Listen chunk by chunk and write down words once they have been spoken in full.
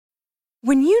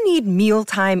When you need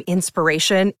mealtime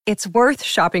inspiration, it's worth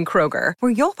shopping Kroger,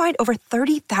 where you'll find over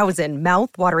 30,000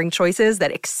 mouth-watering choices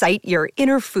that excite your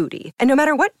inner foodie. And no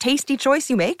matter what tasty choice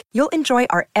you make, you'll enjoy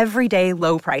our everyday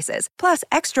low prices, plus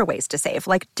extra ways to save,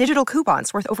 like digital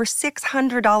coupons worth over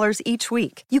 $600 each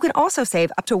week. You can also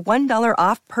save up to $1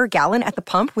 off per gallon at the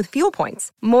pump with fuel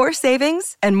points. More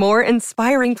savings and more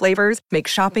inspiring flavors make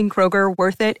shopping Kroger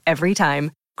worth it every time.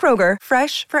 Kroger,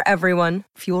 fresh for everyone.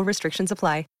 Fuel restrictions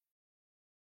apply.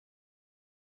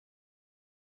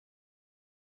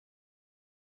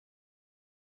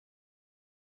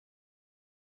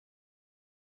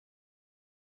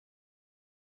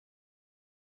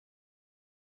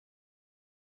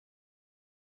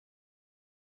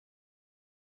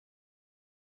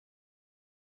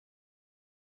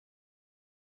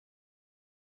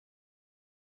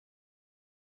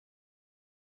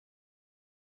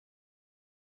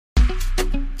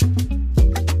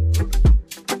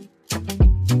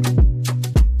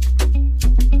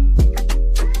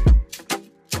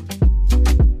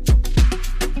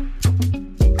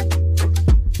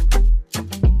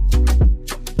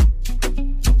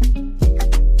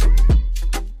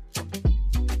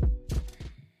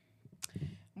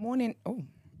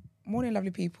 Morning,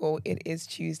 lovely people. It is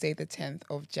Tuesday, the 10th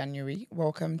of January.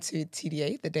 Welcome to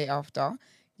TDA, the day after,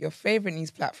 your favorite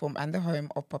news platform and the home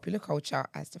of popular culture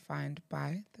as defined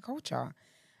by the culture.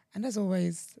 And as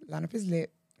always, lineup is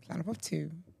lit, lineup of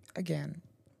two, again,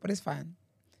 but it's fine.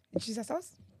 Introduce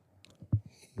ourselves.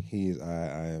 He is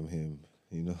I am him.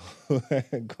 You know how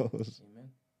it goes. Amen.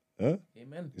 Huh?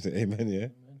 Amen. You say amen, yeah?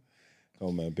 Amen.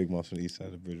 Oh man, big mouse from the east side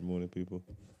of the bridge. Morning, people.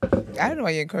 I don't know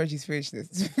why you encourage his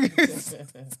foolishness.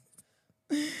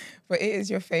 But it is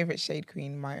your favourite shade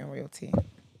queen, Martin Royalty.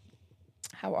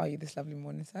 How are you this lovely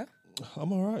morning, sir?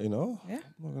 I'm alright, you know. Yeah?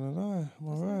 I'm not gonna lie. I'm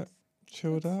alright.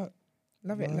 Chilled out.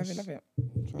 Love it, Nice. love it.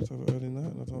 Tried to have an early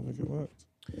night and I don't think it worked.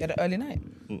 You had an early night?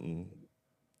 Mm-mm.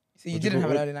 So you Would you didn't go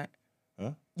have an early? early night?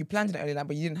 Huh? You planned an early night,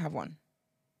 but you didn't have one?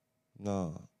 Nah.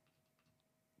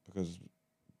 Because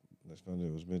next Monday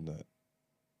was midnight.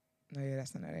 No, yeah,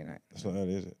 that's not an early night. That's not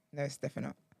early, is it? No, it's definitely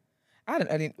not. I had an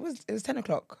early... It was 10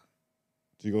 o'clock.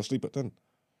 Do you go sleep at 10?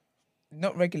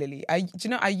 Not regularly. Do you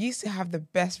know, I used to have the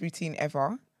best routine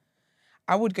ever.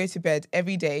 I would go to bed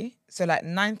every day. So like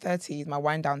 9:30 is my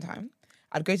wind down time.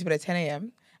 I'd go to bed at 10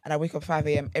 a.m. and I'd wake up 5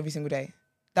 a.m. every single day.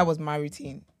 That was my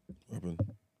routine. What happened?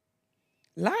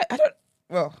 I don't...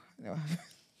 Well, no.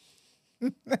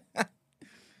 I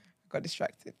got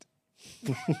distracted.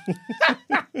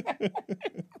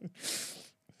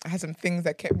 I had some things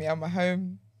that kept me out of my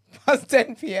home past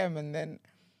 10 p.m. and then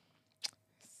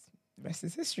the rest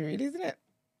is history, really, isn't it?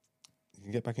 You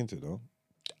can get back into it though.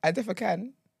 I definitely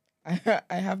can.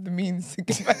 I have the means to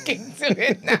get back into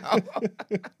it now.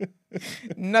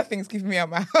 Nothing's keeping me out of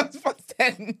my house past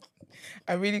 10.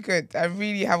 I really could. I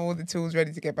really have all the tools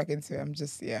ready to get back into it. I'm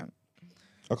just, yeah.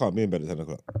 I can't be in bed at 10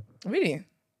 o'clock. Really?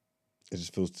 It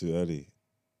just feels too early.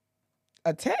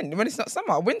 At 10? When it's not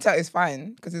summer. Winter is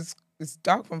fine because it's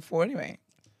dark from 4 anyway.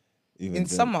 Even In then,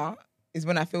 summer is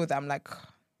when I feel that I'm like,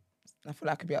 I feel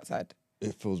like I could be outside.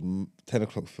 it feels 10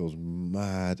 o'clock feels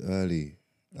mad early,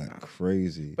 like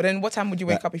crazy. But then what time would you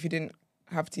wake up if you didn't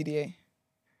have TDA?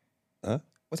 Huh?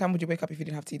 What time would you wake up if you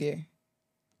didn't have TDA?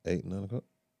 8, 9 o'clock.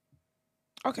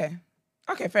 Okay,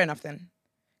 fair enough then.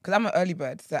 Because I'm an early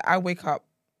bird, so I wake up.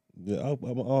 Yeah,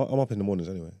 I'm up in the mornings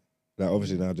anyway. Like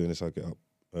obviously now doing this, I get up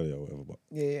earlier or whatever. But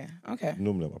Yeah. Okay.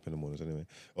 normally I'm up in the mornings anyway.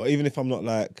 Or even if I'm not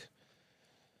like,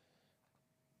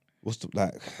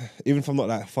 even if I'm not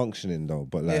like functioning though,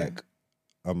 but Yeah. like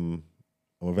I'm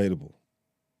available.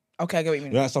 Okay, I get what you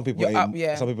mean. You know, like some people You're ain't, up,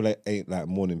 yeah. some people ain't like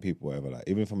morning people, whatever. Like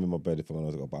even if I'm in my bed, if I'm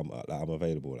gonna go, but I'm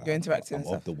available. Like, You're interactive I'm and off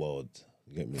stuff. the world.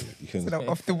 You get me? You can, So I'm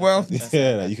off the world.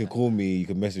 yeah, like you can call me, you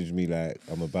can message me, like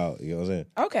I'm about. You know what I'm saying?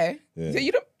 Okay.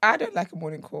 Yeah. So I don't like a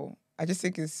morning call. I just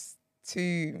think it's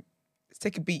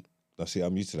take a beat. That's it.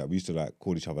 I'm used to that. We used to like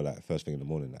call each other like first thing in the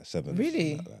morning, like 7.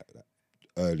 Really? Like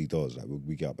early doors. Like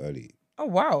we get up early. Oh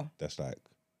wow. That's like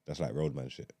roadman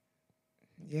shit.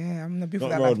 Yeah, I'm not beautiful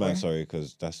Not that life, roadman, boy. sorry,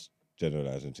 because that's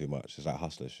generalizing too much. It's like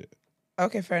hustler shit.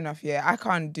 Okay, fair enough. Yeah, I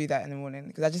can't do that in the morning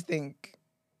because I just think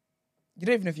you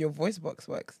don't even know if your voice box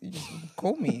works. You just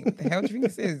call me. What the hell do you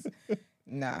think this is?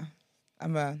 Nah,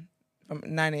 from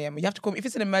 9 a.m. You have to call me if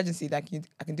it's an emergency. Like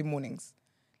I can do mornings.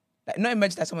 Like not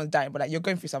emergency that someone's dying, but like you're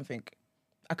going through something.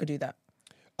 I could do that.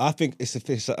 I think if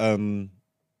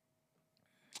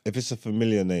it's a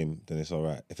familiar name, then it's all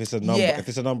right. If it's a number, Yeah. if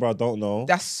it's a number I don't know,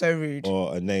 That's so rude.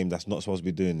 or a name that's not supposed to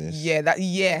be doing this, Yeah, that's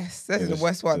then the it's-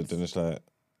 worst one. Then it's like,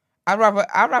 I'd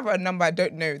rather a number I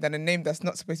don't know than a name that's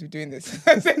not supposed to be doing this.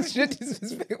 That's extra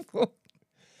disrespectful.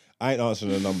 I ain't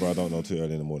answering a number I don't know too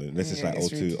early in the morning. Unless it's Yeah, like it's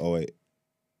 02, 08.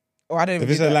 Oh, I don't even If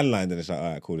it's do a that. landline, then it's like,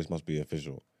 all right, cool, this must be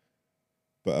official.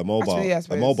 But a mobile, Actually, yeah, I a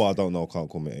suppose. mobile I don't know can't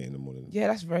call me at 8 in the morning. Yeah,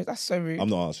 that's so rude. I'm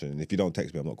not answering. If you don't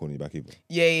text me, I'm not calling you back either.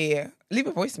 Yeah. Leave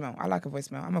a voicemail. I like a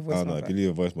voicemail. I'm a I voicemail. don't know. If you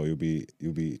leave a voicemail,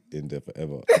 you'll be in there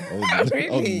forever.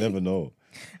 Really? I'll never know.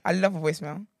 I love a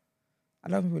voicemail. I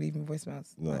love people leaving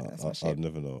voicemails. No, Like, that's my I'll shit.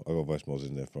 never know. I got voicemails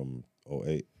in there from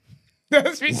 08.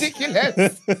 That's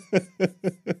ridiculous.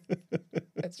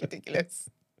 That's ridiculous.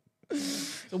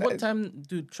 So what time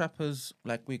do trappers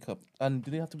like wake up? And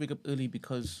do they have to wake up early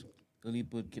because early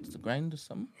bird gets the grind or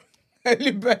something?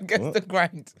 Early bird gets What? the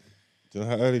grind. Do you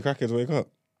know how early crackers wake up?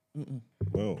 Mm-mm.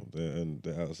 Well, they're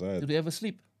Do outside. they ever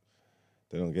sleep?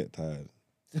 They don't get tired.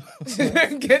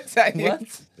 Get tired.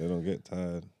 What? They don't get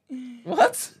tired.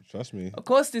 What? Trust me. Of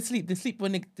course they sleep. They sleep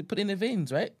when they put in their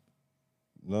veins, right?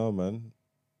 No, man.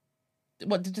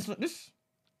 What? They just like this?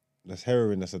 That's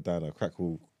heroin. That's a downer. Crack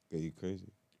will get you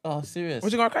crazy. Oh, serious?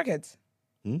 What you got, crackheads?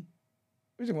 Hmm?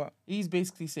 What you got? He's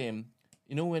basically saying,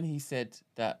 you know, when he said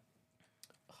that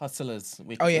hustlers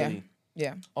wake Oh, up yeah. early.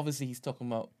 Yeah. Obviously, he's talking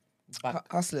about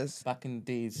Hustlers. back in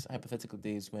days, hypothetical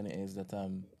days when it is that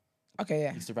Okay, yeah.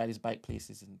 he used to ride his bike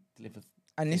places and deliver.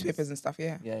 And newspapers and stuff,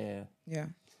 yeah. Yeah. Yeah.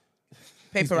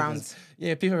 Paper rounds.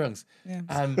 Yeah, paper rounds.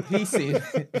 Yeah. He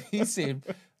said,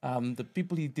 the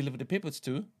people he delivered the papers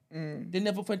to, they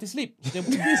never went to sleep. They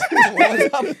was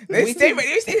up They stay waiting.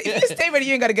 ready. If you stay ready,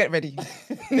 you ain't got to get ready.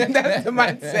 That's the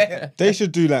mindset. They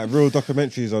should do like real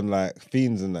documentaries on like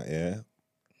fiends and that. Yeah,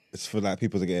 it's for like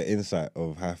people to get an insight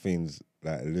of how fiends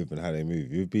like live and how they move.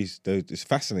 It's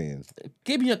fascinating.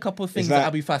 Give me a couple of things like- that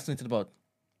I'll be fascinated about.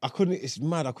 I couldn't. It's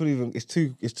mad. I couldn't even. It's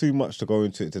too much to go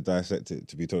into it to dissect it.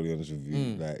 To be totally honest with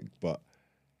you, like, but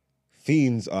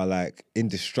fiends are like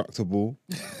indestructible.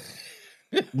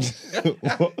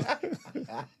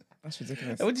 That's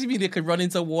ridiculous. What do you mean they could run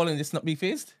into a wall and just not be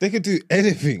phased? They could do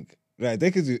anything. Like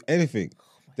they could do anything.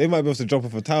 They might be able to jump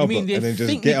off a tower I mean, they and then just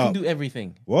think they get can up. do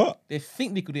everything. What? They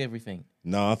think they could do everything.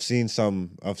 No, I've seen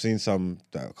some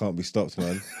that can't be stopped,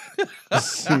 man. I've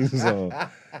seen some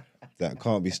that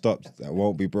can't be stopped, that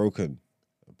won't be broken.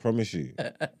 I promise you.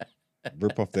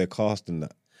 Rip off their cast and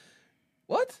that.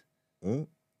 What? Huh?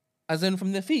 As in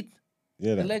from their feet,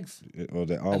 Yeah, the that, legs. or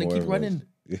their arm. And they or keep whatever it running.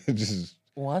 is. Yeah, just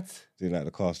What? do like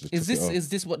the cast. Just Is took it off.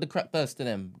 this what the crack does to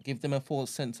them? Give them a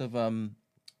false sense of like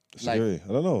Scary.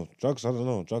 I don't know. Drugs. I don't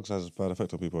know. Drugs has a bad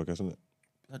effect on people, I guess, isn't it?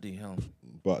 bloody hell.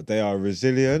 But they are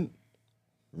resilient,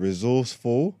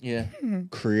 resourceful, Yeah,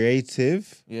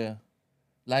 creative, yeah.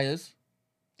 Liars,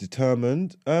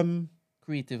 determined.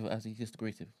 creative as he's just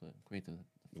creative, creative.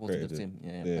 Creative. Him.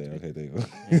 Yeah. Yeah, okay, there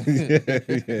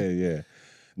you go. yeah.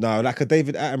 No, like a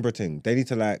David Attenborough thing. They need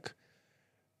to like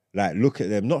look at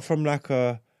them, not from like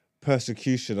a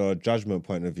persecution or judgment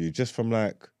point of view, just from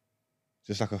like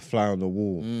a fly on the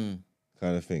wall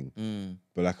kind of thing.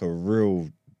 But like a real,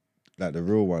 like the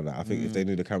real one. Like, I think if they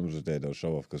knew the cameras was there, they'll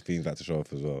show off because fiends like to show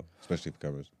off as well, especially for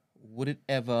cameras. Would it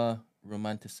ever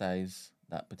romanticize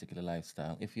that particular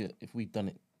lifestyle if we done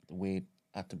it the way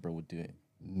Attenborough would do it?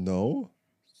 No.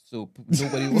 So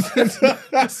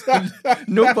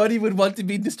nobody would want to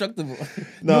be indestructible.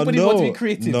 Nobody no, wants to be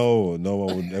creative. No, no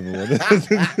one would ever want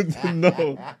it.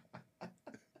 No.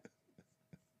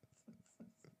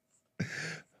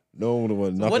 No one would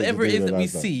want nothing. Whatever to it do is with that we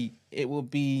lifestyle. see, it will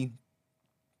be,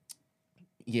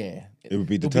 yeah. It would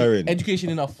be It'll deterring. education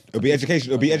enough. It'll be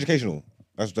educational. It'll be educational.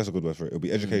 That's a good word for it. It'll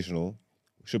be educational.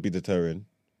 Should be deterring.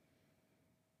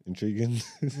 Intriguing.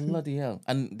 Bloody hell.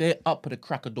 And they're up at the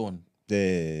crack of dawn.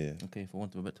 Yeah. Okay, for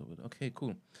want of a better word. Okay,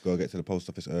 cool. Gotta get to the post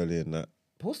office early and that.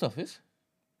 Post office?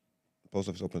 Post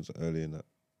office opens early and that.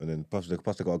 And then plus they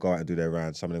got to go out and do their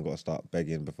rounds. Some of them got to start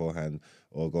begging beforehand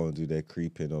or go and do their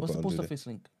creeping. Or What's go the and post do office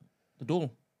link? The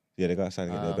door. Yeah, they got outside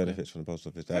and get their okay. benefits from the post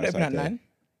office. They They're open outside at there 9.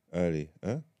 early.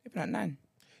 Huh? Open at 9.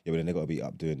 Yeah, but then they got to be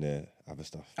up doing their other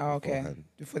stuff. Oh, okay. beforehand.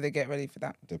 Before they get ready for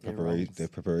that. Their rounds.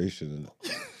 preparation.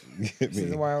 You get This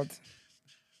is me? wild.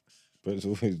 But it's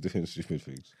always doing stupid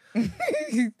things.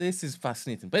 This is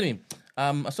fascinating. But anyway,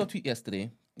 I saw a tweet yesterday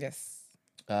Yes.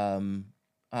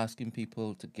 asking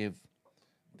people to give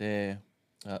their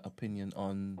opinion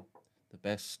on the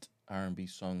best R&B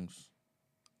songs.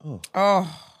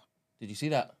 Oh, Did you see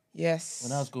that? yes.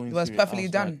 When I was going it was through perfectly I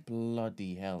was done. like,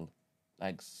 bloody hell.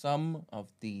 Like some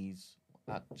of these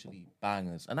were actually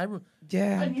bangers. And I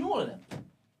Yeah. knew all of them.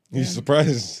 You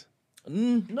surprised?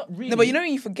 Not really. No, but you know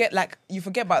when you forget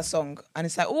about a song and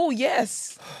it's like, oh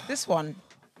yes, this one.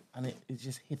 And it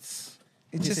just hits.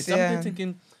 It just, I'm yeah.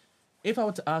 thinking, if I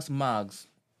were to ask Margs,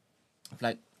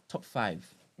 like top 5,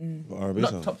 What R&B not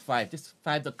song? top 5, just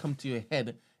 5 that come to your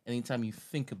head anytime you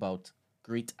think about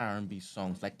great R&B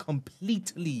songs, like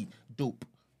completely dope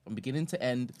from beginning to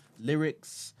end,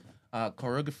 lyrics,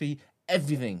 choreography,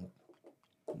 everything.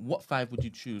 What 5 would you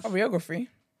choose? Choreography.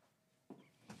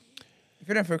 If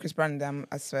you don't focus Brown,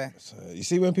 I swear. So, you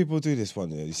see when people do this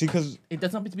one, yeah. You see, because It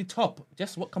doesn't have to be top.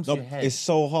 Just what comes to your head. it's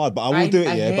so hard, but I will do it,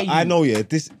 I yeah. But hear I you. know, yeah.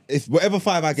 This, if whatever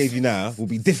 5 I gave you now will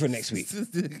be different next week.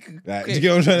 Like, do you get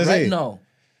what I'm trying to Right say? now,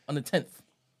 on the 10th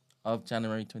of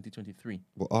January 2023.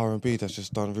 But R&B that's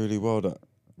just done really well. That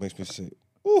makes me say,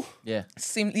 ooh. Yeah.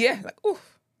 Ooh.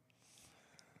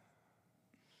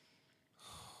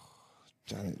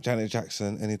 Janet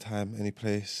Jackson, anytime, any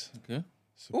place. Okay.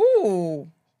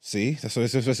 Ooh. See, that's what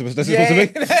it's supposed to Yeah.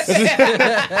 make. Do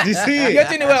you see it? You're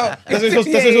doing it well. That's what it's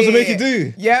supposed to make you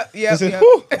do. Yep. That's it. Yep.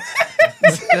 Whew.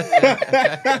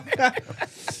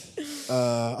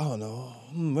 I don't know.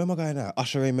 Where am I going now?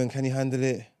 Usher Raymond, Can You Handle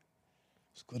It?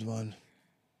 It's a good one.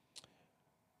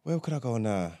 Where could I go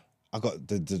now? I got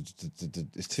the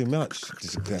it's too much.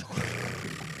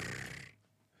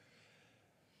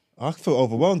 I feel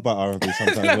overwhelmed by R&B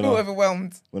sometimes. I'm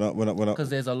overwhelmed. when I Because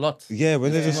there's a lot. yeah,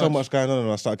 when there's just so much going on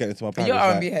and I start getting into my But bag. you're it's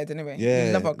R&B like, head anyway. yeah,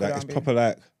 You love a good like, R&B. it's proper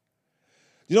like.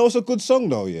 You know what's a good song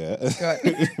though? Yeah,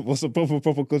 Good. what's a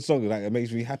proper good song? Like it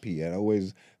makes me happy. Yeah, and I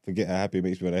always forget how happy it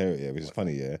makes me when I hear it. Yeah, which is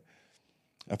funny. Yeah,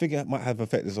 I think it might have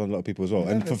effects on a lot of people as well.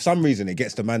 And for some reason, it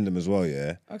gets to Mandem as well.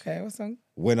 Yeah, Okay, what song?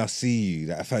 When I See You,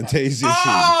 that Fantasia tune.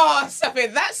 Oh, stop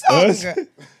it. That song. That's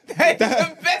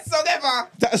the best song ever.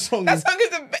 That song. That song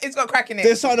is it's got crack in it.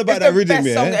 There's something about It's that the rhythm, best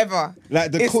yeah. song ever.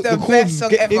 Like It's the the chords best song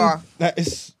get in- ever. Like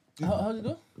it's. How did it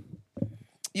go?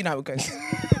 You know how it goes.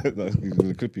 No, it's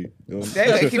really creepy. Don't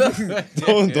There you go.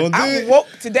 don't do I it. woke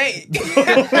today.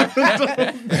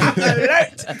 I'm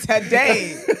alert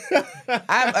today.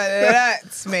 I'm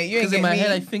alert, mate. You ain't Because in get my me.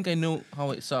 head, I think I know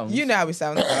how it sounds. You know how it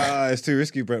sounds. It's too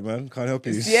risky, Brett, man. Can't help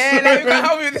you. Yeah, now you can't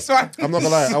help me with this one. I'm not gonna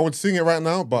lie, I would sing it right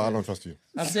now, but I don't trust you.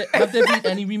 Have there been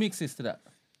any remixes to that?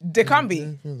 There can't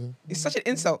be. It's such an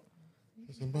insult.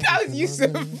 That was Yusuf.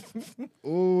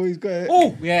 Oh, he's got it.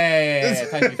 Oh, yeah.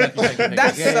 Thank you.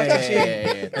 That's Yeah, such a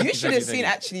yeah, tune. Thank You should have thank seen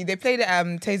actually. They played at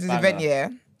Taser's Banger. event, yeah.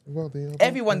 Everyone,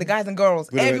 Everyone, the guys and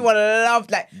girls, Wait, wait. everyone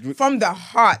loved like from the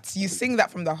heart. You sing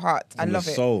that from the heart. I love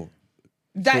it. Soul.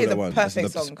 That is That a one.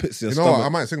 perfect That's song. the pits of your You know what? I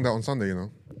stomach. might sing that on Sunday, you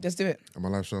know, Just do it. on my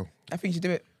live show. I think you should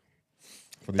do it.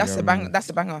 For the, That's a bang. That's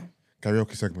a banger.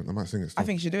 karaoke segment. I might sing it still. I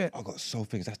think you should do it. I got soul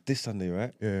things. That's this Sunday,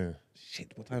 right? Yeah.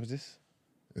 Shit, what time is this?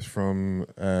 It's from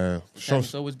Show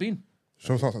show always been.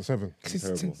 starts at 7.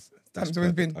 Terrible. Time's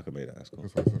always been. I could make that. That's cool.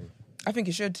 That's what I said. I think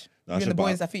you should. No, I you and should, the but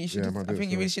boys. I think you should. yeah, I might do I it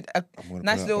think you still. really should. I'm gonna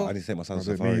Nice put that, little. but I need to take my son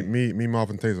to I'll do it. safari. Me,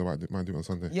 Marvin Taser might do it on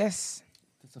Sunday. Yes,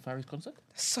 The Safari's concert?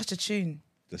 such a tune.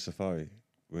 The safari.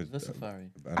 With, The Safari.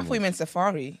 I thought you meant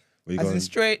safari. Where you As going? in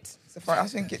straight safari. I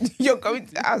was thinking you're going.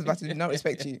 I was about to not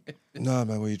respect you. Nah,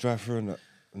 man, where you drive through and, that,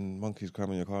 and monkeys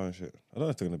cramming your car and shit. I don't know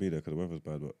if they're gonna be there because the weather's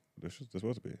bad, but they're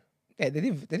supposed to be. Yeah, they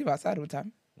live outside all the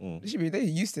time. They should be. They're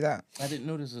used to that. I didn't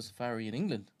know there's a Safari in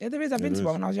England. Yeah, there is. I've Yeah, been to there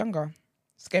one is. when I was younger.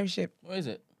 Scary shit. Where is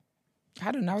it?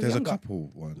 I don't know. I was There's younger. a couple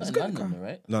ones. Not in good London, car. though,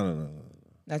 right? No.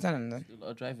 No, it's not. No. A lot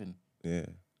of driving. Yeah,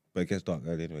 but it gets dark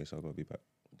early anyway, so I've got to be back.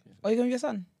 Oh, you're going with your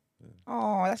son?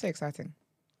 Oh, that's so exciting.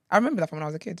 I remember that from when I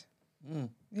was a kid. Mm.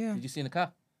 Yeah. Did you see in the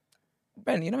car?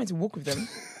 Ben, you're not meant to walk with them.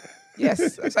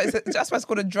 Yes. That's why it's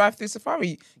called a drive-through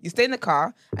safari. You stay in the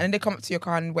car, and then they come up to your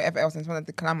car and whatever else, and some of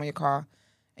them climb on your car,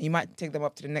 and you might take them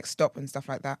up to the next stop and stuff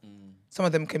like that. Some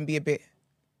of them can be a bit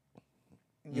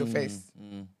in your face,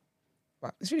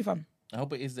 but it's really fun. I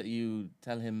hope it is that you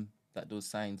tell him that those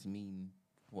signs mean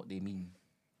what they mean.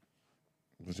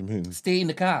 What do you mean? Stay in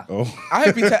the car. Oh, I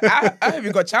hope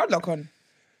you got child lock on.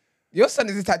 Your son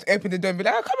is the type to open the door and be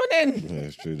like, "Oh, come on in." yeah,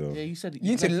 it's true though. Yeah, you said You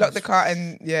need to lock the car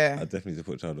and I yeah, definitely need to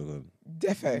put child lock on.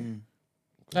 defo.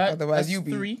 Otherwise, Otherwise you'll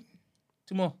be- 3.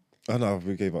 2 more. Oh no,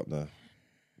 we gave up now.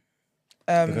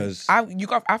 Because- I've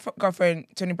got a friend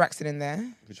Tony Braxton in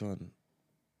there. Which one?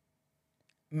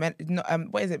 Men, no,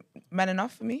 what is it? Man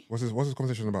Enough for me. What's this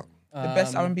conversation about? The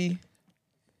best R&B.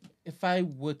 If I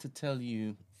were to tell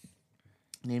you,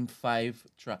 name 5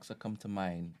 tracks that come to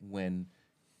mind when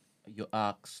you're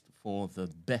asked for the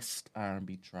best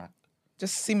R&B track,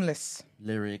 Just seamless.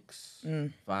 lyrics,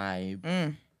 vibe,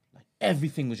 like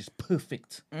everything was just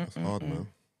perfect. That's hard, man.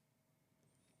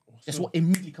 Just what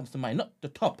immediately comes to mind, not the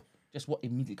top, just what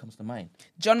immediately comes to mind.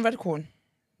 John Redcorn.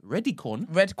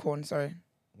 Redcorn. Sorry.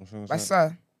 What's wrong with By that?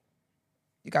 Sir.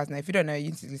 You guys know. If you don't know, you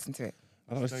need to listen to it.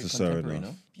 I don't listen Very to Sir contemporary,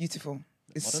 enough. no? Beautiful.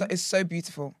 Modern? It's so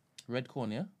beautiful.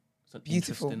 Redcorn, yeah. It's an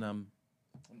Beautiful. interesting,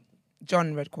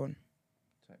 John Redcorn.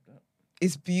 type that.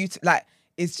 It's beautiful. Like,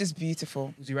 it's just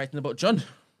beautiful. Was he writing about John?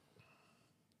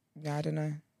 Yeah, I don't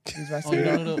know. Who's my Oh,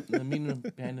 Sierra? no. The meaning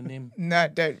behind the name No,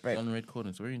 don't. Right. on the red corner.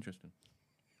 It's very interesting.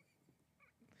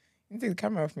 You take the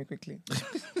camera off me quickly.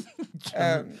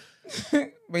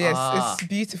 But yes, Ah. it's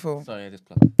beautiful. Sorry, I just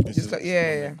plugged. Just like,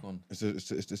 yeah. It's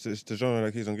the genre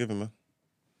that keeps on giving, man.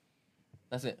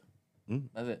 That's it. Hmm?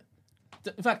 That's it.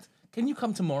 In fact, can you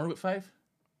come tomorrow with 5?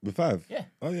 With 5? Yeah.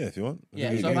 Oh, yeah, if you want.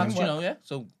 Yeah. You So can I'm give actually, yeah.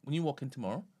 So when you walk in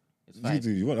tomorrow, it's you 5.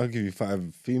 do. You want? I'll give you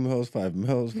 5 females, 5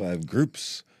 males, 5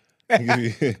 groups. I'll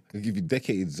give you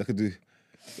decades. I could do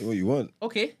what you want.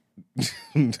 Okay. Do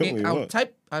what you I'll want.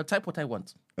 type what I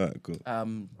want. All right, cool.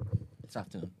 This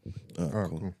afternoon. All right, Alright,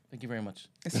 cool. cool. Thank you very much.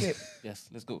 That's it. Yes,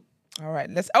 let's go. All right,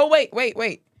 let's. Oh wait.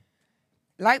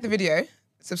 Like the video,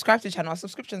 subscribe to the channel. Our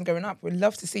subscription's going up. We'd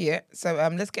love to see it. So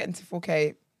let's get into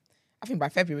 4K. I think by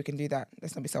February we can do that.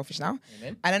 Let's not be selfish now.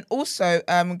 Amen. And then also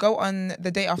go on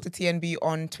the day after TNB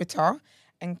on Twitter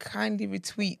and kindly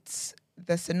retweet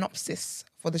the synopsis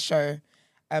for the show,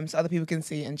 so other people can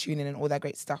see and tune in and all that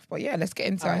great stuff. But yeah, let's get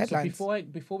into our Alright, so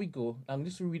headlines. before we go, I'm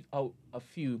just to read out a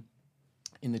few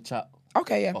in the chat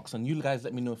Okay, yeah. box, and you guys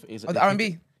let me know if it is. Oh, the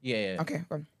R&B. Yeah. Okay,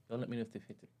 go on. Don't let me know if they've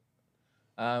hit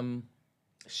it.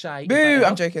 Shy. Boo!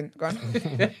 I'm joking. Go on.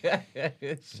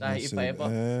 Shy, if I ever.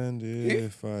 And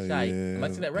if I Shy. Am I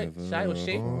saying that right? ever Shy or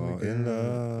Shay? fall in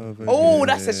love Oh, again.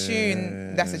 that's a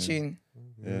tune. That's a tune.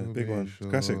 Yeah, big one.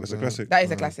 Classic. That's a classic. That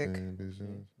is a classic.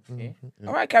 Okay.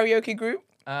 All right, karaoke group.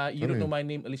 You don't know my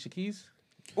name, Alicia Keys.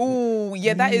 Oh,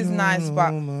 yeah, that is nice,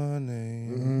 but My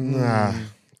name. Nah,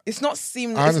 it's not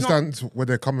seamless. I It's not- understand where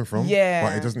they're coming from. Yeah.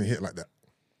 but it doesn't hit like that.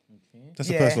 Okay. That's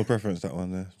Yeah. a personal preference, that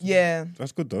one there. Yeah,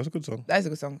 That's good, though. That's a good song. that is a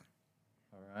good song.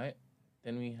 All right.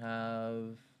 Then we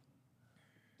have.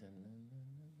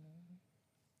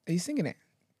 Are you singing it?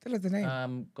 Tell us the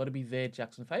name. Gotta be there,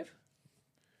 Jackson 5.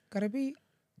 Gotta be.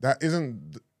 That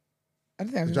isn't I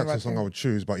don't think the I'm Jackson song I would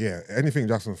choose, but yeah, anything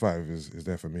Jackson 5 is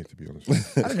there for me, to be honest.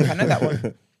 I don't know if I know that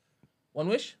one. One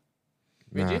Wish.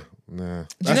 nah, Reggie? nah. Do you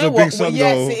That's know a what? big song,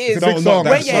 yes, though. it is. It's a big Don't song. knock that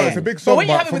When- song. yeah. It's a big But song, when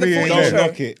you but have it for with the me, full it Don't ain't intro- there.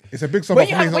 knock it. It's a big song, When but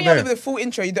you for me, have it's when not you have it there. with the full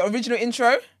intro, the original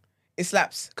intro, it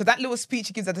slaps because that little speech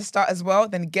he gives at the start as well.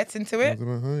 Then he gets into it.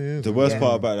 The worst Yeah.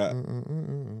 part about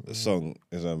that song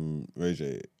is Ray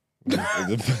J.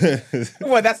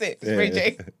 Well, that's it. It's Yeah, Ray yeah.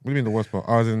 J. What do you mean the worst part?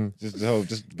 I was in. Just the whole,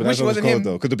 just but Wish that it song was wasn't cold him.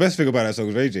 though. Because the best thing about that song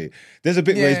is Ray J. There's a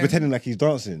bit where he's Yeah. pretending like he's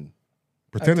dancing,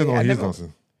 Pretending Okay, or I he's never-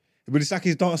 dancing. but it's like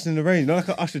he's dancing in the rain, not like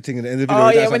an Usher thing in the end of the Oh video.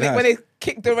 yeah, Dance when Like they, the when House. they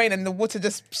kick the rain and the water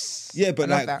just. Psst. Yeah, but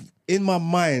I love like that. in my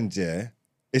mind, yeah,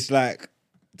 it's like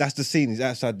that's the scene. He's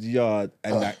outside the yard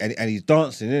and like, and he's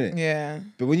dancing, innit? Yeah.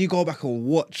 But when you go back and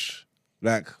watch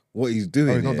like what he's doing,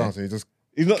 Oh, he's not yeah, dancing. He's just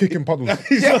He's not kicking puddles.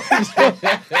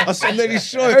 I'm nearly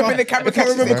sure. Hoping the camera if I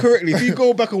catches remember it. correctly, if you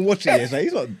go back and watch it, yeah,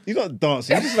 it's like he's not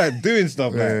dancing. He's just like doing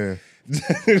stuff. Yeah,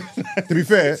 Like, yeah. To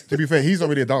be fair, he's not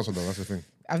really a dancer though. That's the thing.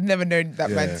 I've never known that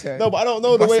Yeah. man to. no, but I don't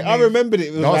know the way Busting I moves. remembered it.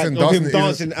 It was Dancing- like of him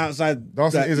dancing dancing outside.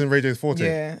 Dancing like, isn't Ray J's forte.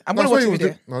 Yeah. I'm That's gonna what watch he the was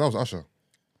video. No, that was Usher.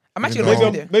 I'm actually Maybe gonna watch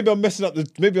I'm- the video. Maybe I'm messing up the.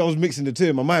 Maybe I was mixing the two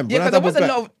in my mind. But Yeah, when because I there was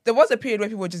double back- there was a period where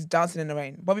people were just dancing in the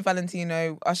rain. Bobby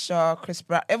Valentino, Usher, Chris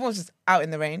Brown, everyone's just out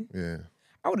in the rain. Yeah.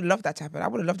 I would have loved that to happen. I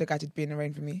would have loved the guy to be in the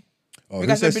rain for me. Oh, You who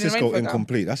guys says never been in Cisco rain for a girl?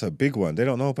 incomplete? That's a big one. They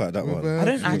don't know about that one. I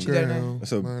don't actually don't know.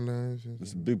 That's a-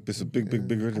 It's a big. It's a big I don't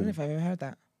know rhythm. if I've ever heard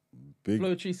that. Big.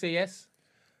 Flow Tree say yes.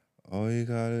 All you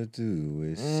gotta do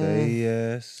is say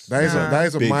yes. That is Nah. that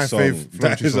is Big my song. favorite.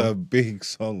 That is a song. big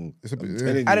song. It's a bit- I'm yeah.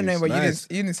 telling I don't you, know, it's but nice.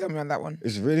 you didn't tell me on that one.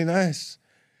 It's really nice.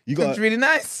 You It's got really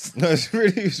nice. no.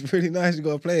 It's really nice. You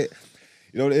gotta play it.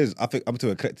 You know what it is? I think I'm too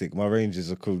eclectic. My ranges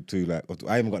are cool too. Like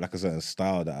I even got like a certain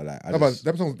style that I like. I No, but just-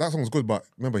 that song's good. But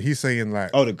remember, he's saying like,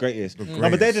 oh, the greatest. No, but they're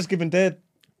greatest. just giving their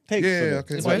takes. Yeah, on it.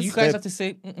 okay. But But you it's- guys have to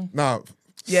say. Mm-mm. nah.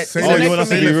 Yeah, say it's Oh, a you no want us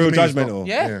for to me. be real for me, it's not- judgmental?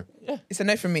 Yeah. Yeah. It's a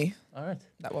no for me. All right.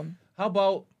 That one. How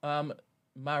about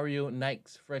Mario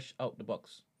Nikes Fresh Out the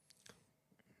Box?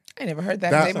 I never heard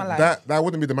that in my life. That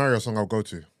wouldn't be the Mario song I'll go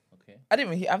to. Okay. I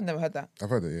didn't. I've never heard that. I've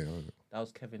heard it. Yeah. I've heard it. That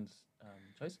was Kevin's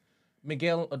choice.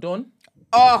 Miguel Adon.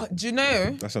 Oh, do you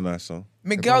know? That's a nice song.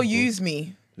 Miguel Use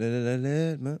Me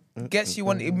What gets you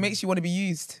want. It makes you want to be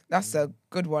used. That's a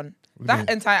good one. do you That mean?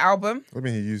 entire album. What do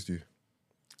you mean he used you?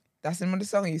 That's the name of the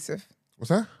song, Yusuf. What's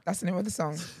that? That's the name of the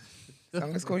song. The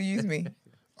song is called Use Me.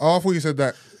 Oh, I thought you said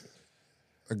that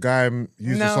a guy used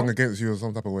the No. song against you or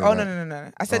some type of way. Oh like-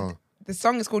 no! I said Oh. the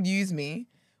song is called Use Me,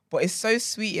 but it's so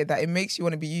sweet that it makes you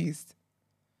want to be used.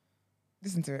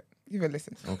 Listen to it. Give it a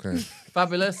listen. Okay.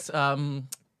 Fabulous. And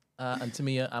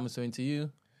Tamia, I'm so into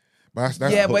you. But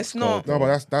that's Yeah, but it's not. no,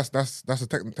 but that's a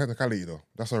technicality though.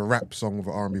 That's a rap song with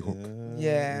an R&B hook,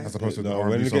 Yeah. as opposed to the No, R&B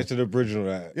when you song. get to the original,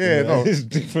 like, Yeah, no. it's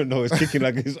different. No, it's kicking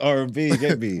like it's R&B. You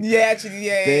get me? Yeah, actually,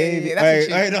 yeah. That's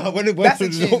a tune. No, That's a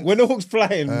tune. when the hook's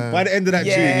flying, by the end of that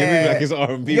tune, you're moving like it's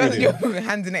R&B. You're, with it. you're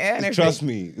hands in the air and everything. Trust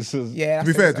me. This is, Yeah. To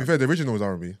be that's fair, a good the original was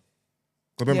R&B. Because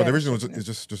remember, Yeah, the original that's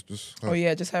is just her. song. Oh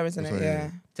yeah, just her, isn't That's it? right,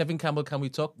 Yeah. Tevin Campbell, Can We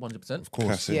Talk? 100%. Of course,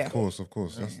 Classic. Yeah. of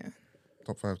course. That's Yeah.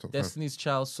 top five. Destiny's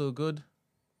Child, So Good.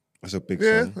 that's a big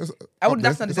Yeah, song. it's I would. up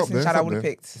That's there. not the It's up Destiny there, Child it's I up would have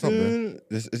there. picked. It's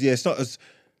up there. Yeah, it's not as.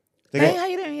 They Hey, got, how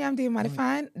you doing? Yeah, I'm doing mighty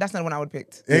fine. That's not the one I would have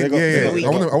picked. Yeah, they got- they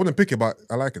got- yeah. I wouldn't pick it, but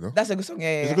I like it though. That's a good song. Yeah,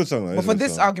 yeah. It's a yeah. good song, though. But It's a for good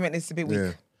this song. argument, it's a bit weak.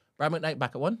 Yeah. Brian McKnight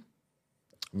back at 1.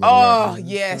 Oh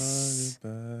yes,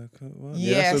 Yeah,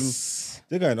 yes.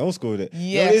 they're going old school with it.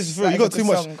 Yes, No, it's true. that You is got a too good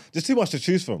much. song. There's too much to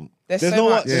choose from. There's There's so no.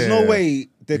 much. There's Yeah. no way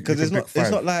because You can there's not. pick It's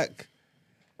five. not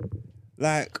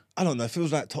like I don't know. It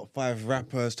feels like top 5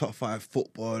 rappers, top 5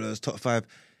 footballers, top 5.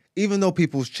 Even though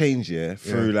people's change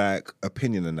through like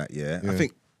opinion and that I Yeah.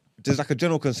 think there's like a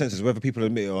general consensus whether people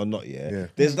admit it or not. Yeah.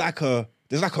 There's like a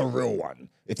real one.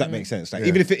 If that makes sense, like Yeah.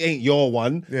 even if it ain't your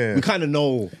one, Yeah. we kind of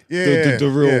know Yeah, the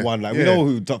real yeah, one. Like we yeah. know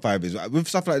who top 5 is. With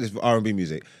stuff like this R&B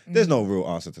music, there's no real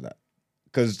answer to that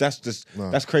because that's just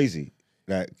that's crazy.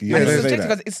 Like you And have it's to say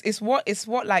subjective that. because it's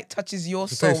what like touches your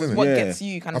It's a soul. taste, It's isn't what it? gets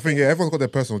you kind I of think thing. everyone's got their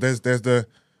personal. There's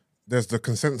the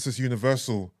consensus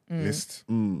universal list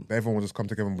that everyone will just come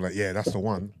together and be like, yeah, that's the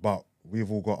one. But we've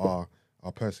all got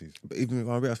our Percy's. But even with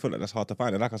R&B, I feel like that's hard to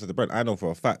find. And like I said to Brent, I know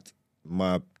for a fact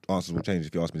my answers will change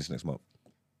if you ask me this next month.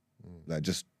 Like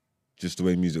just the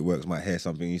way music works, might hear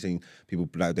something. You seen people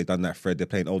like they've done that thread. They're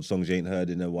playing old songs you ain't heard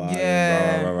in a while.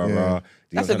 Yeah. Rah, rah, rah, Yeah. rah. Do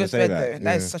you That's a understand good what thread I'm though. saying?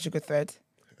 That is Yeah. such a good thread.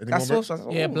 Any That's more,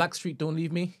 also Yeah, Blackstreet, Don't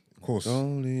Leave Me. Of course.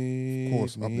 Only Of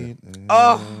course, up me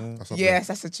Oh That's up yes,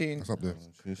 that's a tune. That's up there.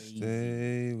 to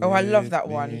stay Oh, I love with that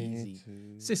one. me.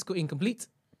 Cisco, Incomplete.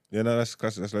 Yeah, no, that's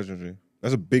legendary.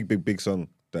 That's a big song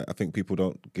that I think people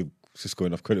don't give Cisco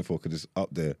enough credit for because it's up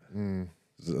there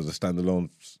as a standalone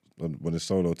when it's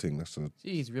solo thing. That's a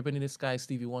Jeez, Ribbon in the Sky,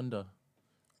 Stevie Wonder.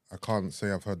 I can't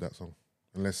say I've heard that song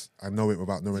unless I know it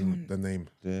without knowing the name.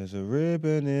 There's a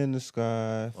ribbon in the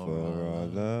sky for our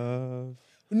love.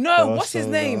 No, For what's his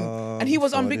so name? long, And he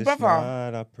was on for Big this Brother.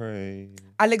 night I pray.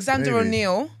 Alexander Maybe.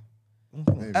 O'Neill.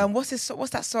 Maybe. What's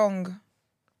that song?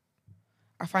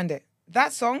 I find it.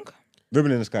 That song.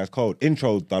 Ribbon in the Sky is cold.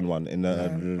 Intro done one in the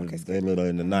okay, skip. in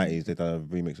the 90s. They done a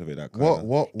remix of it. That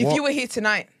what If you were here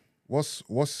tonight, what's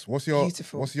your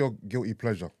Beautiful. what's your guilty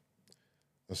pleasure?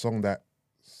 A song that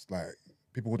like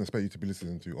people wouldn't expect you to be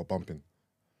listening to or bumping.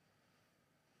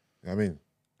 You know what I mean?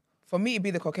 for me it'd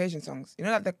be the Caucasian songs. You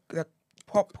know, like the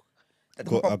pop.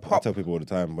 The I pop. tell people all the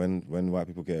time when white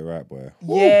people get it right, boy.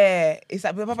 Yeah, it's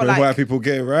like proper When white like people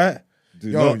get it right, do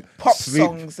Yo, not pop sleep.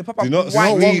 songs. The proper Do not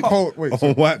white sleep pop. Wait, on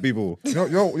so white people. you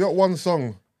know one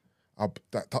song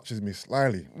that touches me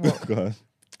slyly. God.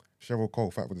 Cheryl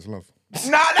Cole, Fat with His Love.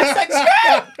 Nah, that's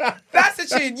a tune. That's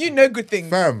a tune. You know good things.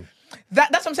 Fam,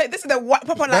 That's what I'm saying. This is the white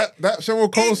proper like. that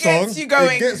Cheryl Cole it gets song, you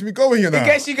going. it gets me going, you know. It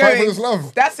gets you Fight going. with His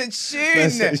Love. That's a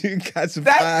tune. You catch a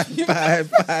That-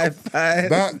 five.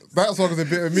 That song is a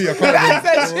bit of me. I That's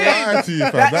can't a even lie to you,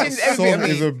 fam. That That tune's every song bit of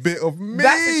is me. a bit of me.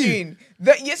 That's a tune.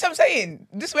 Yes, I'm saying.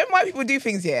 Just when white people do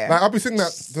things, yeah. Like, I'll be singing that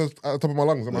at the top of my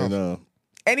lungs at my I house. know.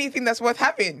 Anything that's worth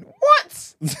having.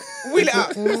 What? Wheel it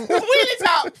up. Wheel it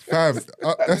up. Fam,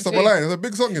 that's not my line. It's a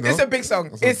big song, you know. It's a big song.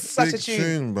 That's It's such a big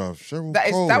tune. bro. Cheryl That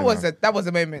is Cole, that you was know.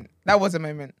 a moment. That was a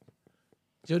moment.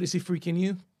 Jodeci, Freaking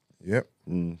You. Yep.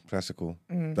 Classical.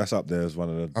 Mm. That's up there as one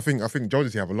of the. I think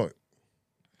Jodeci have a lot,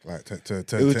 like to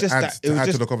It was just add, that- it to was add to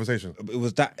just- the conversation. It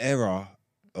was that era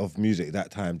of music that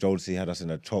time. Jodeci had us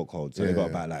in a chokehold, so they got Yeah.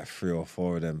 about like 3 or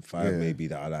 4 of them, 5 Yeah. maybe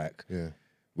that are like. Yeah.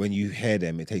 When you hear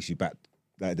them, it takes you back.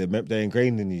 Like they're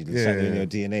ingrained in you. It's Yeah, like in yeah. your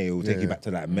DNA. It will take Yeah. you back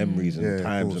to like memories and Yeah, of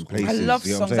times course, and of course. places. I love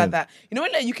you know what I'm songs like saying? that. You know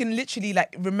when like, you can literally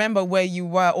like remember where you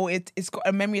were, or it's got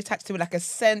a memory attached to it, like a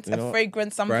scent, You know a what?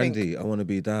 fragrance, something. Brandy, I want to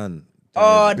be done.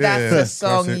 Oh, that's Yeah, a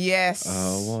song. classic. Yes.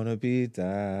 I want to be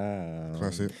down.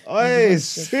 Classic. Hey,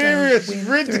 serious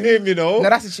rhythm, you know. No,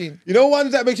 that's a tune. You know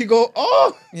ones that make you go,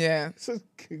 oh, Yeah. so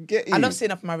get you. I love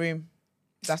sitting up in my room.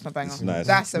 That's my banger. It's nice.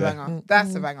 That's a Yeah. banger.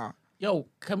 That's a banger. Yo,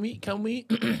 can we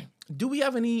do we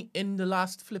have any in the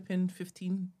last flipping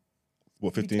 15?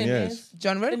 What 15 10 years?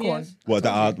 John 10 Redcorn. years? What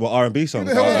that are what R&B songs?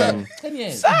 the hell is that? 10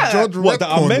 years. Sir. George What that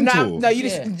are Redcorn. mental? No, you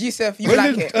Yeah. listen, Yusuf, you When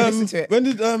like did it. Listen to it. when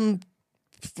did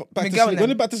Back to Miguel sleep. then. When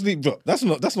did Back to Sleep drop? That's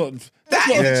not. That is a tune.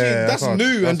 That's hard.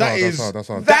 new, and That's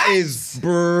hard. that is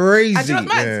crazy. And do you know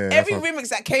what's mad? Yeah, Every that's remix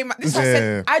that came out, this is what I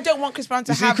said. I don't want Chris Brown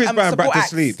to You see have Chris Brown support Back to acts.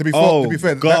 Sleep. To be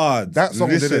fair, God, that song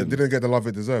listen. didn't get the love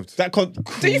it deserved. That Do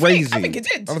you crazy. think? I think it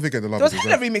did. I don't think it get the love There was it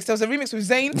hella deserved. remix. There was a remix with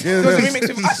Zayn. Yeah, There was a there's- remix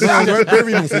with No, Usher. there were There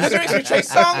remixes. was a remix with Trey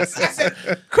Songz. Listen,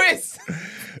 Chris.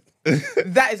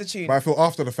 That is a tune. But I feel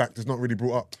after the fact, it's not really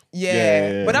brought up.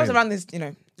 Yeah. But that was yeah. around this,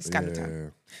 this scandal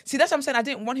time. See, that's what I'm saying. I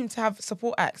didn't want him to have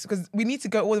support acts because we need to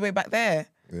go all the way back there.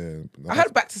 Yeah. I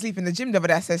heard Back to Sleep in the gym the other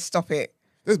day. I said, stop it.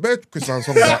 There's better Chris Brown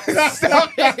songs.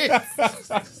 Stop it.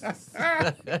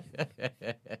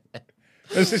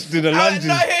 Let's just do the lunges.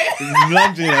 not here.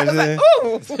 Lunging.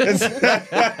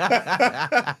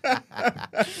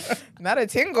 Not a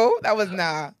tingle. That was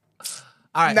nah.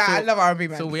 All right. Nah, so, I love R&B,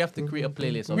 man. So we have to create a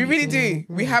playlist. We really do.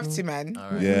 We have to, man.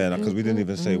 Yeah, because we didn't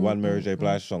even say one Mary J.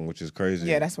 Blige song, which is crazy.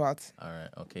 Yeah, that's wild. All right.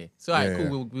 Okay. So, all right, Yeah.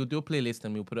 cool. We'll do a playlist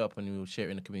and we'll put it up and we'll share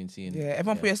it in the community. And, Yeah,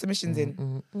 everyone put your submissions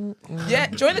in. Yeah,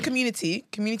 join the community,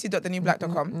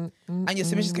 community.thenewblack.com, and your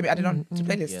submissions can be added on to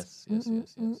playlist. Yes.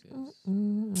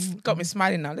 Got me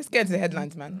smiling now. Let's get into the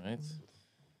headlines, man. Right.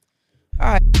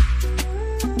 All right.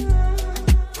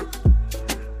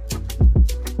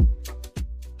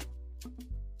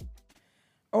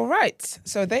 All right.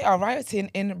 So they are rioting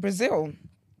in Brazil.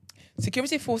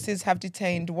 Security forces have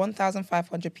detained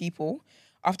 1,500 people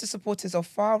after supporters of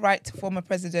far-right former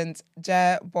President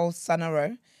Jair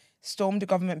Bolsonaro stormed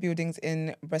government buildings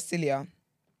in Brasilia.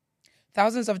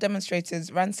 Thousands of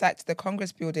demonstrators ransacked the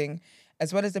Congress building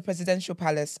as well as the Presidential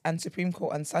Palace and Supreme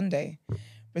Court on Sunday.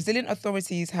 Brazilian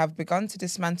authorities have begun to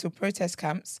dismantle protest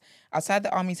camps outside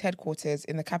the army's headquarters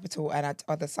in the capital and at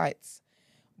other sites.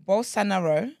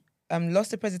 Bolsonaro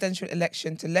lost the presidential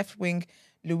election to left-wing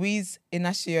Luiz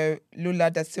Inácio Lula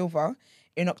da Silva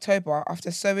in October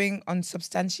after sowing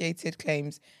unsubstantiated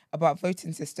claims about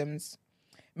voting systems.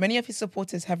 Many of his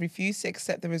supporters have refused to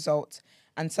accept the result,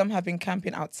 and some have been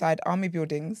camping outside army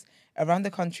buildings around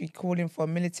the country calling for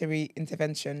military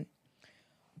intervention.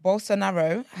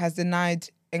 Bolsonaro has denied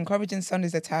encouraging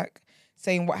Sunday's attack,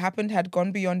 saying what happened had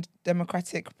gone beyond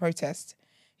democratic protest.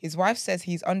 His wife says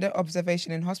he's under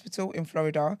observation in hospital in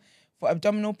Florida for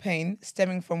abdominal pain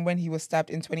stemming from when he was stabbed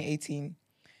in 2018.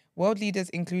 World leaders,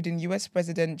 including US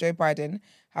President Joe Biden,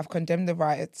 have condemned the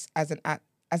riots as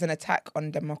an attack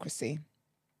on democracy.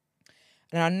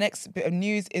 And our next bit of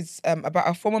news is about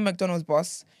a former McDonald's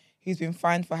boss who's been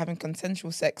fined for having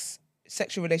consensual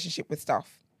sexual relationship with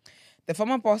staff. The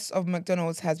former boss of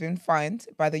McDonald's has been fined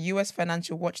by the US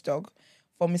financial watchdog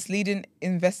for misleading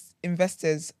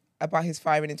investors about his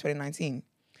firing in 2019.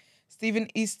 Stephen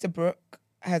Easterbrook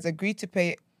has agreed to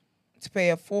pay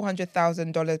a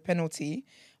 $400,000 penalty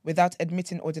without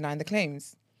admitting or denying the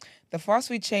claims. The fast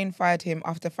food chain fired him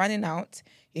after finding out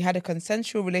he had a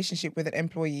consensual relationship with an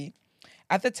employee.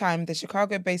 At the time, the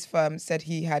Chicago-based firm said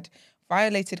he had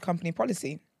violated company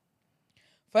policy.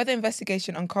 Further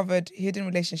investigation uncovered hidden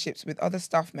relationships with other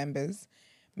staff members.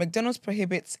 McDonald's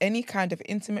prohibits any kind of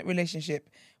intimate relationship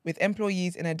with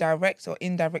employees in a direct or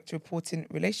indirect reporting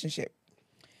relationship.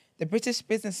 The British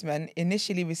businessman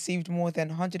initially received more than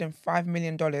 $105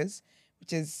 million,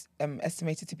 which is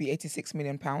estimated to be £86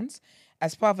 million,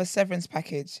 as part of a severance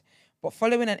package. But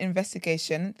following an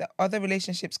investigation, the other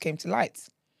relationships came to light.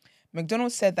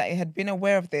 McDonald's said that it had been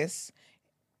aware of this.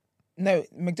 No,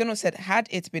 McDonald's said had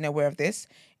it been aware of this,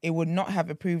 it would not have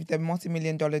approved the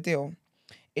multi-million-dollar deal.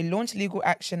 It launched legal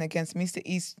action against Mr.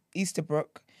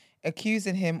 Easterbrook,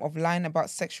 accusing him of lying about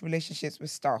sexual relationships with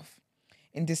staff.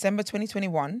 In December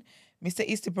 2021, Mr.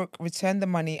 Easterbrook returned the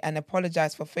money and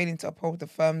apologized for failing to uphold the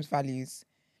firm's values.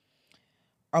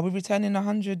 Are we returning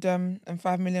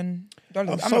 $105 million? I'm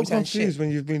not so returning confused shit.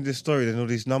 when you've been this story and all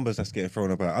these numbers that's getting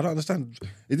thrown about. I don't understand.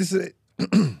 Is this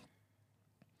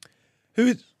who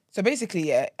is? So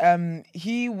basically,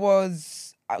 he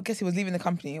was, I guess he was leaving the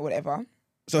company or whatever.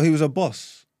 So he was a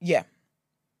boss. Yeah.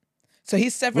 So his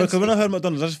Well, severance. because when I heard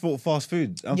McDonald's, I just thought fast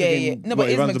food. I'm Yeah, thinking, yeah. No, but what,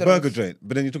 he it is runs a McDonald's. burger joint.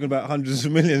 But then you're talking about hundreds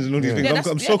of millions and all these Yeah. things.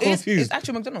 I'm so confused. It's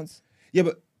actual McDonald's. Yeah,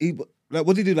 but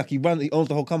what did he do? Like he owns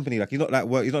the whole company. Like he's not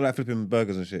like flipping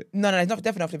burgers and shit. No, he's not,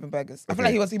 definitely not flipping burgers. I feel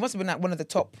like he must have been like one of the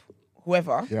top,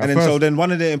 whoever, Yeah, And at then so first- then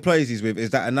one of the employees he's with, is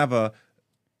that another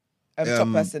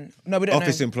top person. No, we don't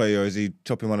office know. employee, or is he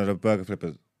chopping one of the burger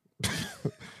flippers?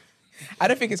 I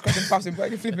don't think it's crossing paths with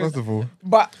burger flippers. First of all,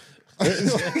 But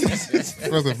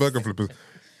first of burger flippers.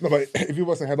 No, but if he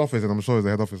was a head office, then I'm sure he's a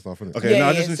head office staff, isn't it? Okay, Yeah, no,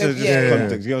 I yeah, just need so- to just yeah.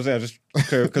 context. You know what I'm saying? I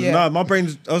just because Yeah. nah, my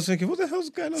brain's. I was thinking, what the hell's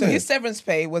going on? so here? his severance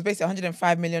pay was basically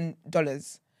 $105 million,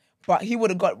 but he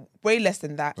would have got way less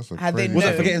than that That's a had they crazy- was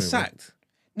known. that for getting sacked?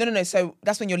 No. So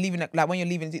that's when you're leaving. Like when you're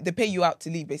leaving, they pay you out to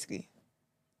leave, basically.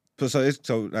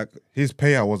 So like His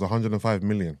payout was 105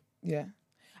 million. Yeah.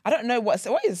 I don't know what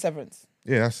is severance.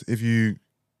 Yeah, that's if you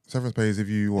severance pay is if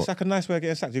you it's what? like a nice way of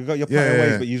getting sacked. You've got your Yeah, parting yeah,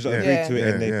 ways, yeah. but you've Yeah. agreed to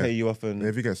it, and they Yeah. pay you off. And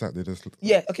If you get sacked, they just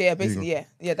Yeah. Okay. Yeah. There you Basically. go.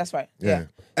 Yeah. That's right. Yeah. Yeah. and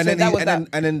So then that he, was and that. then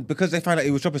and then because they found out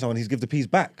he was dropping someone, he's give the peas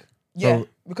back Yeah. So-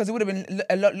 Because it would have been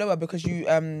a lot lower because you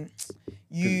 'Cause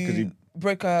he-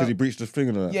 broke because he breached the thing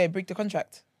and all that. yeah, break the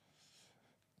contract.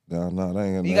 No, that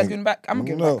ain't. You guys giving back? I'm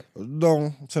giving back. No. Tell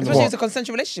him Especially if what. it's a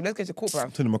consensual relationship. Let's go to court, bro.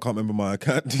 Tell him I can't remember my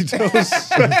account details.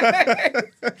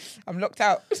 I'm locked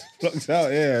out. Locked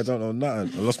out. Yeah, I don't know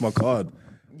nothing. I lost my card.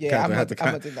 Yeah, I'm had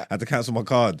not to doing that. had to cancel my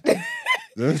card.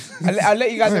 I'll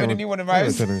let you guys know when the new one I'm not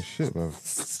arrives. telling shit, bro.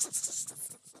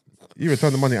 You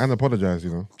return the money and apologize,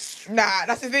 you know. Nah,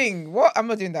 that's the thing. What? I'm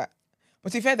not doing that.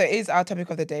 But to be fair, that is our topic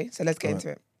of the day. So let's get into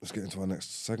it. Let's get into our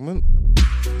next segment.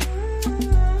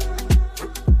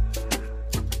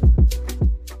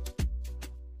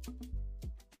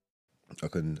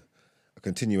 A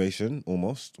continuation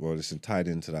almost. Well, it's tied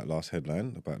into that last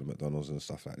headline about the McDonald's and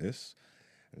stuff like this.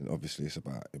 And obviously, it's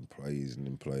about employees and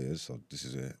employers. So this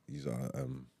is these are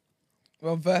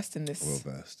Well versed in this.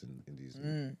 well versed in these.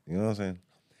 You know what I'm saying?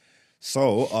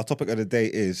 So our topic of the day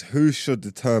is who should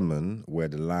determine where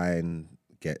the line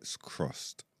gets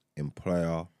crossed,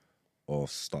 employer or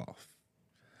staff.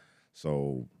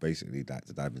 So basically, that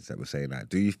the dive into that, we're saying that.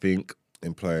 Do you think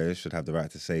employers should have the right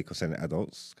to say consenting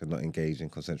adults cannot engage in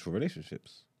consensual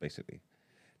relationships? Basically,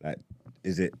 like,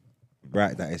 is it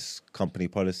right that it's company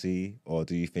policy, or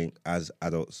do you think as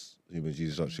adults, humans,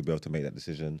 users should be able to make that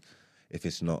decision if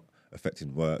it's not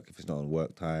affecting work, if it's not on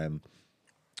work time?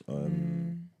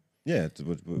 Yeah,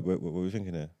 what were we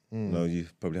thinking there? No,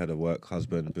 you've probably had a work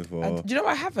husband before. Do you know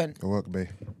what I haven't? A work bay.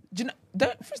 Do you know?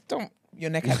 Don't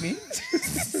your neck at me.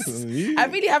 I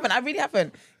really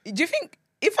haven't. Do you think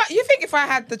if I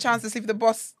had the chance to sleep with the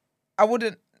boss, I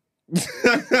wouldn't?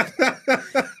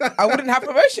 I wouldn't have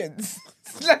promotions.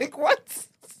 Like what?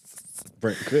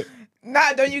 Break it.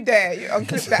 Nah, don't you dare! You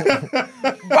unclip that.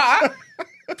 But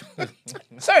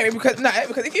sorry, because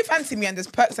if you fancy me and there's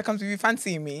perks that comes with you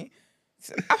fancying me,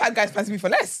 I've had guys fancy me for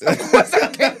less. What's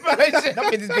that promotion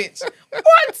up in this bitch?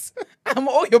 What? I'm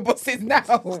all your bosses now.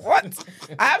 What?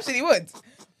 I absolutely would,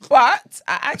 but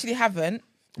I actually haven't.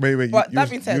 Wait. But You that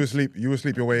being said- you will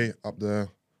sleep your way up the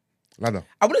ladder.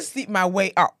 I wouldn't sleep my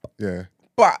way up, Yeah.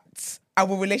 but I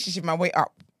will relationship my way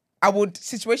up. I would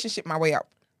situationship my way up.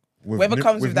 Whoever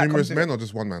comes with that numerous comes with men it. or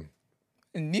just one man.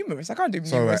 Numerous. I can't do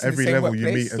So numerous. at every in the same level you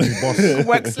meet workplace. a new boss.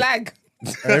 Work slag.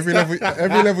 At every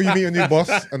level you meet a new boss,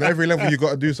 and at every level you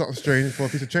got to do something strange for a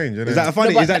piece of change. And Is then- that funny?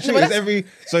 No, but- is that no, true? but Is every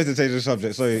sorry to change the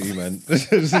subject. Sorry, you man.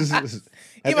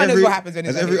 You man knows what happens when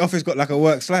has it's every like- office got like a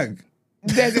work slag?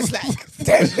 There's a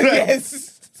slag.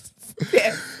 Yes.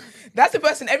 That's the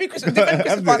person every Christmas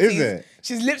Is party. it?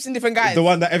 She's lips in different guys. The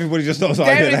one that everybody just knows.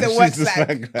 There is a work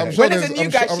slag. I'm When sure there's a there's- new I'm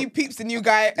guy, sure- she peeps the new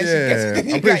guy and she Yeah, gets the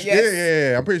new I'm guy. pretty, Yes.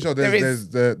 yeah. I'm pretty sure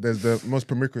There there's the most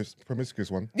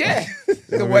promiscuous one. Yeah. I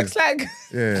The mean? work slag.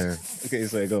 Yeah, Okay,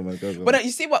 so go man, go. But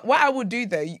you see what I would do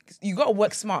though, you got to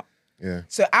work smart. yeah.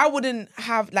 So I wouldn't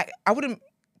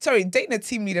sorry, dating a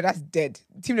team leader, that's dead.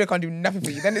 Team leader can't do nothing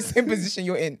for you. Then the same position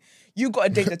you're in. You got to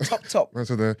date the top. That's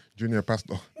the junior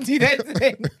pastor. Do you know what I'm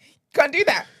saying? You can't do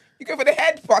that. You go for the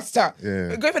head pastor.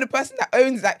 Yeah. You go for the person that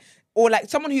owns or like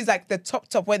someone who's like the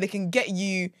top where they can get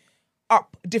you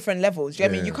up different levels. You know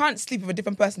what I mean? Yeah. You can't sleep with a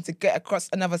different person to get across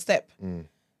another step.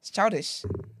 It's childish.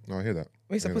 No, I hear that.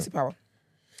 Waste I of hear pussy power.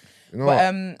 You know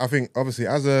But, what? I think obviously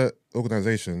as a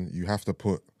organization, you have to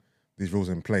put these rules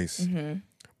in place. Mm-hmm.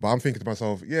 But I'm thinking to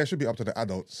myself, yeah, it should be up to the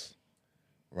adults,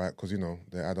 right? Because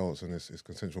they're adults and it's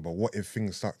consensual. But what if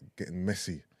things start getting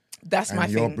messy That's and my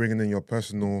you're thing. bringing in your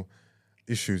personal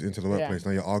issues into the workplace?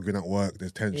 Now you're arguing at work.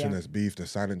 There's tension. Yeah. There's beef.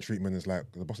 There's silent treatment. It's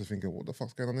like the boss is thinking, what the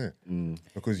fuck's going on here?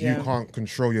 Because Yeah. you can't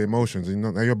control your emotions. And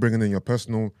now you're bringing in your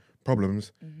personal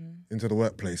problems into the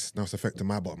workplace. Now it's affecting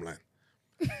my bottom line.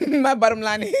 My bottom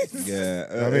line is Yeah,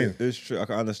 I mean? it's true. I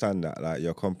can understand that. Like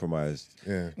you're compromised.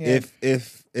 Yeah. Yeah.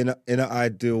 If in an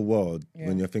ideal world, Yeah.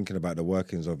 when you're thinking about the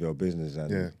workings of your business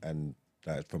and Yeah. and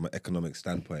like from an economic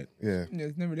standpoint, Yeah.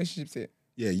 there's no relationships here.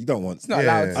 yeah, you don't want. It's not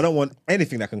Yeah. allowed. I don't want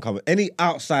anything that can come. Any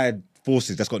outside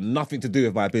forces that's got nothing to do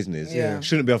with my business Yeah.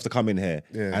 shouldn't be able to come in here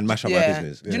Yeah. and mash up my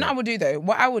business. Do you know what I would do though?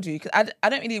 What I would do, because I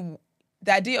don't really,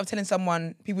 the idea of telling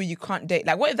someone people you can't date,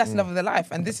 like what if that's the love of their life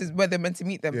and this is where they're meant to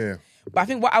meet them? Yeah. But I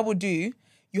think what I would do,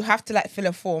 you have to like fill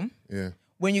a form Yeah.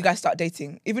 when you guys start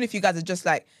dating, even if you guys are just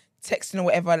like texting or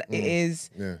whatever it is.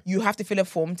 Yeah. You have to fill a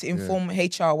form to inform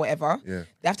HR or whatever. Yeah.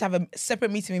 They have to have a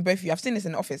separate meeting with both of you. I've seen this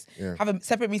in the office. Yeah. Have a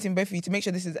separate meeting with both of you to make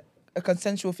sure this is a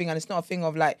consensual thing and it's not a thing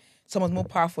of like someone's more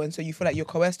powerful and so you feel like you're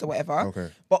coerced or whatever. Okay.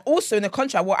 But also in the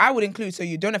contract, what I would include so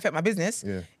you don't affect my business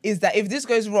is that if this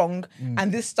goes wrong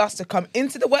and this starts to come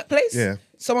into the workplace,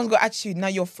 someone's got attitude, now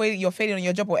you're failing on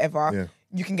your job or whatever,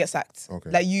 you can get sacked. Okay.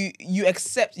 Like you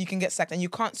accept you can get sacked and you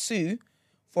can't sue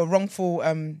for wrongful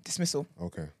dismissal.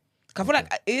 Okay. I feel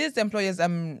like it is the employer's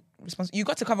responsibility. You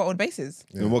got to cover all the bases.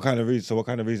 And what kind of reasons? So what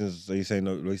kind of reasons are you saying?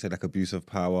 You said like abuse of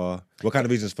power. What kind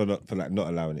of reasons for not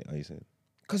allowing it? Are you saying?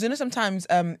 Because sometimes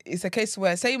it's a case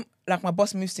where say like my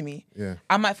boss moves to me, Yeah.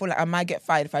 I might feel like I might get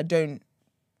fired if I don't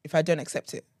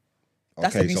accept it.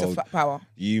 That's Okay, abuse so of power.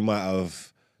 You might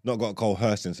have not got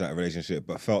coerced into that relationship,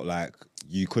 but felt like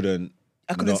you couldn't.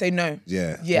 I couldn't say no.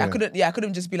 Yeah. I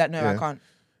couldn't just be like, no, I can't.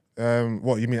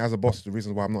 What you mean as a boss? The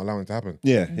reason why I'm not allowing it to happen?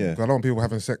 Yeah. 'Cause I don't want people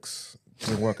having sex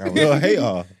during work hours. You're a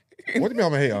hater. What do you mean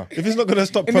I'm a hater? If it's not going to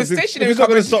stop, In the if stationary it's not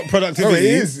going to cupboard. stop productivity, No, it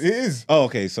is. It is. Oh,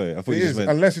 okay. Sorry, I thought It you is. just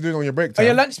meant. Unless you're doing it on your break time.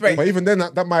 your lunch break. But even then,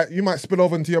 you might spill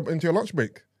over into your lunch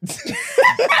break.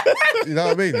 You know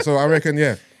what I mean? So I reckon,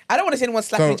 yeah, I don't want to see anyone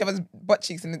slapping So, each other's butt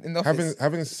cheeks in the office.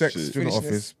 having sex during the Foolishness.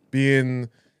 office, being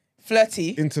Flirty,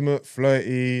 intimate,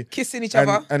 flirty, kissing each and,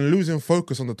 other. and losing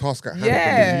focus on the task at hand.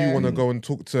 Yeah. Because you want to go and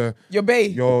talk to Your bae.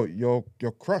 your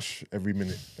crush every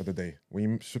minute of the day. When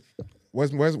you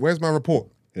where's my report?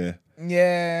 Yeah.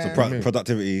 Yeah. So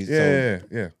productivity.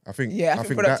 Yeah. I think Yeah, I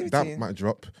think that productivity. might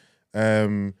drop.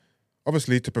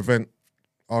 Obviously to prevent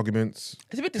arguments.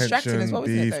 It's a bit distracting tension, as well,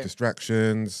 isn't it, beef, though?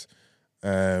 distractions. You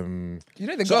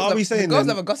know the So girls, are we the saying girls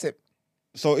then- love a gossip.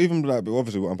 So even like, but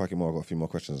obviously we're unpacking more. I've got a few more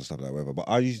questions and stuff like that. Whatever. But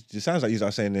it sounds like you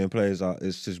are saying the employers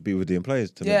is to be with the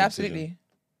employers to make Yeah, the decision. absolutely.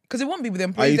 Because it won't be with the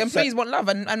employees. you The employees want love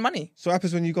and money. So what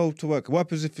happens when you go to work? What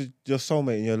happens if it's your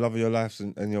soulmate and your love of your life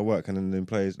and your work and then the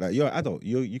employees, like you're an adult,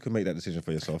 you can make that decision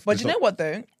for yourself. But It's you know not- what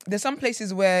though? There's some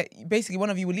places where basically one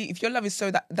of you will leave. If your love is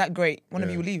so that great, one of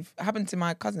you will leave. It happened to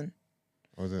my cousin.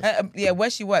 What was it? Yeah, where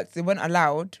she worked, they weren't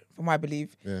allowed, from what I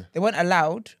believe. Yeah. They weren't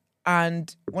allowed,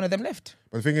 and one of them left.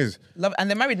 But the thing is, Love, and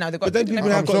they're married now. They've got. But then children people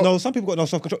now. have got some people got no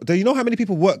self control. Do you know how many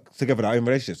people work together that are in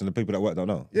relationships and the people that work don't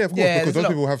know? yeah, of course, Yeah, because there's a those lot.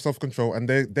 people have self control and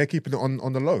they're keeping it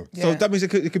on the low. So Yeah. that means it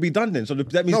could be done then. So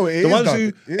that means No, it the is ones done. who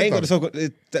It is ain't got done. the self control.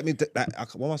 That means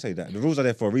what am I saying? That the rules are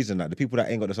there for a reason. Like the people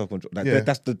that ain't got the self control, like Yeah.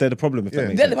 they're the problem. If Yeah. that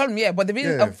makes They're the sense. problem, yeah. But the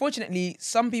reason, Yeah. unfortunately,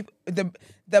 some people,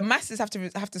 the masses have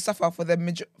to suffer for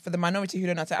the minority who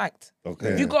don't know how to act. Okay.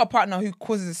 If you got a partner who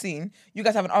causes a scene, you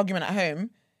guys have an argument at home.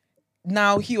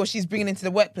 Now he or she's bringing into the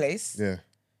workplace. Yeah.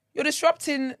 You're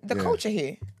disrupting the Yeah. culture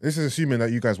here. This is assuming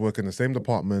that you guys work in the same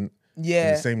department, in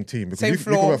Yeah. the same team. Because Same you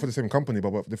can floor. work for the same company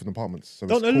but work for different departments. So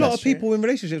Don't it's a cool. lot of people in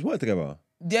relationships work together?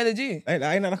 Yeah, they do. Ain't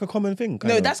that like a common thing? kind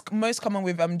No, of? that's most common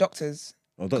with doctors.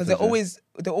 Oh, Because doctors,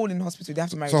 they're all in hospital. They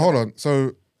have to marry. So each hold other. on.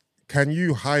 So can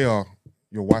you hire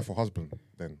your wife or husband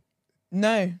then?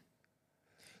 No.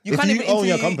 You If can't you even own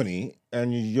your interview- company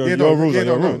and your no, rules are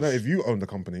your rules, No, if you own the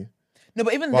company. No,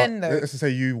 but even But then though, let's just say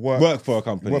you work for a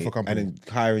company, Work for a company. and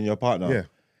then hiring your partner. Yeah.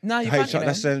 no, you can't. You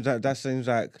know. That seems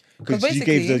like 'Cause because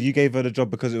basically- you gave her the job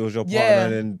because it was your partner, Yeah.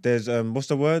 and then there's what's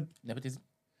the word? Nepotism.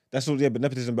 That's all. Yeah, but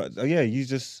nepotism. But you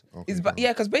just Okay, It's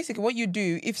yeah, because basically what you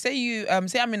do, if say you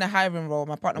say I'm in a hiring role,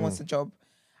 my partner Mm. wants a job,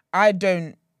 I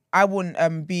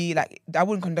wouldn't be like I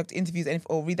wouldn't conduct interviews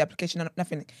or read the application,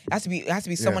 nothing. It has to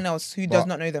be someone else who does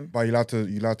not know them. But you're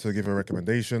allowed to give a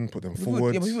recommendation, put them People,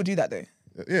 forward. yeah, but people do that though.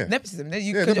 Yeah. Nepotism. You Yeah,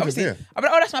 could nepotism, obviously, yeah. I'm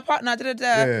like, oh, that's my partner, da, da, da.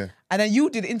 Yeah. And then you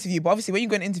do the interview. But obviously, when you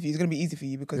go an interview, it's going to be easy for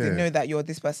you because Yeah. they know that you're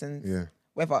this person, Yeah.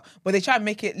 whatever. But they try and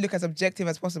make it look as objective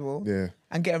as possible Yeah.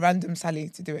 and get a random Sally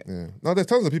to do it. Yeah. No, there's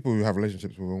tons of people who have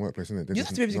relationships with one workplace, isn't it? They You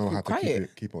just have to be able to know how keep to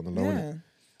quiet. keep it on the low. Yeah.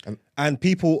 innit? and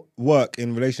people work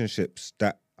in relationships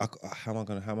that how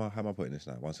am I putting this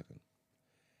now? 1 second.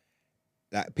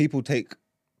 Like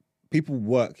people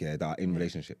work that are in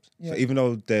relationships. Yeah. So even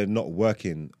though they're not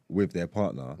working with their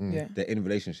partner, Yeah. they're in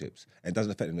relationships. And it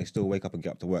doesn't affect them. They still wake up and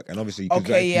get up to work. And obviously,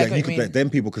 Okay, yeah, I get what you mean. then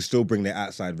people could still bring their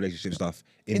outside relationship stuff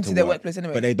into their work, workplace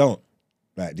anyway. But they don't.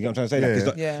 Like, do you know what I'm trying to say? Like, Yeah. it's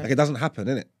not- Yeah. like it doesn't happen,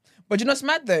 innit? But you know what's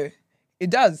mad though? It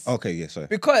does. Okay, yeah, sorry.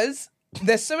 Because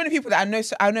there's so many people that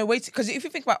I know way too, because if you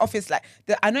think about office, like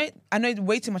I know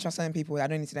way too much about certain people that I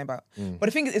don't need to know about. But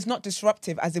the thing is, it's not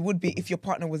disruptive as it would be if your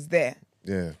partner was there.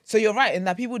 Yeah. So you're right in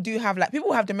that people do have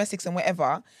people have domestics and whatever,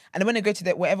 and then when they go to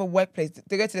their whatever workplace,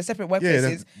 they go to the separate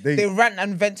workplaces, they- they rant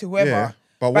and vent to whoever. Yeah.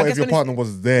 But I what guess if your when it's- partner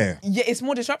was there? Yeah, it's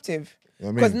more disruptive. You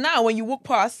know what I Because mean? now when you walk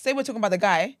past, say we're talking about the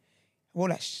guy, we're all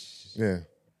like shh, Yeah.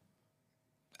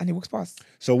 and he walks past.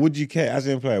 So would you care, as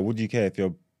an employer, would you care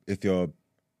if your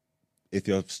if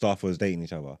your staff was dating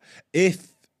each other.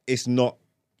 If it's not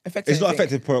Affecting anything.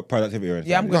 affecting productivity or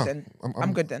anything. Yeah, I'm good No, then. I'm-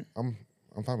 I'm good then. I'm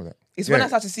fine with that. It's Yeah. when I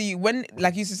start to see when,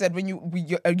 like you said, when you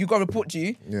got a report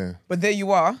due, Yeah, but there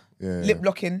you are, Yeah. lip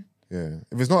blocking. yeah.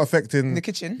 If it's not affecting the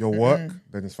kitchen. your work,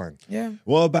 then it's fine. Yeah.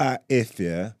 What about if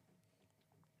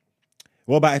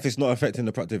What about if it's not affecting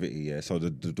the productivity? Yeah, so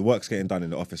the work's getting done in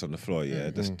the office on the floor. Yeah,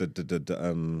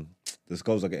 the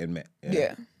goals are getting met.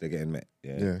 Yeah. They're getting met.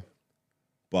 Yeah. Yeah.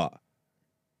 But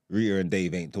Rita and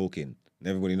Dave ain't talking. And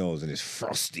everybody knows, and it's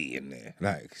frosty in there.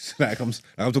 Like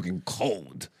I'm talking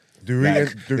cold.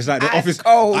 It's like the Ice office,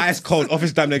 cold. ice cold.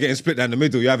 Office time, they're getting split down the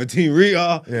middle. You have a team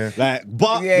Rita,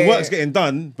 but Yeah, the work's yeah. getting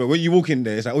done. But when you walk in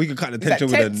there, it's like, you can cut the It's like tension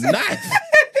with a tense. knife.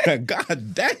 Like,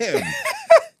 God damn.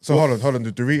 So hold on.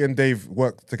 Do Rita and Dave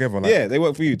work together? Like, Yeah, they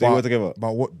work for you. They work together.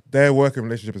 But what their working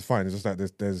relationship is fine. It's just like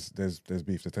there's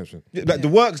beef, there's tension. Yeah, like, the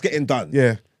work's getting done.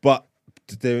 Yeah. But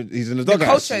he's in the The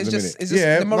doghouse. culture is in a just,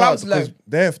 minute. the morale's low.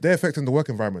 because they're affecting the work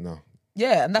environment now.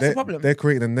 Yeah, and that's the They're, problem. they're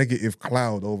creating a negative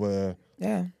cloud over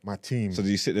Yeah. my team. So do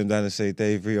you sit them down and say,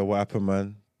 Dave, Rita, what happened,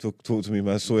 man? Talk to me,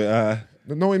 man. Sort it out.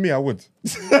 Knowing me, I would.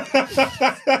 I'm like,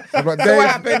 So what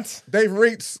happened? Dave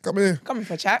Reitz, come here, Come in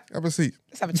for a chat. have a seat.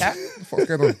 Let's have a chat. What's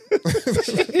going on? What's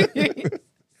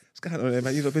going on there,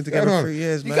 man? You've not been together on? 3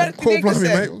 years, You man. got- Cool, Nigga blimey,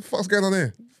 said- mate. What the fuck's going on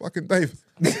here? Fucking Dave.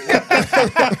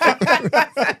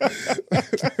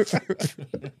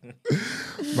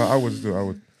 No, I would do. I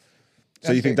would.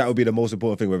 So you think that would be the most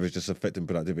important thing, whether it's just affecting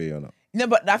productivity or not? No,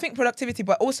 but I think productivity,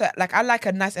 but also like I like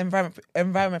a nice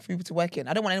environment for people to work in.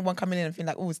 I don't want anyone coming in and feeling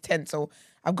like, oh, it's tense, so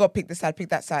I've got to pick this side, pick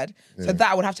that side. So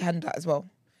that I would have to handle that as well.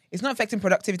 It's not affecting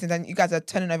productivity, then you guys are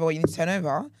turning over what you need to turn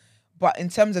over. But in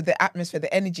terms of the atmosphere,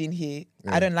 the energy in here,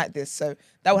 I don't like this. So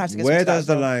that would have to get Where sorted out does as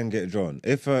the well. line get drawn?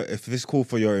 If this call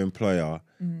for your employer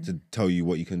to tell you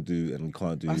what you can do and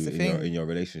can't do That's the thing. in your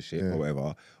relationship or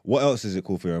whatever, what else is it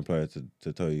cool for your employer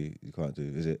to tell you can't do?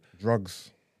 Is it? Drugs,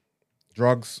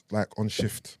 like on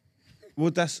shift.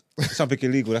 Well, that's something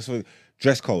illegal. That's what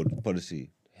dress code policy,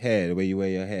 hair, the way you wear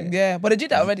your hair. Yeah, but they did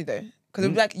that already though. Because it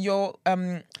was like your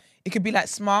it could be like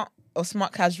smart or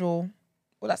smart casual.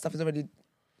 All that stuff is already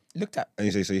looked at. And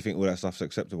you say, so you think all that stuff's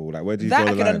acceptable? Like, where do you That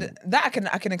draw I the can line? that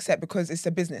I can accept because it's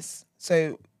a business.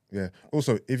 So Yeah.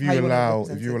 Also, if you How you wanna allow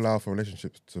represent it. for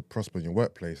relationships to prosper in your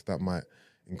workplace, that might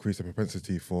increase the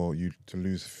propensity for you to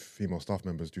lose female staff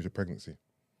members due to pregnancy.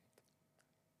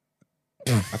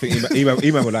 I think email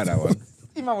would like that one.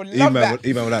 Email would love that.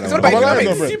 Email would like It's that all one. about Well,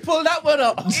 economics. no, You pull that one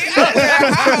up.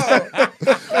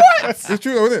 It's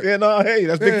true, though, isn't it? Yeah, no, I hear you.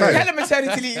 That's big Yeah. facts. Hella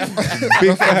maternity leave. Big That's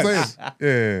what I'm facts.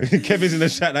 saying. Yeah. Kevin's in the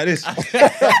chat like this.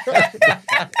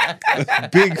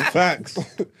 Big facts.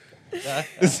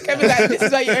 Kevin like, this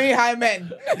is why you only hire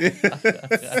men.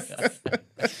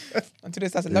 Until they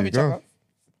start to love you each go.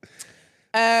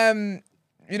 other.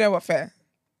 You know what? Fair.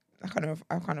 I kind of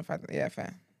find that. Yeah,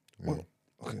 fair.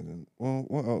 Okay, then. Well,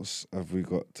 what else have we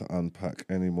got to unpack?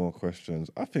 Any more questions?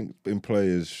 I think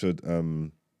employers should.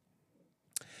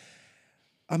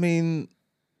 I mean,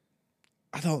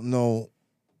 I don't know.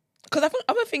 Because I think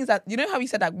other things that you know how you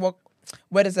said like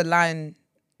where does the line?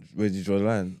 Where did you draw the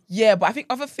line? Yeah, but I think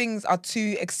other things are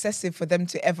too excessive for them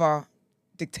to ever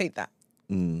dictate that.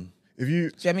 If you Do you know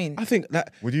what I mean? I think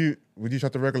that would you try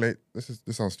to regulate? This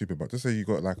sounds stupid, but just say you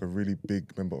got like a really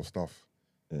big member of staff.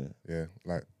 Yeah,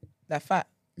 like That fat.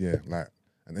 like,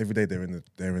 and every day they're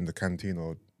in the canteen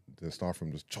or the staff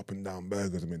room just chopping down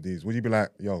burgers and these. Would you be like,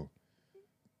 yo,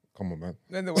 come on, man?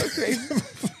 Not in the workplace.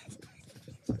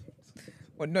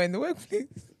 Well, not in the workplace.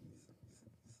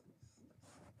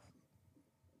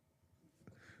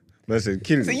 listen,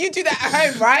 kill So me. you do that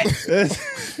at home, right?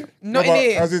 Not No, in but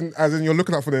here. as in you're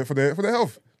looking out for their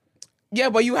health. Yeah,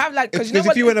 but you have like because you know Because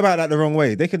what? if you went about that the wrong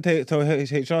way, they can tell HR and stuff,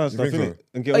 think so? innit?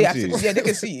 And get Oh, on yeah, to you. yeah, they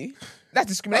can sue you. That's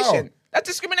discrimination. That's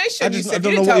discrimination. I just- you I said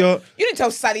don't you know didn't what tell you're- you didn't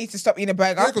tell Sally to stop eating a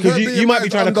burger. Yeah, 'cause Because they're you might be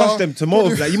being trying to under- cuss them to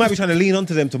motivate. Like, you might be trying to lean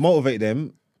onto them to motivate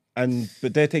them,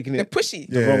 but they're taking They're it pushy.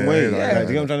 the wrong way. Yeah, Like, yeah, do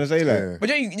you know what I'm trying to say? Like, Yeah. But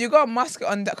you got to mask it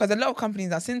on that because a lot of companies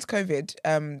now since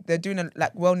COVID, they're doing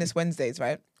like wellness Wednesdays,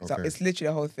 right? So Okay. it's literally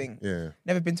a whole thing. Yeah.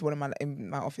 Never been to one in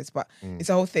my office, but it's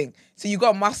a whole thing. So you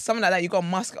got to mask something like that. You got to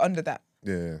mask it under that,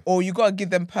 Yeah. or you got to give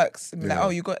them perks. And be like, Yeah. oh,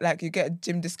 you get a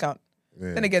gym discount.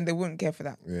 Yeah. Then again, they wouldn't care for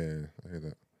that. Yeah, I hear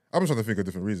that. I'm just trying to think of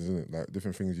different reasons, isn't it? Like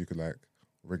different things you could like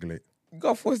regulate. You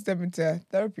got to force them into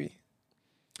therapy.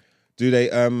 do they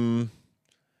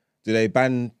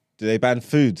ban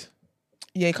food?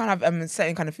 Yeah, you can't have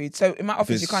certain kind of food. So in my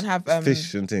office, you can't have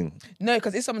fish and thing. No,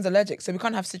 because if someone's allergic, so we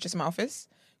can't have citrus in my office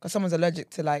because someone's allergic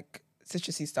to like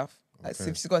citrusy stuff. Like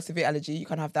if she's got a severe allergy, you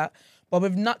can't have that. But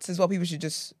with nuts as well, people should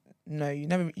just No, you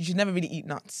should never really eat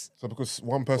nuts. So because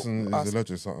one person Ask. is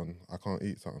allergic to something, I can't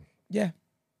eat something. Yeah,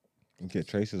 You get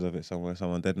traces of it somewhere,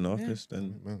 someone dead in the Yeah. office,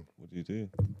 then Man, what do you do?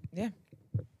 yeah.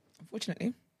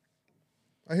 Unfortunately.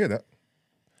 I hear that.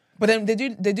 But then they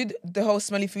do the whole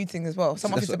smelly food thing as well. Some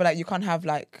So that's offices will be like, you can't have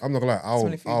like. I'm not gonna lie.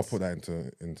 Smelly I'll foods. put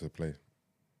that into play.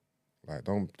 Like,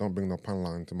 don't bring no pan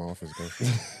line into my office, bro.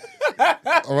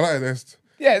 I'm like this.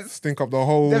 Yes. Stink up the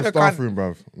whole Never staff can't. room,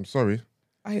 bruv. I'm sorry.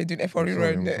 I hear doing FRE I'm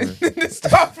road sorry, there. I'm sorry. The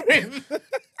staff room.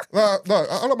 No,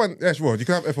 I don't mind. Yeah, sure. You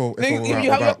can have FO. you have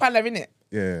your about. pan in it.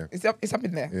 Yeah, It's up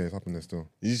in there. yeah, it's happening there still.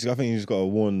 I think you just got to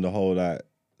warn the whole like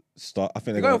start. I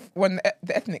think You they go got when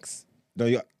the ethnics. no,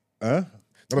 you huh?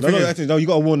 No, the No, thing no, is- actually, no, you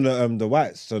got to warn the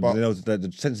whites, so But- they know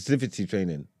the sensitivity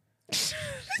training,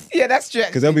 Yeah, that's true.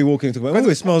 because they'll be walking into oh,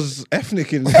 it smells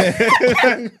ethnic in there.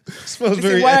 Smells Listen,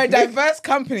 very we're a ethnic. diverse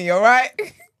company, all right?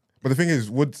 But the thing is,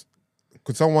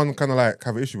 could someone kind of like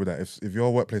have an issue with that if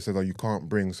your workplace says that you can't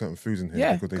bring certain foods in here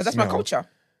Yeah, because because that's my culture.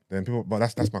 Then people, but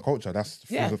that's my culture. That's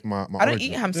foods Yeah. of my I don't origin.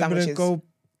 eat ham Yeah, but then sandwiches. go.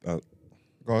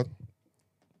 Go on.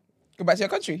 Go back to your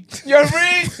country. You're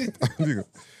rude. You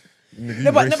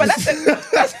no, but that's it.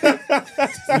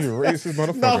 You racist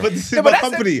motherfucker. No, but this is No, but my that's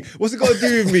company. What's it got to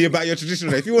do with me about your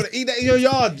traditional? If you want to eat that in your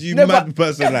yard, you No, mad but-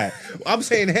 person, like I'm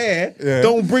saying here, Yeah.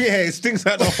 don't bring it here. It stinks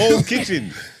out the whole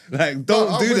kitchen. Like,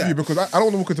 don't I'm do with that. you because I don't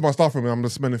want to walk into my staff room and I'm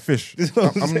just smelling fish.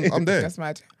 what I'm I'm saying. there. That's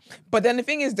mad. But then the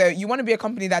thing is, though, you want to be a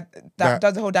company that That-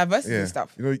 does the whole diversity Yeah.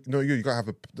 stuff. You gotta have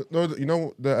the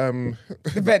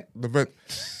The vent. the vent.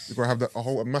 You gotta have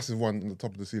a massive one on the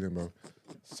top of the ceiling, bro.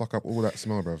 Suck up all that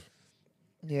smell, bro.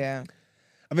 Yeah.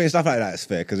 I mean, stuff like that is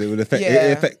fair because it will affect.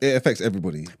 Yeah. It affects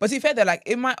everybody. But to be fair, though, like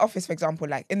in my office, for example,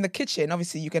 like in the kitchen,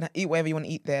 obviously you can eat whatever you want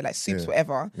to eat there, like soups, Yeah.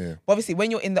 whatever. Yeah. But obviously,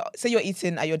 when you're say you're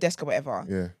eating at your desk or whatever,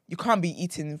 Yeah. you can't be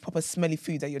eating proper smelly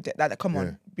food at your desk. Like, come Yeah.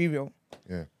 on, be real.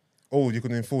 Yeah. Oh, you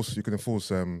can enforce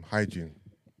hygiene.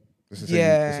 Let's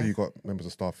Yeah. say you got members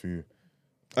of staff who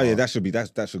Oh yeah, that should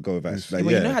go with that. Yes. Like,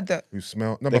 But yeah, you know how the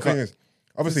smell. No, They but the thing can't- is,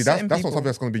 obviously certain that's not people- something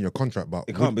that's going to be in your contract, but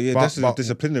it can't be. Yeah, that's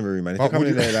disciplinary, man. If but you're coming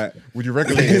in would there like, would you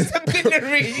regulate it?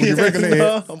 disciplinary. Would you regulate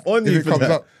No, it? I'm on if you it for comes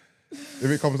that. up, if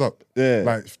it comes up, Yeah.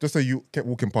 like just say you kept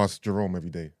walking past Jerome every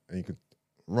day and you could,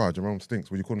 right, Jerome stinks.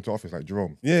 Would you call him to office like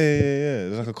Jerome? Yeah.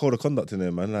 There's like a code of conduct in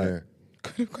there, man. Like, Yeah.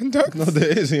 Conduct. no,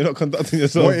 there is. You're not conducting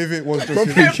yourself. What if it was just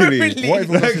his, Properly. what if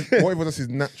it was just his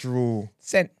natural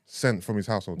Scent. scent from his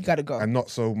household? You gotta go. and not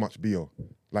so much BO.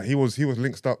 Like he was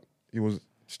linked up. He was,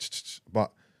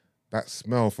 but that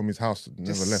smell from his house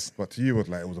never Just- left. But to you, it was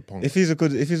like it was a punk. If he's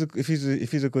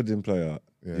a good employer,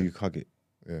 Yeah. you hug it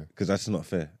Yeah. because that's not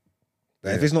fair.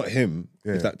 Like, Yeah. If it's not him,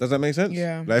 Yeah. does that make sense?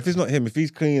 Yeah. Like if it's not him, if he's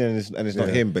clean and it's not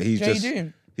Yeah. him, but he's Do you know just what you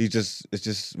do? it's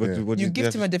just what, Yeah. what You do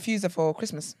gift him have a diffuser for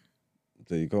Christmas. to-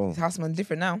 There you go. His house smells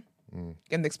different now. Mm.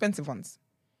 Getting the expensive ones.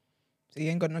 So you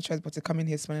ain't got no choice but to come in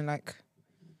here smelling like.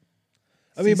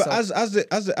 I mean, sea but salt.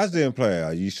 as the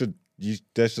employer,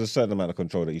 there's a certain amount of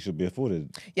control that you should be afforded.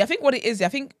 Yeah, I think what it is, I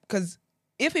think, because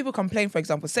if people complain, for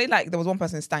example, say like there was one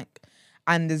person in stank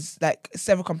and there's like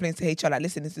several complaints to HR, like,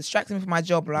 listen, it's distracting me from my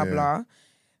job, blah, Yeah. blah,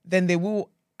 then they will,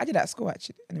 I did that at school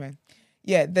actually, anyway.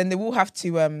 Yeah, then they will have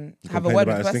to have a Complain word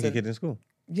about with a the stinky person. kid in school.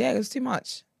 Yeah, it was too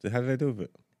much. So how did they deal with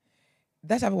it?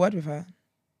 Let's have a word with her.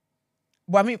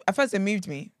 Well, I mean, at first they moved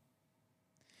me.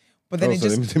 But then it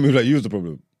just, they move like you was the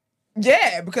problem.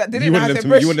 yeah, because they You didn't know how wanted to them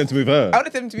brush. you wanted them to move her. I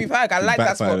wanted them to be her. I like that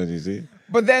Backfired spot. on you, see?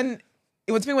 But then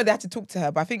it was the thing where they had to talk to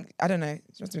her. But I think, I don't know,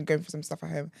 she must have been going for some stuff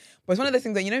at home. But it's one of those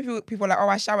things that, you know, people are like, oh,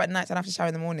 I shower at night, so I don't have to shower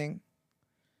in the morning.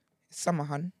 It's summer,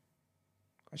 hun.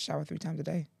 I shower 3 times a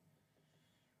day.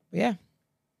 But yeah.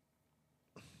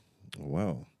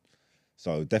 Wow.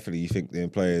 So definitely you think the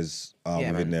employers are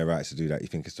Yeah, within man. their rights to do that. You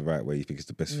think it's the right way. You think it's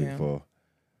the best thing Yeah.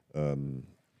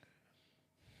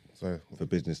 So for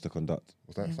business to conduct.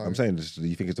 was that? I'm something? saying this,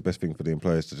 you think it's the best thing for the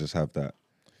employers to just have that.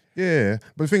 Yeah,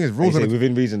 but the thing is, You rules say are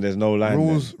within reason, there's no line.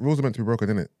 rules are meant to be broken,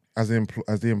 innit? As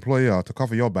the employer, to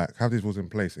cover your back, have these rules in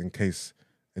place in case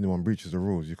anyone breaches the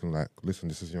rules. You can like, listen,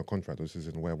 this is in your contract, or this is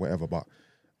in whatever. But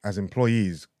as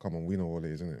employees, come on, we know what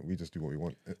it is, innit? We just do what we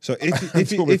want. So if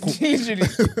Until we're cool. Literally.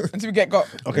 Until we get got.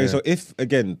 okay, Yeah. so if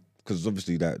again, because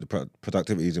obviously that the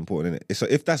productivity is important, innit? So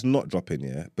if that's not dropping,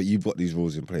 yeah, but you've got these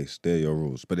rules in place, they're your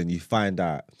rules. But then you find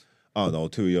out, I don't know,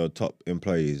 2 of your top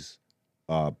employees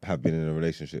have been in a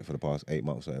relationship for the past 8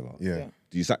 months, or whatever. Yeah. Yeah.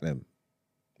 Do you sack them?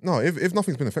 No, if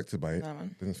nothing's been affected by it, Nah,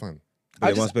 man. then it's fine. But I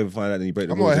then just- once people find out, then you break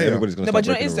the I'm not rules. a hater. Everybody's gonna No, start but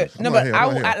you know what breaking it is the though? rules. No, I'm but not here, I I'm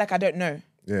will not here. act like I don't know.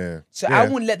 Yeah. So yeah. I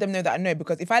won't let them know that I know,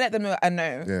 because if I let them know that I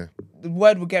know, Yeah. the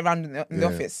word will get around in the Yeah.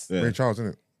 office. Yeah. Ray Charles,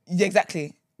 innit? Yeah,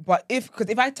 exactly. But because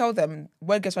if I tell them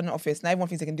word gets run in the office, now everyone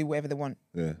thinks they can do whatever they want.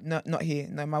 Yeah. No, not here.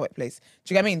 No, my workplace.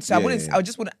 Do you get what I mean? So Yeah, I wouldn't.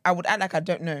 yeah. I would act like I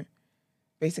don't know.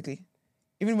 Basically,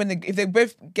 even when if they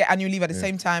both get annual leave at the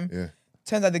same time, Yeah.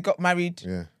 turns out they got married.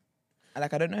 Yeah. I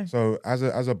don't know. So as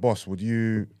a boss, would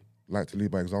you like to lead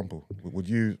by example? Would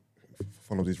you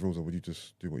follow these rules, or would you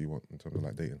just do what you want in terms of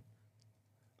like dating?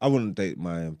 I wouldn't date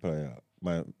my employer.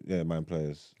 My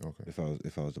employers. Okay.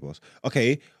 If I was the boss.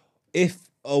 Okay. If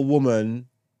a woman,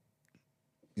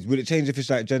 would it change if it's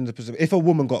like gender specific? If a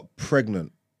woman got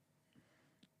pregnant,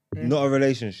 not a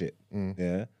relationship,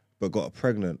 yeah, but got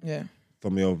pregnant Yeah.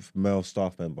 from your male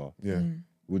staff member, Yeah.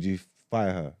 would you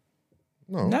fire her?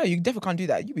 No, you definitely can't do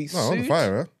that. You'd be No, I wouldn't sued.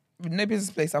 fire her. With no business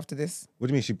place after this. What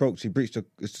do you mean? She breached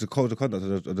it's the code of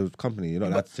conduct of the company. You're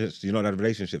not allowed you're not allowed a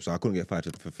relationship, so I couldn't get fired.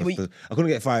 I couldn't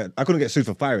get fired. I couldn't get sued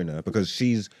for firing her because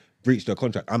she's breached her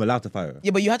contract. I'm allowed to fire her.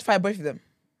 Yeah, but you had to fire both of them.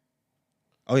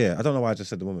 Oh yeah, I don't know why I just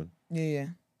said the woman. Yeah.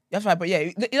 You have to fire, but yeah,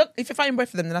 if you're firing both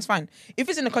of them, then that's fine. If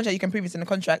it's in the contract, you can prove it's in the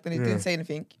contract, and it didn't say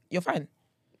anything, you're fine.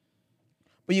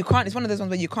 But you can't. It's one of those ones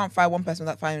where you can't fire one person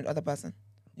without firing the other person.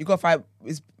 You got to fire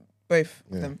both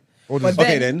of them. Or But just,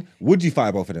 Okay, then would you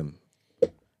fire both of them?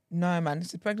 No, man,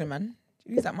 she's pregnant, man. She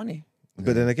needs that money.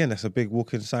 But then again, that's a big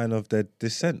walking sign of their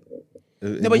dissent.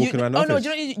 No, but walking around the office. do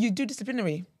you know you do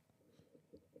disciplinary?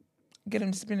 Get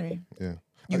them disciplinary. yeah.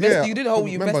 You did the whole.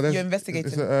 Remember, You're investigating.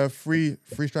 It's a free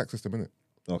strike system, isn't it?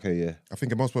 Okay, yeah. I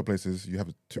think in most workplaces you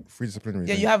have free disciplinary.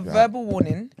 Yeah, you have verbal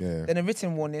warning, Yeah. then a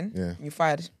written warning. Yeah. You're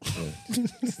fired.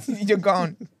 You're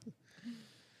gone.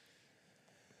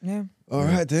 Yeah. All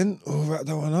right, then. We'll wrap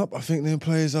that one up. I think the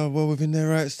employees are well within their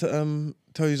rights to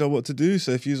tell you what to do.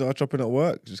 So if you are chopping at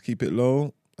work, just keep it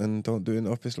low and don't do it in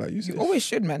the office like Yusuf. You always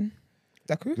should, man.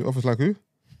 Daku? The office like who?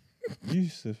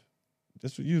 Yusuf.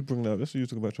 That's what you was bringing up. That's what you was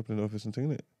talking about chopping in the office and thing,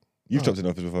 innit? You've chopped in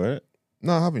the office before, right?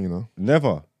 No, I haven't. You know.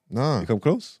 Never. Nah. You come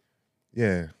close?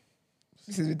 Yeah.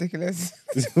 This is ridiculous.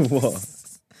 What?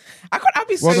 I'd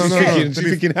be so Well, no, no, scared. no. She's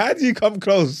thinking, how do you come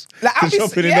close Like, to I'd be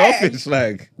shopping in the yeah. office?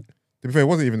 Like, To be fair, it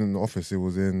wasn't even in the office. It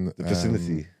was in the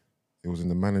vicinity. It was in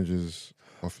the manager's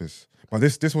office. But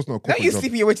this wasn't a Don't corporate you job.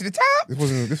 sleeping your way to the top?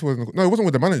 This wasn't. No, it wasn't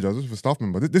with the manager. This was a staff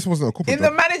member. This wasn't a corporate In the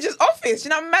job. manager's office. You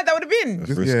know how mad that would have been? That's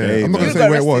This- risque, yeah, I'm not man. gonna You say got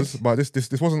where it was, arrested. but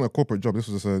this wasn't a corporate job. This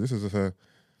was a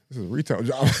retail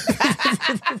job.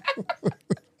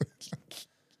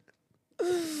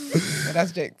 Yeah,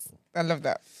 that's jokes. I love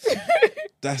that.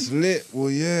 That's lit. Well,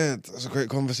 yeah, that's a great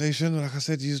conversation. Like I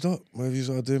said, use not. Whatever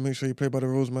you are doing, make sure you play by the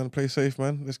rules, man. Play safe,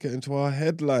 man. Let's get into our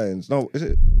headlines. No, is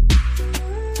it?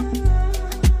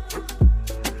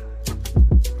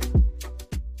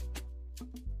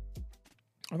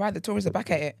 All right, the Tories are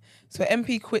back at it. So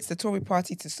MP quits the Tory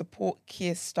party to support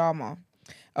Keir Starmer.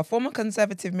 A former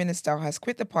Conservative minister has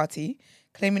quit the party,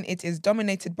 claiming it is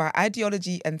dominated by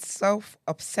ideology and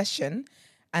self-obsession,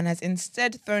 and has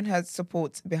instead thrown her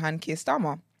support behind Keir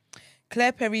Starmer.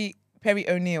 Claire Perry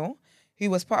O'Neill, who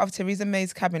was part of Theresa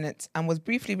May's cabinet and was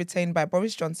briefly retained by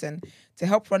Boris Johnson to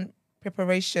help run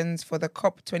preparations for the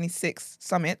COP26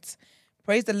 summit,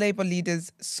 praised the Labour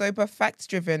leader's sober,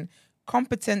 fact-driven,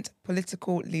 competent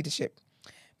political leadership.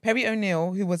 Perry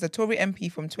O'Neill, who was a Tory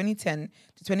MP from 2010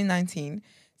 to 2019,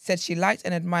 said she liked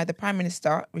and admired the Prime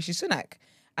Minister, Rishi Sunak,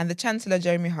 and the Chancellor,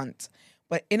 Jeremy Hunt.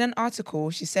 But in an article,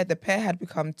 she said the pair had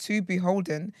become too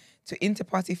beholden to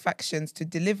inter-party factions to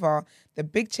deliver the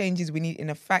big changes we need in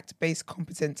a fact-based,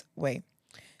 competent way.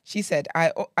 She said,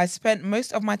 I spent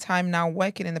most of my time now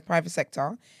working in the private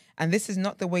sector, and this is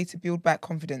not the way to build back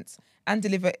confidence and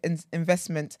deliver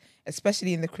investment,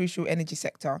 especially in the crucial energy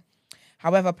sector.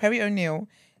 However, Perry O'Neill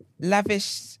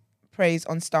lavished praise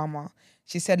on Starmer.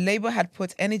 She said Labour had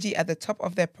put energy at the top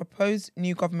of their proposed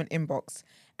new government inbox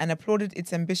and applauded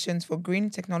its ambitions for green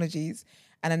technologies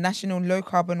and a national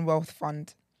low-carbon wealth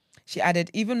fund. She added,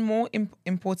 even more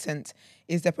important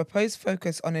is the proposed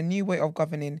focus on a new way of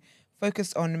governing,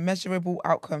 focused on measurable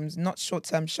outcomes, not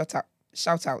short-term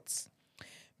shout-outs.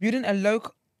 Building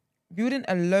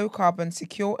a low-carbon,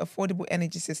 secure, affordable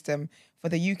energy system for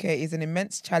the UK is an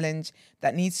immense challenge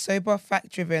that needs sober,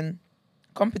 fact-driven,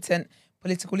 competent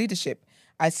political leadership.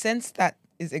 I sense that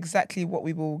is exactly what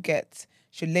we will get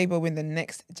should Labour win the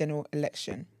next general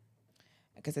election.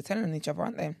 I guess they're telling on each other,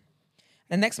 aren't they?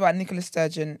 The next about Nicola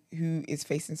Sturgeon, who is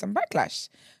facing some backlash.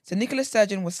 So Nicola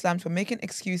Sturgeon was slammed for making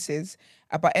excuses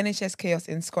about NHS chaos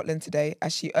in Scotland today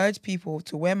as she urged people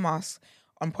to wear masks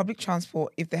on public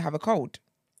transport if they have a cold.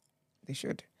 They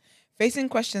should. Facing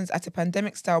questions at a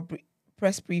pandemic-style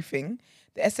press briefing,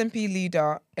 the SNP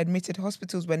leader admitted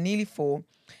hospitals were nearly full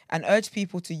and urged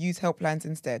people to use helplines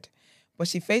instead. but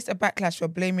she faced a backlash for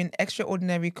blaming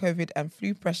extraordinary COVID and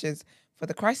flu pressures for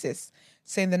the crisis,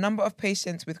 saying the number of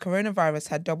patients with coronavirus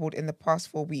had doubled in the past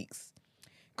 4 weeks.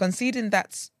 Conceding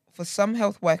that for some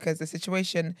health workers, the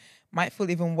situation might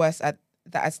feel even worse at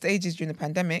stages during the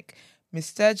pandemic, Ms.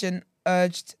 Sturgeon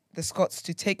urged the Scots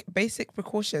to take basic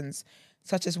precautions,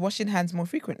 such as washing hands more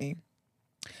frequently.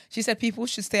 She said people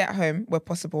should stay at home where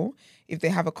possible if they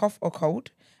have a cough or cold,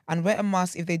 and wear a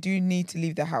mask if they do need to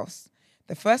leave their house.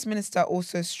 The First Minister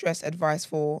also stressed advice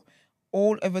for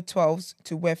all over 12s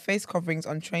to wear face coverings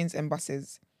on trains and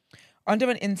buses. Under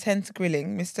an intense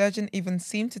grilling, Ms. Sturgeon even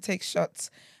seemed to take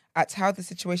shots at how the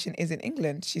situation is in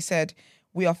England. She said,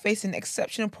 "We are facing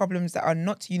exceptional problems that are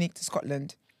not unique to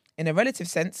Scotland. In a relative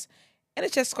sense,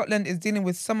 NHS Scotland is dealing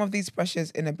with some of these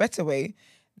pressures in a better way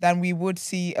than we would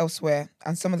see elsewhere,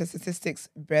 and some of the statistics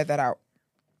bear that out."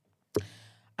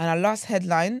 And our last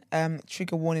headline,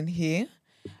 trigger warning here,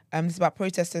 this is about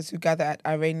protesters who gather at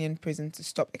Iranian prison to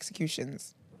stop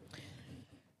executions.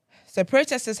 So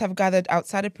protesters have gathered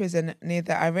outside a prison near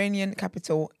the Iranian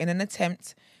capital in an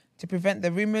attempt to prevent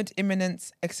the rumoured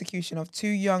imminent execution of 2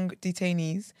 young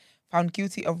detainees found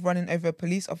guilty of running over a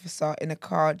police officer in a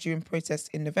car during protests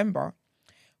in November.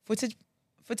 Footage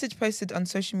posted on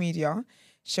social media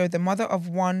showed the mother of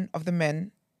one of the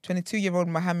men, 22-year-old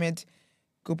Mohammed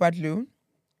Gubadlu,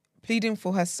 pleading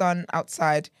for her son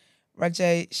outside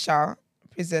Rajai Shah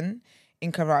prison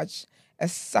in Karaj, a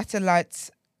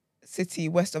satellite city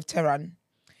west of Tehran.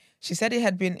 She said it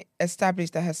had been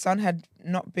established that her son had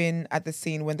not been at the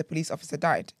scene when the police officer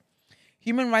died.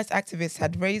 Human rights activists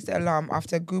had raised the alarm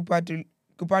after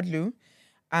Gubadlu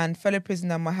and fellow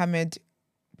prisoner Mohammed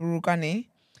Burugani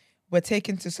were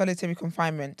taken to solitary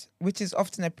confinement, which is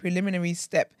often a preliminary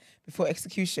step before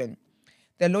execution.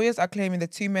 Their lawyers are claiming the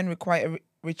 2 men require a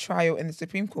retrial in the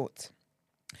Supreme Court.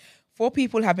 4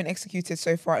 people have been executed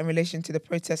so far in relation to the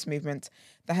protest movement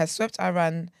that has swept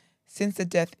Iran since the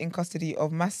death in custody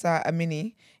of Mahsa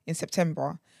Amini in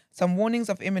September. Some warnings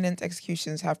of imminent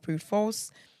executions have proved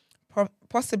false,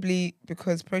 possibly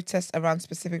because protests around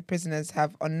specific prisoners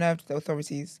have unnerved the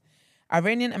authorities.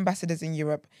 Iranian ambassadors in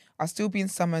Europe are still being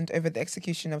summoned over the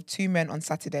execution of 2 men on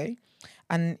Saturday,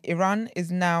 and Iran is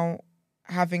now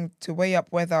having to weigh up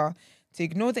whether to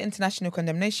ignore the international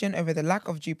condemnation over the lack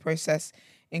of due process,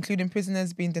 including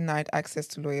prisoners being denied access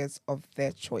to lawyers of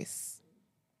their choice.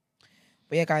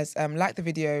 But yeah, guys, like the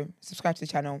video, subscribe to the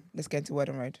channel. Let's get into Word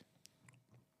on Road.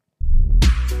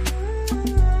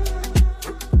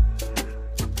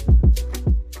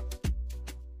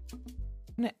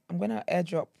 I'm gonna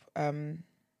airdrop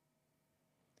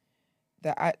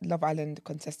the Love Island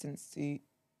contestants to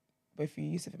both you,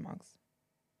 Yusuf and Marks.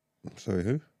 Sorry,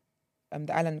 who?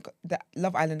 The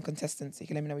Love Island contestants. You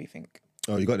can let me know what you think.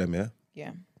 Oh, you got them, yeah?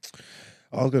 Yeah.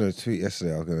 I was gonna tweet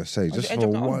yesterday. I was gonna say just for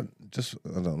one,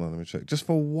 I don't know. Let me check. Just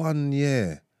for 1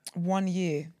 year. 1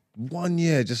 year. 1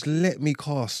 year. Just let me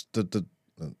cast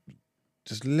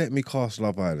just let me cast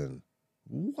Love Island.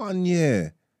 1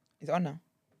 year. Is it on now?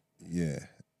 Yeah,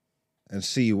 and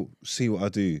see what I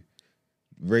do.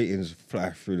 Ratings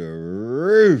fly through the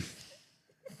roof.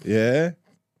 Yeah,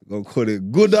 gonna call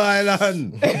it Good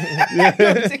Island.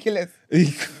 Yeah. Ridiculous.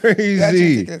 Crazy. That's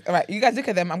ridiculous. All right, you guys look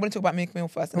at them. I'm going to talk about Meek Mill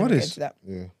first, and then we'll get into that.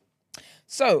 Yeah.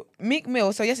 So Meek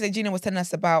Mill. So yesterday, Gina was telling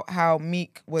us about how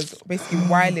Meek was basically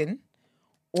whiling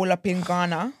all up in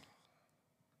Ghana.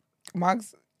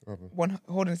 Margs,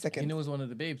 hold on a second. He knew it was one of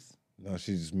the babes. No,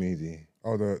 she's just meaty.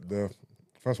 Oh, the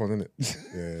first one, isn't it?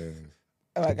 Yeah.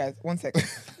 All right, guys, 1 second.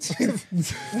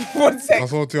 1 I second.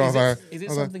 saw too. I was like, Is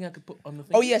it something I could put on the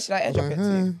thing? Oh yeah, should I airdrop it to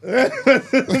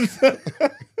you?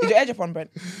 Did you airdrop on, Brent?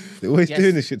 They're always Yes.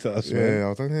 doing this shit to us, man. yeah, I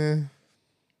was like, yeah.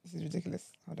 This is ridiculous.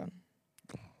 Hold on.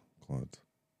 God,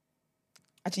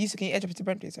 Actually, Yusuf, can you airdrop it to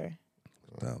Brent, please? Sorry.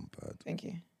 damn bad. Thank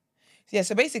you. So yeah,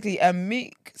 so basically,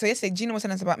 Meek. So yesterday, Gina was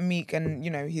telling us about Meek and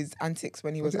his antics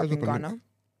when he was Okay, up in airdrop a Ghana,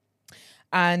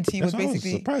 and he was That's why I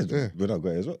basically. surprised. Yeah. We're not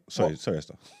great as well. Sorry,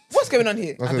 Esther. What's going on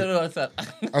here? I I don't said, know what's that.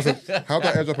 I said, how do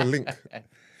I airdrop a link?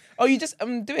 Oh, you just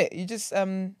do it. You just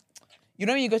when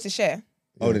you go to share,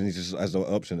 Oh, then he just has the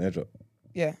option airdrop.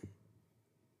 yeah.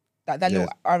 That little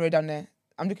arrow down there.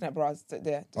 I'm looking at bras there.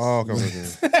 Just- Oh, okay.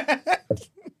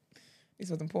 This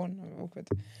wasn't porn. Oh, awkward.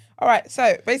 All right.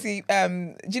 So basically,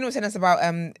 Gina was telling us about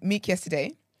Meek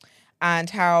yesterday and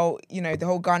how, the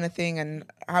whole Ghana thing and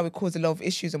how it caused a lot of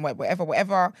issues and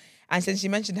whatever. And then she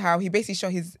mentioned how he basically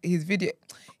shot his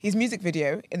music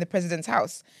video in the president's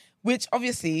house, which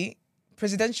obviously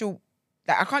presidential,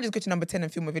 like I can't just go to number 10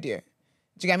 and film a video.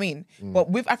 Do you get what I mean? But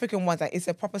with African ones, like it's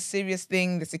a proper serious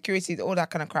thing, the security, all that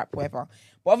kind of crap, whatever.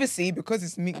 But obviously, because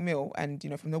it's Meek Mill and,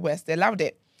 from the West, they allowed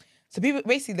it. So people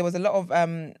basically there was a lot of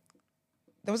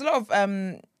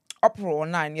uproar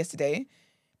online yesterday.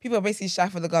 People were basically shy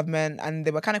for the government and they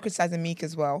were kind of criticizing Meek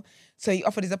as well. So he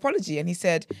offered his apology and he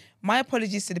said, "My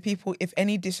apologies to the people if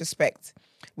any disrespect.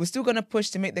 We're still going to push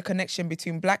to make the connection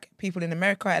between black people in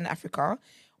America and Africa.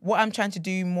 What I'm trying to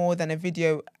do more than a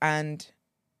video and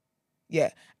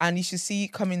you should see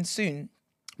coming soon.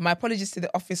 My apologies to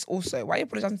the office also." Why are you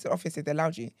apologizing to the office if they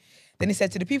allowed you? Then he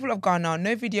said, "To the people of Ghana,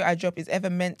 no video I drop is ever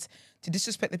meant to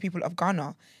disrespect the people of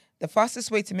Ghana. The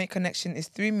fastest way to make connection is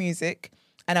through music,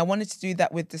 and I wanted to do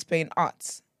that with displaying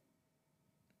arts."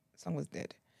 The song was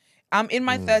dead. "I'm in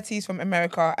my 30s from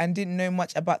America and didn't know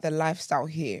much about the lifestyle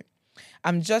here.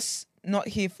 I'm just not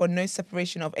here for no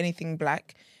separation of anything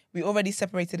black. We already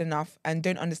separated enough and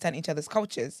don't understand each other's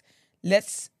cultures.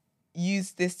 Let's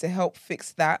use this to help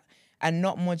fix that and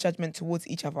not more judgment towards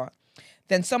each other."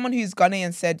 Then someone who's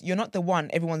Ghanaian said, "You're not the one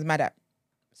everyone's mad at."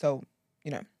 So,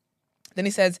 Then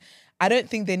he says, "I don't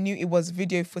think they knew it was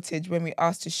video footage when we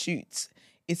asked to shoot.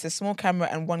 It's a small camera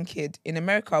and one kid. In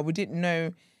America, we didn't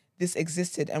know this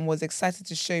existed and was excited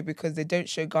to show because they don't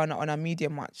show Ghana on our media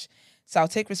much. So I'll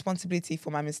take responsibility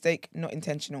for my mistake, not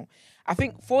intentional." I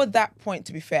think for that point,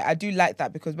 to be fair, I do like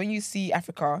that because when you see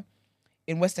Africa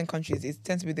in Western countries, it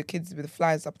tends to be the kids with the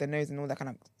flies up their nose and all that kind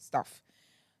of stuff.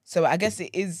 So I guess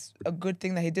it is a good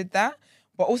thing that he did that.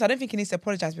 But also, I don't think he needs to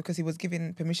apologize because he was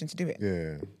given permission to do it.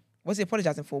 Yeah. What's he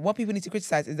apologizing for? What people need to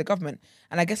criticize is the government.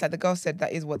 And I guess, like the girl said,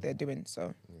 that is what they're doing.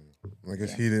 So I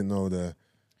guess he didn't know the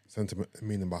sentiment,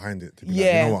 meaning behind it. To be like,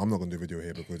 Yeah. you know what, I'm not going to do a video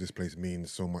here because this place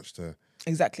means so much to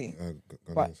exactly.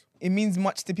 But Ghanaians. it means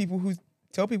much to people who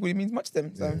tell people it means much to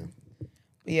them. So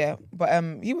but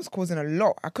he was causing a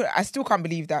lot. I still can't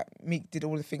believe that Meek did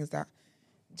all the things that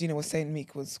Gina was saying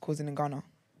Meek was causing in Ghana.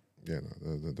 Yeah,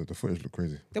 no, the footage looked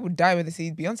crazy. They would die when they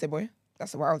see Beyonce, boy.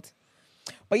 That's wild.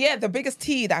 But yeah, the biggest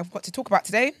tea that I've got to talk about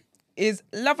today is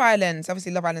Love Island. So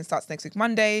obviously, Love Island starts next week,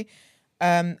 Monday.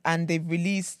 And they've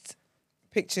released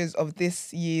pictures of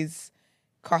this year's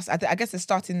cast. I guess the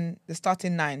starting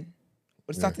 9.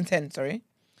 Or the starting 10, sorry.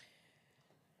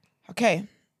 Okay.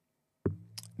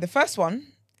 The first one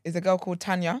is a girl called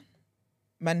Tanya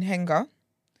Manhenga.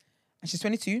 And she's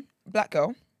 22, black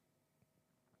girl.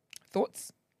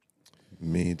 Thoughts?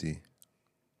 Meaty.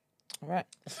 All right.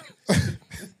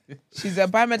 She's a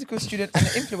biomedical student and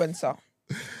an influencer.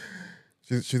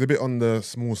 She's a bit on the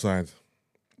small side.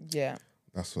 Yeah.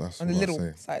 That's On what the I'll little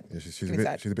say. side. Yeah, she's Skinny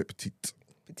side. a bit petite.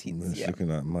 Petite. She's Yeah. looking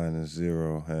like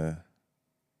 -0 hair.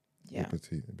 Yeah. A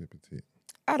bit petite.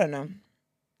 I don't know.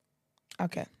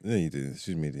 Okay. Yeah, you do.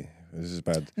 She's meaty. This is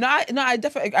bad. I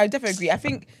definitely agree. I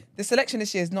think the selection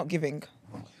this year is not giving.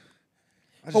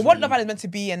 For what Love Island is meant to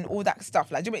be and all that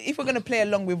stuff. Like, do you mean, if we're gonna play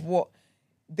along with what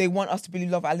they want us to believe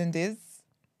Love Island is,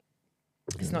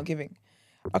 it's not giving.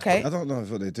 Okay. I don't know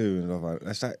what they do in Love Island.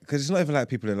 It's like, because it's not even like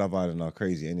people in Love Island are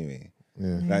crazy anyway.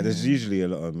 Yeah. Like, there's usually a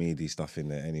lot of meaty stuff in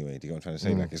there anyway. Do you get what I'm trying to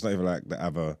say? Like, it's not even like the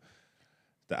other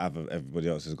everybody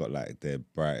else has got like their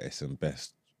brightest and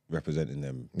best representing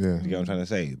them. Yeah. Do you get what I'm trying to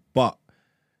say? But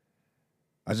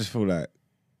I just feel like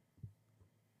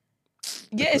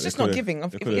Yeah, it's just not giving.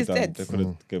 If it is dead. They could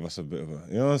have give us a bit of a,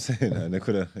 you know what I'm saying? And they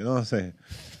could have, you know what I'm saying?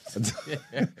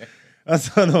 I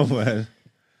don't know, man.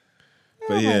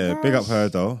 But yeah, big up her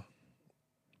though.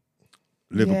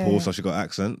 Liverpool, Yeah. so she got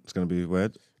accent. It's gonna be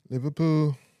weird.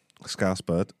 Liverpool. Scouse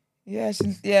bird. Yeah, it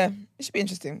should be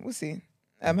interesting. We'll see.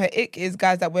 Her ick is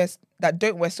guys that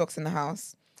don't wear socks in the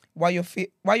house while your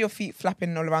feet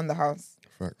flapping all around the house.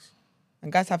 Facts.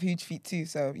 And guys have huge feet too,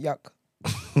 so yuck.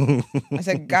 I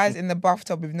said guys in the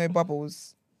bathtub with no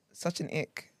bubbles, such an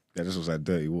ick. Yeah, this was like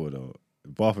dirty water though.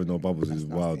 Bath with no bubbles is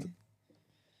That's wild. nasty.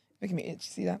 Making me itch.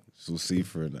 See that? It's all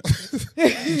see-through and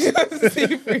that.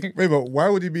 See-through. Wait, but why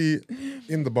would you be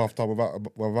in the bathtub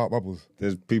without bubbles?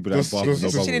 There's people that have bath with no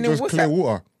Just bubbles. chilling in just water. clear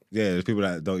water. Yeah, there's people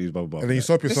that don't use bubble bath. And then you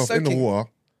soap yourself in the soaking. water,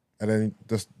 and then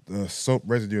just the soap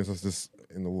residue is just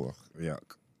in the water.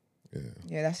 Yuck.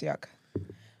 Yeah, that's yuck.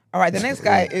 All right, the next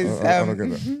guy is I don't get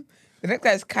that. the next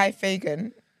guy is Kai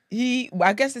Fagan.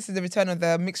 I guess this is the return of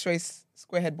the mixed race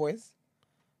Squarehead boys.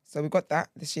 So we got that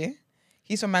this year.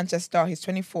 He's from Manchester. He's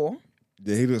 24.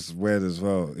 Yeah, he looks weird as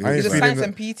well. I He's ain't a feeling science that-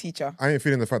 and PE teacher. I ain't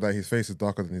feeling the fact that his face is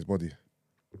darker than his body.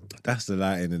 That's the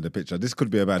lighting in the picture. This could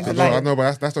be a bad It's I a picture. know, light. I know,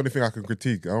 but that's the only thing I can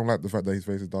critique. I don't like the fact that his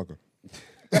face is darker.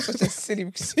 That's such a silly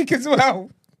critique as well.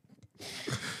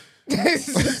 This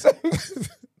is so-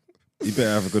 You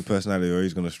better have a good personality or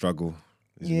he's going to struggle.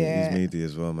 He's meaty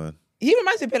as well, man. He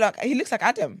reminds me a bit like, he looks like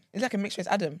Adam. He's like a mixed race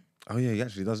Adam. Oh, yeah, he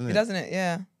actually doesn't He it? doesn't it?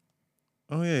 Yeah.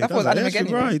 Oh, yeah. He That does was look- Adam actually, again,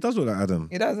 you know. right. He does look like Adam.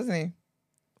 He does, doesn't he?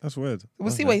 That's weird.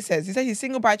 We'll see what he says. He says he's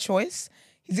single by choice.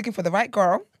 He's looking for the right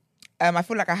girl. I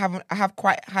feel like I have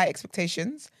quite high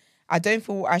expectations. I don't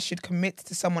feel I should commit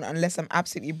to someone unless I'm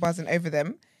absolutely buzzing over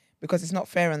them because it's not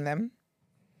fair on them.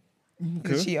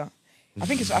 He's a cheater. I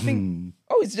think.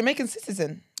 Oh, he's a Jamaican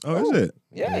citizen. Oh, is it?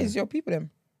 Yeah, he's your people then.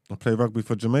 I play rugby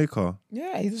for Jamaica.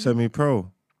 Yeah, he's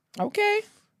Semi-pro. okay.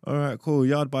 All right, cool.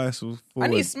 Yard bias forward.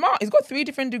 And he's smart. He's got 3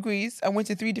 different degrees and went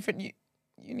to 3 different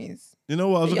unis. You know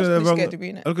what? I was Yeah, looking at the you have to wrong. get a degree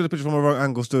in it. I looked at the picture from a wrong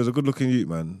angle. Still, it's a good-looking youth,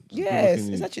 man. It's a Yes,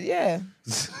 good-looking it's youth. actually, yeah.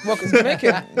 Well, because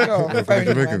Jamaican, you're a phony,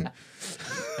 Jamaican.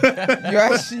 man.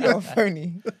 You're a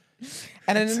phony.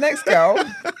 And then the next girl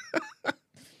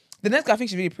I think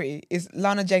she's really pretty is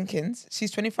Lana Jenkins. She's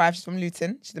 25. She's from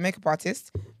Luton. She's a makeup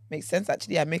artist. Makes sense,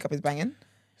 actually. Yeah, makeup is banging.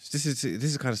 This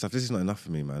is kind of stuff. This is not enough for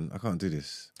me, man. I can't do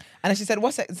this. And then she said,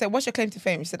 "What's your claim to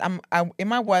fame?" She said, "I'm in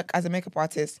my work as a makeup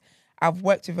artist. I've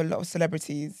worked with a lot of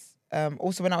celebrities.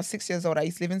 Also, when I was 6 years old, I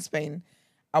used to live in Spain.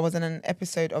 I was in an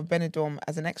episode of Benidorm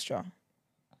as an extra.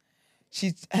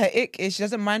 Her ick is she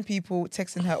doesn't mind people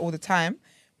texting her all the time,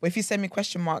 but if you send me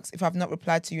question marks, if I've not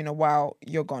replied to you in a while,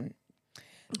 you're gone.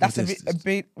 That's a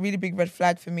really big red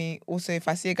flag for me. Also, if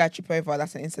I see a guy trip over,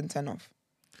 that's an instant turn off.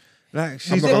 Like The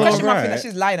she's not gonna question lie. mark thing, that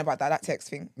she's lying about that text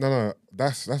thing. No,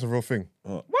 that's a real thing.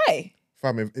 Why?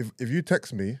 Fam, if you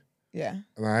text me Yeah.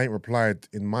 and I ain't replied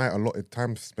in my allotted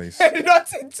time space,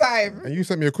 Not in time. and you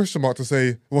sent me a question mark to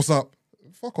say, what's up?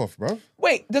 Fuck off, bruv.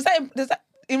 Wait, does that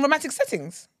in romantic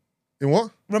settings? In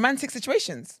what? Romantic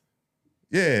situations?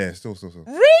 Yeah, still.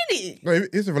 Really? No, if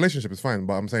it's a relationship, it's fine.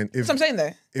 But I'm saying if That's what I'm saying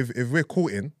though. if we're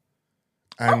courting,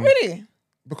 Oh, and really?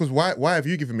 because why have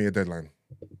you given me a deadline?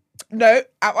 No,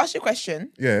 I'll ask you a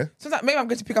question. Yeah. Sometimes maybe I'm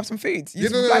going to pick up some food. You Yeah,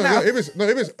 just no, reply now.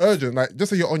 if it's urgent, like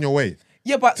just say you're on your way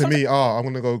Yeah, but to me. I'm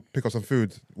gonna go pick up some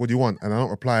food. What do you want? And I don't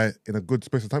reply in a good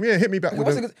space of time. Yeah, hit me back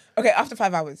with okay, after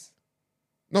 5 hours.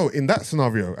 no. In that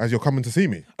scenario, as you're coming to see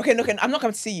me, Okay, no, I'm not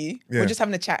coming to see you. Yeah. We're just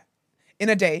having a chat in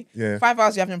a day. Yeah. 5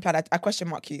 hours you haven't replied. I question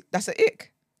mark you. That's an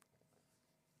ick.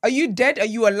 Are you dead? Are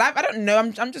you alive? I don't know.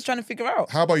 I'm just trying to figure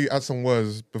out. how about you add some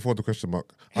words before the question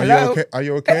mark? Are Hello? you okay? Are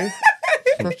you okay?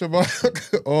 Question mark.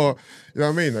 Or you know what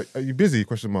I mean? Like, are you busy?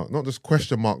 Question mark. Not just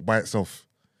question mark by itself.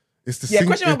 It's the Yeah,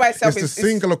 question mark by itself It's is- the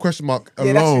singular question mark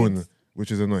Yeah, that's alone, rude. which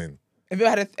is annoying. Have you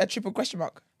ever had a triple question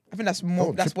mark? I think that's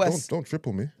more. That's worse. Don't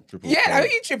triple me. Triple's Yeah, how cold. are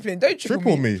you tripling? Don't triple,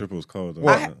 Triple me. Triple's cold.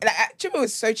 Triple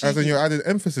is so cheeky. As in you're adding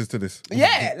emphasis to this.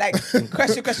 Yeah, like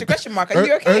question mark. Are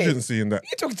you okay? Urgency in that. Who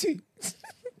you talking to?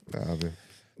 Nah, I mean,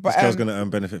 But This girl's gonna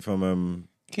benefit from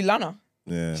Kilana,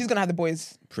 yeah, she's gonna have the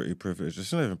boys. pretty privilege.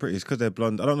 It's not even pretty. It's because they're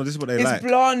blonde. I don't know. This is what they It's like.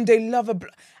 blonde. They love a.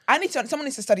 Someone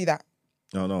needs to study that.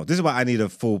 No. This is why I need a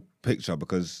full picture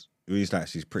because he's like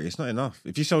she's pretty. It's not enough.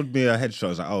 If you showed me a headshot, I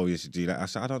was like, oh yes, you do that. I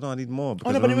said, I don't know. I need more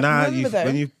because no, but now remember though-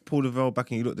 when you pull the veil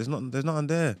back and you look, there's nothing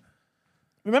there.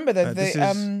 Remember that This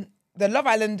is- the Love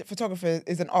Island photographer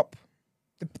is an op.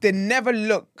 They never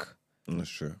look. That's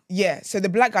true. Yeah, so the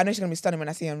black guy, I know she's gonna be stunning when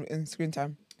I see her in screen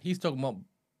time. He's talking about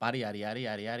body, yaddy, yaddy,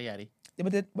 yaddy, yaddy, yaddy. Yeah,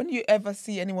 but when do you ever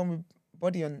see anyone with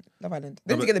body on Love Island?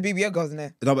 They need but- to get the BBL girls in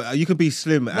there. No, but you could be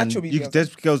slim and Natural you, BBLs.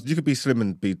 there's girls. You could be slim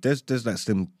and be there's like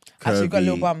slim curvy. Actually, got a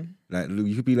little bum. Like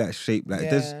you could be like shaped. Like Yeah.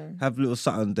 there's have little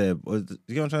something there. Or, you know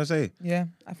what I'm trying to say? Yeah,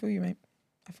 I feel you, mate.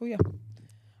 I feel you.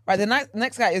 Right, the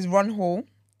next guy is Ron Hall.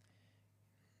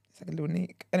 It's like a little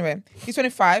nick. Anyway, he's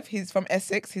 25. He's from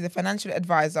Essex. He's a financial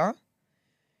advisor.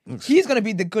 He's gonna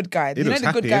be the good guy. He You know looks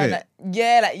the good happy, guy. innit? Like,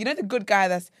 yeah, like you know the good guy.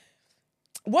 That's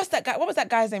what's that guy? What was that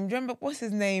guy's name? Do you remember? What's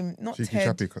his name? Not cheeky Ted.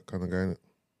 chappy kind of guy, innit?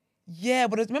 Yeah,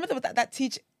 but remember that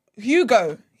teacher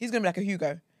Hugo. He's gonna be like a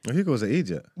Hugo. Well, Hugo's an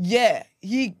idiot. Yeah,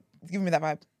 he giving me that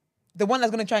vibe. The one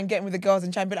that's gonna try and get in with the girls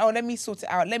and try and be like, oh, let me sort it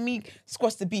out. Let me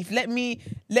squash the beef. Let me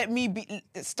be.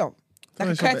 Stop. Like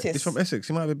No, a Curtis. he's from Essex.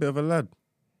 He might be a bit of a lad.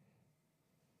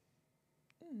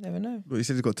 Never know. But he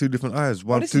said he's got two different eyes. Oh,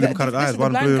 One, this two is the- different coloured this eyes. is the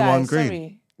One blind blue and guy, one green.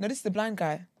 Sorry. No, this is the blind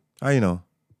guy. How you know?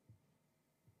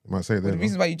 You might say it Well, there. the no?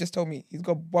 reason why you just told me he's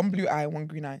got one blue eye and one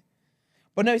green eye.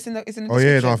 But no, it's in the Oh yeah, no, I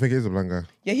description. think it is a blind guy.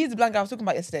 Yeah, he's the blind guy I was talking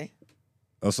about yesterday.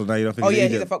 Oh, so now you don't think Oh he's yeah,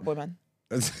 an he's a idiot? fuckboy, man.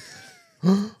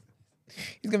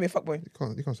 He's gonna be a fuckboy.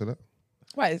 You can't say that.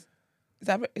 Why is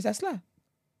that slur?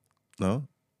 No.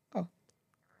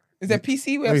 Is there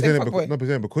PC way No, of he's saying saying, fuckboy? no, he's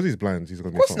saying because he's blind, he's gonna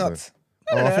Of be course a fuckboy. not.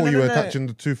 Oh, No, I no, thought no, you were no, no. attaching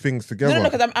the two things together. No,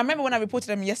 because I remember when I reported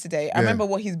him yesterday. I remember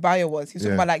what his bio was. He was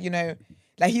talking Yeah. about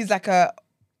like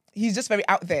he's just very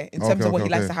out there in terms Okay, of what he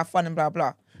okay, likes okay. to have fun and blah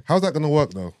blah. How's that gonna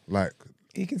work though? Like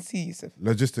He can see, Yusuf.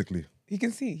 logistically. He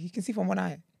can see from one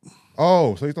eye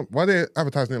Oh, so he's not, why are they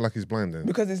advertising it like he's blind then?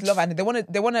 because it's love and they want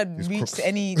to reach crooks. to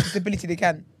any disability they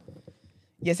can.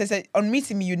 Yes, it says on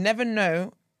meeting me, you'd never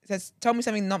know. It says tell me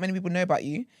something not many people know about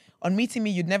you. On meeting me,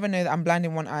 you'd never know that I'm blind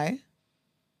in one eye.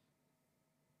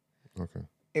 Okay.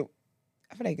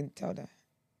 feel like you can tell that.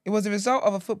 It was a result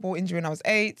of a football injury when I was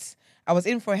 8. I was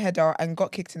in for a header and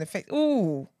got kicked in the face.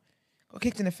 Ooh, got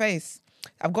kicked in the face.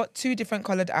 I've got 2 different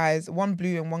coloured eyes, one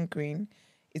blue and one green.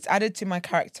 It's added to my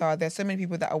character. There's so many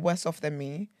people that are worse off than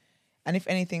me. And if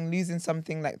anything, losing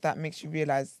something like that makes you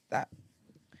realise that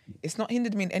it's not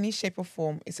hindered me in any shape or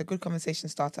form. It's a good conversation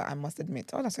starter, I must admit.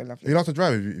 Oh, that's so lovely. Are you allowed to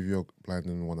drive if you're blind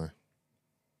in one eye?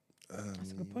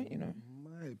 That's a good point, you know.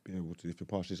 Might be able to if you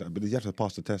pass this, but you have to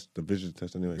pass the test, the vision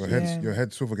test anyway. Your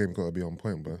head silver game got to be on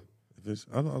point, bro. If it's,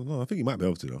 I don't know. I think you might be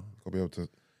able to though. Got to be able to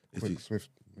If you- swift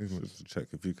movements. Just to check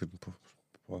if you could pass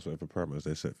whatever parameters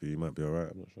they set for you, you might be alright.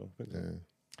 I'm not sure. I think so. Yeah.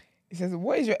 He says,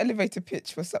 what is your elevator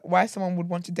pitch for why someone would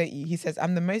want to date you? He says,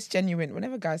 I'm the most genuine.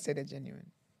 Whenever guys say they're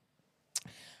genuine.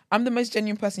 I'm the most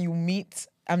genuine person you'll meet.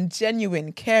 I'm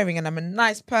genuine, caring, and I'm a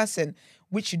nice person,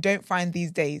 which you don't find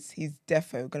these days. He's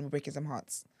defo going to be breaking some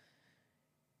hearts.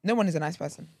 No one is a nice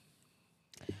person.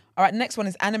 All right, next one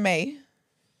is anime.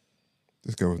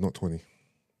 This girl is not 20.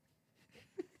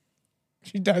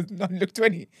 She does not look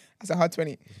 20. That's a hard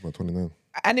 20. She's about 29.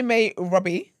 Anime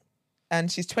Robbie,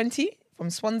 and she's 20 from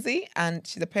Swansea, and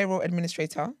she's a payroll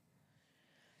administrator.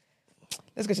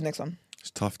 Let's go to the next one.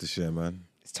 It's tough this year, man.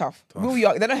 It's tough. Will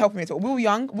Young, they're not helping me at all. Will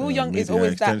Young is Media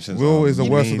always that. extensions Will are is the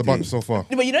worst of the meaty. bunch so far.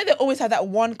 No, but you know they always have that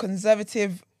one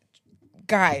conservative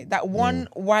guy, that one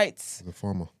white The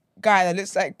farmer. guy that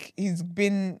looks like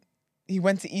he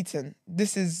went to Eton.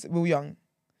 This is Will Young.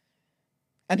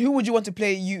 And who would you want to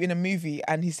play you in a movie?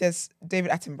 And he says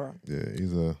David Attenborough.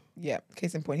 Yeah, Yeah,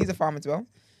 case in point. He's a farm as well.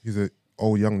 he's a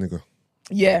old young nigga.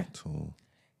 Yeah. Tall.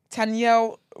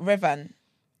 Tanielle Revan.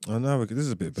 Oh no, this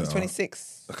is a bit better. She's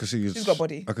 26. I can see She's got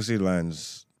body. I can see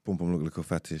lines. Boom, boom, look a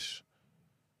fattish.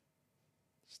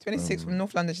 She's 26 from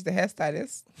North London. She's a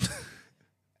hairstylist.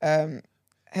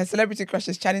 Her celebrity crush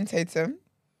is Channing Tatum.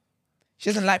 She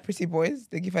doesn't like pretty boys.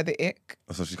 They give her the ick.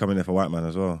 Oh, so she's coming there for white man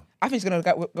as well. I think she's going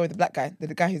to go with the black guy.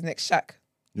 The guy who's next, Shaq.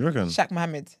 You reckon? Shaq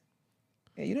Mohammed.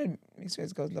 Yeah, you know mixed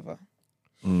race girls love her.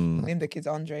 Name the kids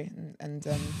Andre and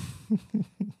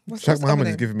what's Shaq the Mohammed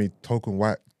name? is giving me token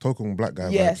black guy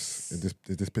Yes. vibes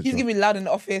in this picture. He's giving me loud in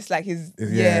the office, like his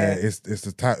It's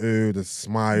the tattoo, the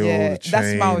smile, Yeah, the chain,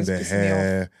 that smile is the pissing me off.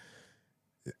 hair.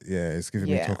 Yeah, it's giving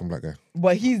me Yeah. token black guy.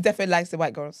 But he definitely likes the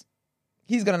white girls.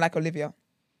 He's gonna like Olivia.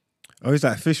 Oh, he's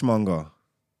that fishmonger.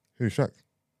 Who's Shaq?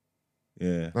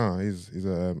 Yeah. No, he's a He's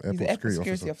airport an airport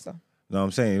security officer. No,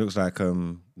 I'm saying he looks like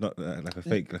not like a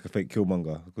fake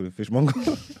killmonger. I call it fishmonger. I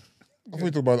thought you were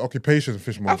talking about occupation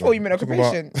fishmonger. I thought you meant Talking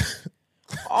about- occupation.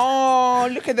 Oh,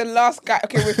 look at the last guy.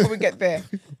 Okay, wait, before we get there.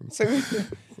 So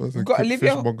What's we've got a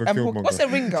Olivia fishmonger, and killmonger? what's a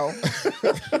ring girl?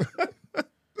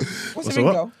 What's a a ring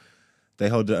what? girl? They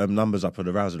hold the numbers up for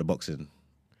the rounds of the boxing.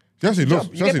 She actually Job. looks.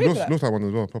 You She get actually paid looks, for that? looks like one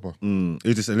as well, proper.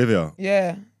 Who's this, Olivia?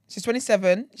 Yeah. She's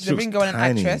 27. She's She a looks ring girl and an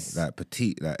tiny, actress. like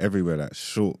petite, like everywhere, like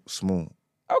short, small.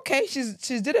 Okay, she's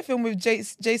did a film with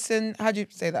Jason, how do you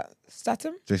say that?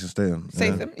 Statham? Jason Statham. yeah.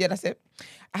 Statham? Yeah, that's it.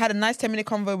 I had a nice 10-minute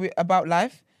convo about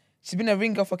life. She's been a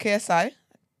ring girl for KSI.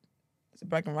 It's a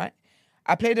bragging right.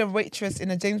 I played a waitress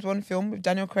in a James Bond film with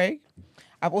Daniel Craig.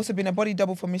 I've also been a body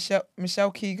double for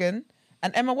Michelle Keegan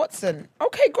and Emma Watson.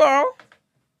 Okay, girl.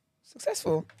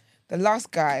 Successful. The last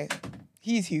guy,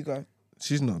 he's Hugo.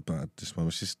 She's not bad. This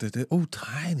one, they're all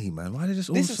tiny, man. Why are they just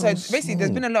all This is so so basically. There's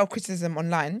been a lot of criticism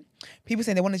online. People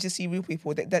saying they want to just see real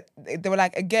people. They were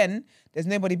like, again, there's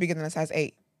nobody bigger than a size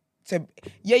 8. So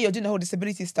yeah, you're doing the whole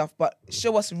disability stuff, but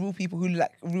show us real people who look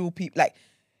like real people. Like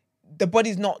the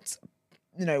body's not,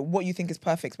 what you think is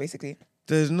perfect. Basically,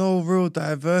 There's no real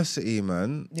diversity,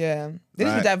 man. yeah. They need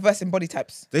to Like- be diverse in body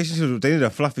types. They need a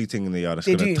fluffy thing in the yard that's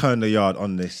They gonna do. turn the yard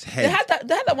on this head. They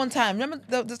had that one time. Remember,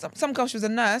 some girl, she was a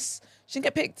nurse. She didn't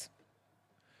get picked.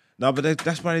 No, but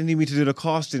that's why they need me to do the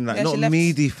casting. Like, Yeah, she not left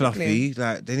meaty quickly. fluffy.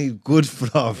 Like, they need good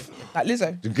fluff. Like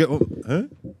Lizzo. You get what? Huh?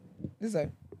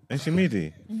 Lizzo. Ain't she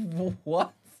meaty?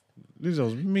 What?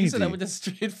 Lizzo's You meaty. said that with a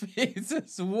straight face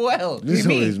as well. Lizzo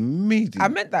mean? is meaty. I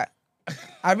meant that.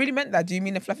 I really meant that. Do you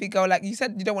mean a fluffy girl? Like you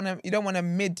said, you don't want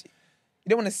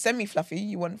a semi fluffy.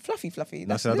 You want fluffy. No, I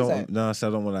That's said I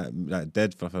Lizzo. don't want like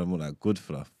dead fluff. I want like good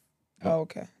fluff. Oh,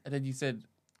 okay. And then you said,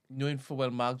 knowing for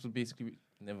well, Marks would basically.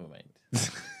 Never mind.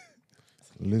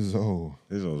 Lizzo.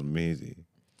 Lizzo's meaty.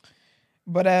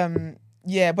 But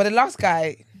but the last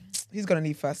guy, he's gonna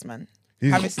leave first, man.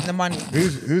 He's- Harris in the money.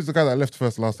 Who's the guy that left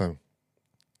first last time?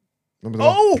 Remember the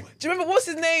last- Oh, do you remember what's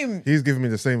his name? He's giving me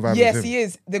the same vibe Yes, as him. he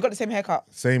is. They got the same haircut.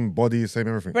 Same body, same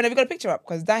everything. Brendan, have you got a picture up?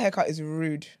 Because that haircut is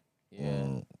rude.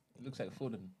 Yeah. It looks like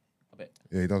Foden. I bet.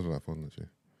 Yeah, he does look like fun, actually.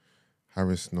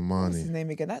 Harris What's his Namani. name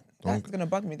again? That's gonna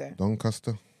bug me though.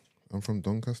 Doncaster. I'm from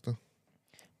Doncaster.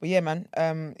 But yeah, man.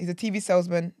 He's a TV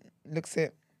salesman. looks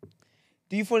it.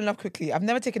 Do you fall in love quickly? I've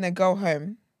never taken a girl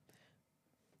home.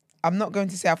 I'm not going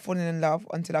to say I've fallen in love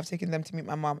until I've taken them to meet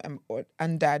my mum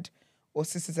and dad or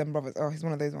sisters and brothers. Oh, he's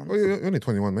one of those ones. Oh, you're only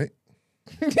 21, mate.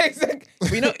 Yeah, exactly.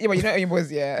 But you know, your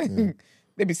boys, yeah.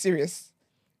 They be serious.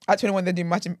 At 21, they do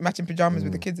matching pajamas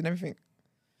with the kids and everything.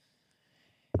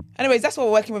 Anyways, that's what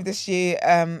we're working with this year.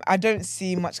 I don't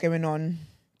see much going on.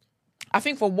 I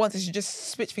think for once, they should just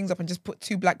switch things up and just put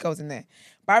 2 black girls in there.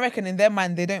 But I reckon in their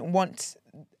mind, they don't want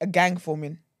a gang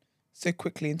forming so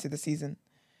quickly into the season.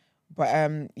 But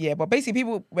but basically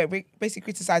people were basically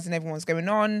criticizing everyone's going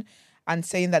on and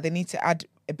saying that they need to add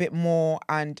a bit more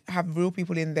and have real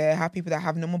people in there, have people that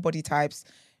have normal body types,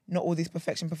 not all this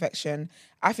perfection.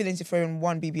 I think they need to throw in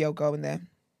one BBL girl in there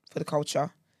for the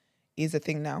culture is a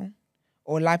thing now.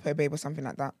 Or lipo babe or something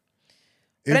like that.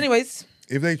 But anyways.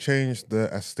 If they change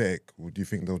the aesthetic, would you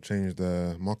think they'll change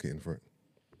the marketing for it?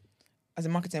 As a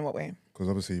marketing, in what way? Because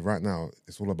obviously right now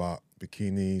it's all about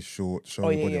bikinis, shorts,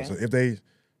 showing the body. Yeah. So if they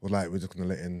were like, we're just going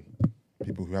to let in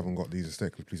people who haven't got these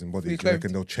aesthetically pleasing bodies, Fully do you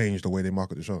reckon they'll change the way they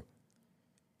market the show?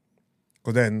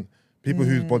 Because then people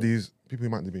whose bodies, people who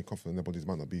might not be confident in their bodies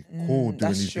might not be cool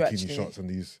doing these bikini shots and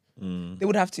these. They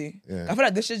would have to. Yeah. I feel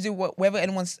like they should do whatever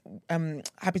anyone's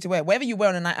happy to wear. Whatever you wear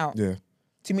on a night out. Yeah.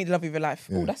 To meet the love of your life.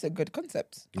 Yeah. Oh, that's a good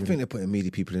concept. I think they're putting meaty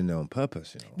people in there on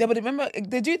purpose, you know. Yeah, but remember,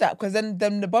 they do that because then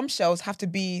the bombshells have to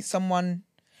be someone.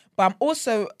 But I'm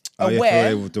also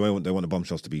aware. Yeah, they want the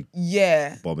bombshells to be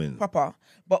bombing. Proper.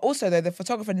 But also, though, the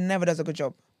photographer never does a good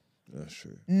job. That's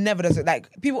true. Never does it. Like,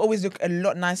 people always look a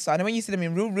lot nicer. And when you see them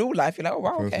in real life, you're like, oh,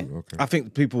 wow, okay. I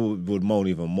think people would moan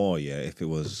even more, if it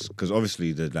was because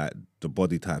obviously the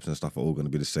body types and stuff are all going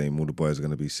to be the same. All the boys are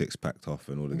going to be 6-packed off,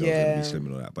 and all the girls are going to be slim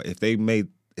and all that. But if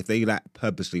they like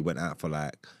purposely went out for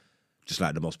like just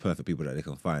like the most perfect people that they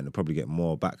can find, they'll probably get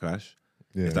more backlash.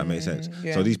 Yeah. If that makes sense.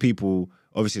 Yeah. So these people,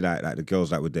 obviously, like the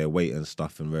girls, like with their weight and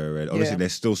stuff and rare. Obviously,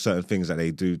 there's still certain things that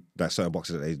they do, like certain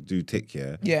boxes that they do tick,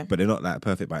 Yeah. But they're not like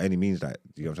perfect by any means. Like,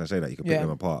 you know what I'm trying to say? Like, you can pick Yeah.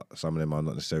 them apart. Some of them are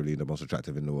not necessarily the most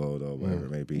attractive in the world or whatever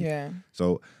it may be. Yeah.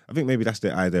 So I think maybe that's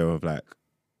the idea of like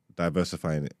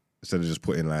diversifying it instead of just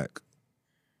putting like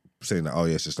saying that, oh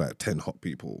yeah, it's just like 10 hot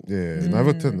people. Yeah.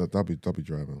 Never tend that. That'd be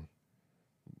dry, man.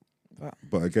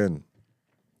 But again,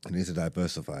 it needs to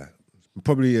diversify.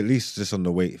 Probably at least just on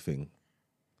the weight thing.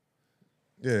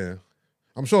 Yeah.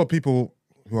 I'm sure people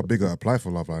who are bigger apply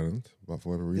for Love Island, but for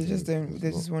whatever reason, They just don't. They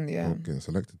not- just want, not getting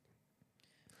selected.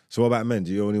 So what about men?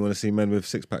 Do you only want to see men with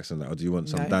 6-packs and that, or do you want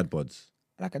some No. dad bods?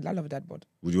 I love a dad bod.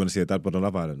 Would you want to see a dad bod on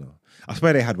Love Island now? I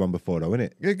swear they had one before though,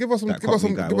 innit? Yeah, give us some, That give us some,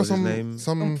 Cockney guy, give what us was his name?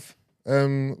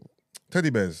 some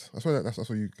teddy bears. I swear that's what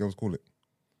you girls call it.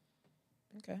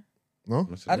 Okay. No,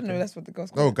 I don't know. That's what the girls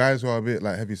call no, it. guys who are a bit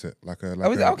like heavy set, like a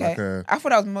Oh, is it? Okay. like a I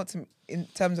thought I was more in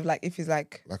terms of like if he's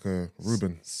like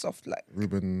Reuben soft,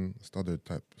 Reuben studded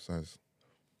type size.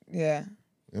 yeah.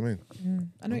 You know what I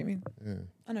mean? I know what you mean. Yeah.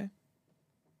 I know.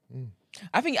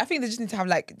 I think they just need to have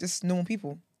like just normal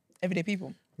people, everyday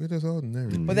people. We're just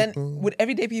ordinary. But then people. would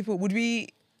everyday people would we?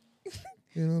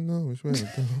 You don't know which way to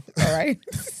go. All right.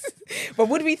 But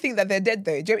would we think that they're dead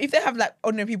though? Do you- If they have like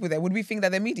ordinary people there, would we think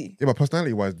that they're meaty? Yeah, but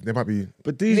personality wise, they might be.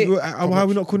 But these, why are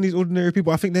we not calling these ordinary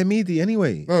people? I think they're meaty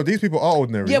anyway. No, these people are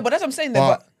ordinary. Yeah, but that's what I'm saying. Though,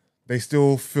 but but they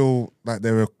still feel like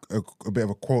they're a bit of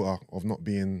a quota of not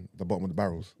being the bottom of the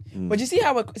barrels. But you see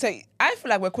how I feel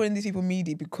like we're calling these people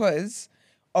meaty because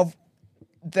of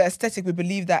the aesthetic we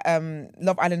believe that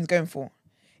Love Island is going for.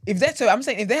 If they're so, I'm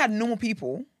saying if they had normal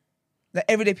people, like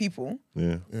everyday people,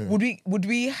 Yeah. would we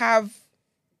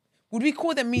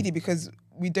call them meaty because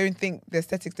we don't think the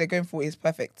aesthetics they're going for is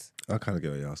perfect? I kind of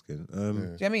get what you're asking. Do you know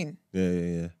what I mean?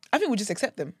 Yeah. I think we just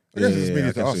accept them. I guess Yeah, it's yeah, media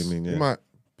I to guess what us. you mean, yeah. We might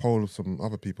poll some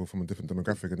other people from a different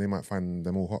demographic and they might find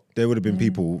them all hot. There would have been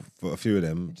people, for a few of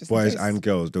them, Just in boys case. and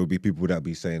girls, there would be people that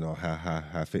be saying, oh,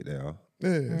 how fit they are.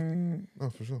 Yeah. No,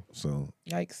 for sure. So,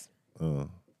 Yikes.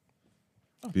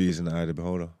 beauty's in the eye of the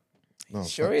beholder. No,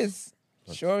 Sure facts.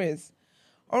 is. Sure is.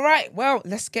 All right. Well,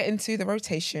 let's get into the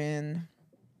rotation.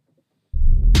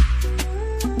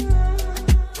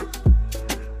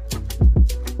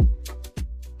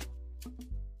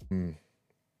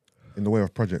 In the way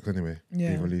of projects anyway, Yeah.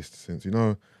 being released since,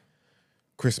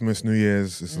 Christmas, New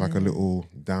Year's, it's like a little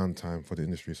downtime for the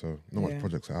industry, so not much Yeah.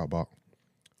 projects are out, but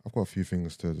I've got a few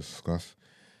things to discuss.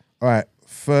 All right,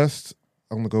 first,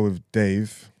 I'm going to go with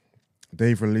Dave.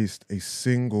 Dave released a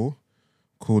single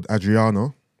called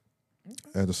Adriano.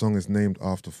 The song is named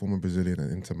after former Brazilian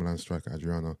and Inter Milan striker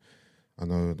Adriano. I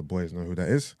know the boys know who that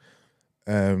is.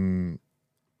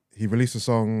 He released a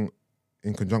song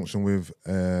in conjunction with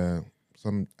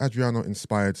some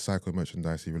Adriano-inspired Psycho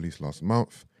merchandise he released last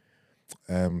month.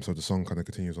 So the song kind of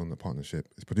continues on the partnership.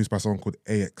 It's produced by someone called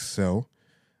AXL.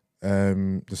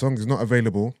 The song is not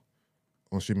available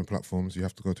on streaming platforms. You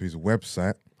have to go to his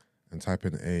website and type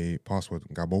in a password,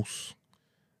 Gabos,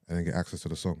 and then get access to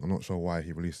the song. I'm not sure why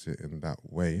he released it in that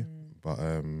way, but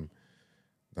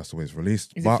that's the way it's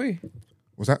released. Is but it free?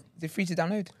 Was that? Is it free to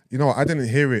download? You know what? I didn't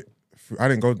hear it. I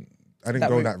didn't go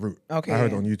route. that route. Okay, I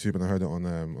heard yeah. it on YouTube and I heard it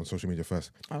on social media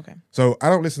first. Okay. So I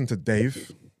don't listen to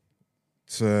Dave.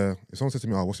 If someone said to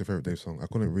me, "Oh, what's your favorite Dave song?" I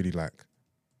couldn't really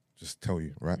just tell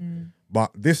you, right?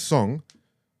 But this song,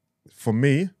 for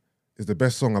me, is the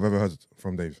best song I've ever heard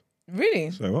from Dave.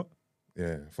 Really? So what?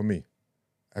 Yeah, for me,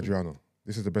 Adriano.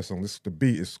 This is the best song. The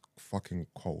beat is fucking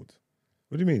cold.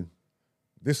 What do you mean?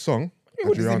 This song,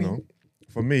 What does it Adriano, mean?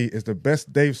 for me, is the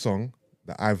best Dave song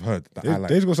that I've heard that I like.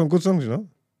 Dave's got some good songs, you know.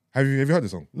 Have you heard the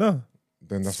song? No.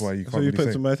 Then that's why you So can't you really put it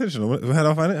say. to my attention. How do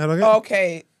I find it? How do I get Oh, it?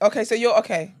 okay. Okay, so you're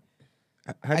okay.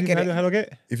 How I do get it. how do I get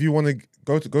it? If you want to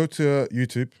go to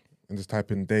YouTube and just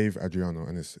type in Dave Adriano,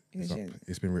 and it's up.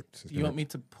 It's been ripped. You want me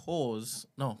to pause?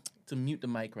 No, to mute the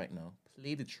mic right now.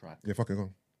 Play the track. Yeah, fucking go.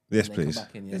 Yes, and then please. Come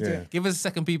back in, yeah. Let's do Yeah. it. Give us a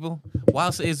second, people.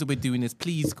 Whilst it is that we're doing this,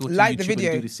 please go to Like the YouTube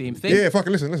video. and do the same thing. Yeah,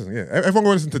 fucking listen. Yeah, everyone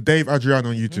go listen to Dave Adriano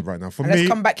on YouTube right now. For And let's me,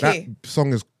 come back that here.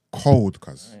 song is cold,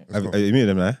 cuz. Let's go. Have you muted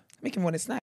them now? Make him want to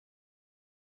snap.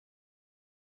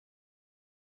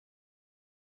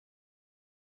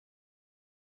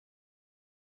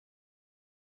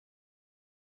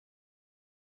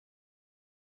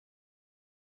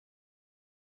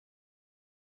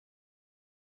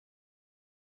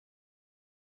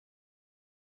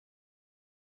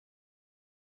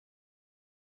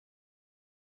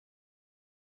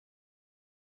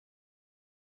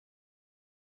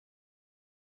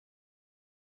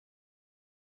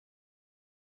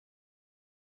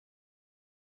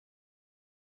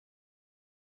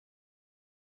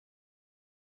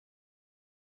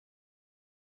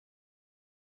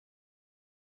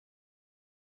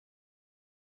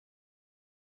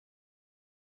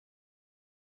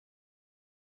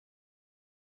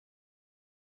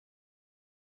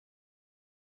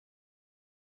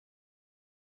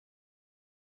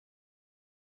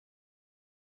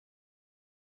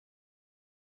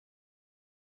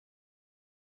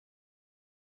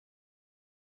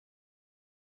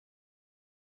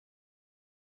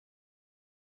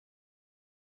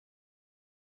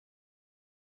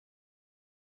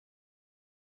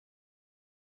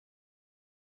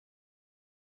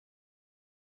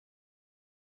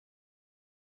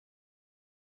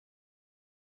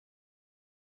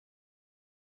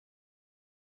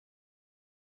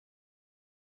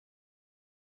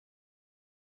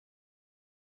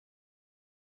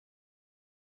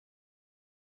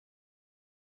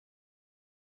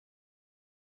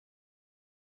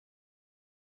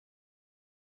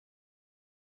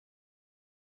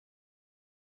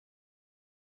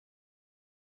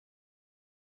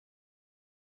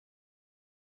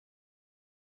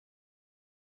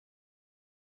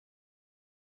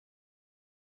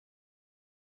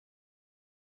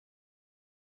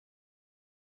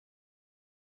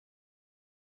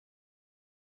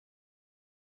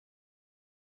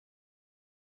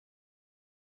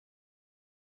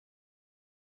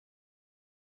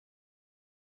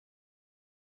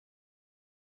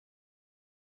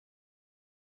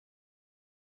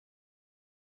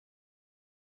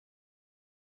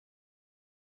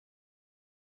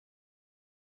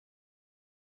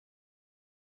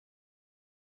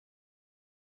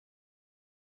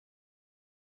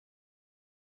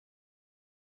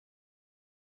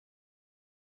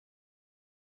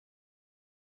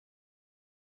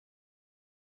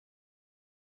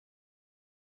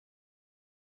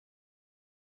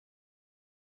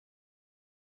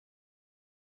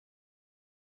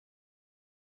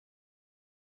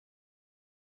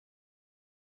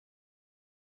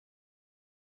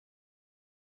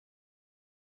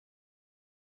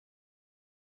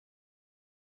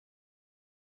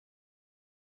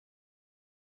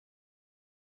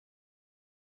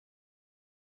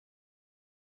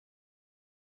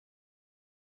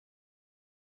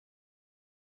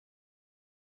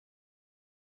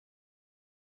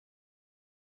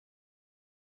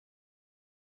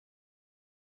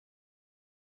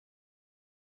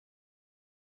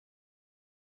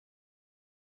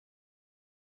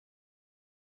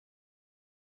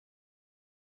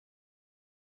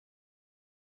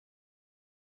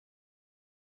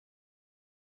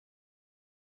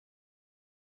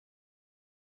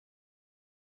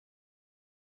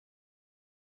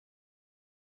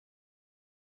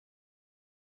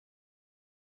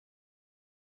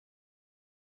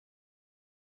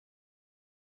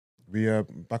 We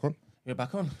back on. We're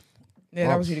back on. Yeah,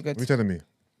 that was Barbs, really good. What are you telling me?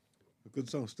 A good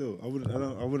song still. I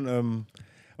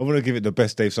wouldn't give it the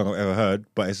best Dave song I've ever heard,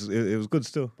 but it was good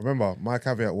still. Remember, my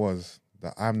caveat was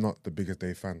that I'm not the biggest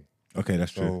Dave fan. Okay,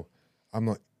 that's true. So I'm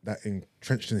not that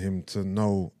entrenched in him to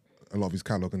know a lot of his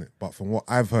catalog in it. But from what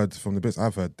I've heard, from the bits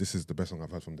I've heard, this is the best song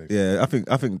I've heard from Dave. Yeah, I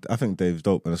think Dave's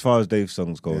dope. And as far as Dave's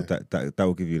songs go, Yeah. that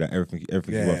will give you like everything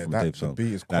you want from Dave's song. The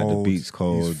beat is Like cold. the beat's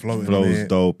cold, He's floating flow's in it,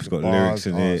 dope. It's the got lyrics bars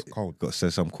in are it. cold. Got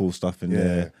says some cool stuff in Yeah.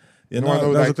 there. Yeah, You know, I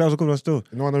know, that like- was a good one still.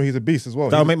 You know, I know he's a beast as well.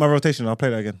 That'll He's- make my rotation. I'll play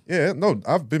that again. Yeah, no,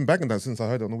 I've been bagging that since I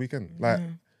heard it on the weekend. Like,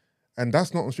 and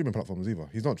that's not on streaming platforms either.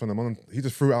 He's not trying to. He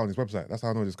just threw it out on his website. That's how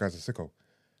I know this guy's a sicko.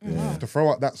 To throw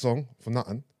out that song for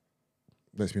nothing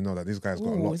lets me know that this guy's got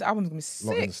a Ooh, lot, his album's gonna be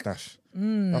lot in the sick. stash.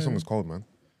 That song is cold, man.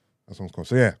 That song's cold.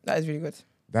 So yeah, That is really good.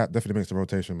 that definitely makes the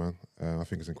rotation, man. I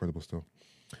think it's incredible still.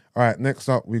 All right, next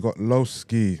up we got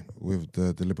Lowski with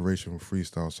the Deliberation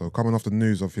freestyle. So coming off the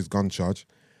news of his gun charge,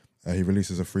 he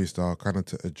releases a freestyle kind of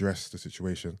to address the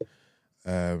situation.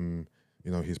 You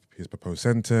know, his proposed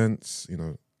sentence, you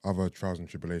know, other trials and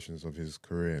tribulations of his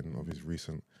career and of his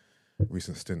recent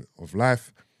stint of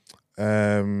life.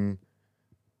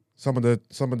 Some of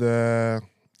the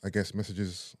I guess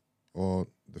messages or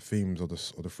the themes of the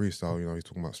freestyle, you know, he's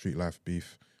talking about street life,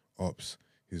 beef, ops,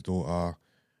 his daughter,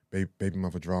 baby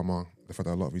mother drama, the fact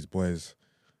that a lot of his boys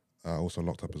are also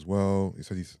locked up as well. He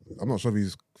said I'm not sure if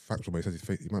he's factual, but he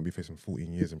said he might be facing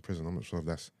 14 years in prison. I'm not sure if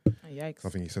that's Oh, yikes.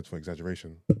 something he said for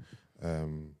exaggeration.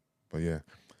 But yeah,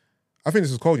 I think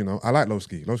this is cold, you know. I like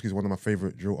Lowski. Lowski is one of my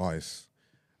favorite drill artists.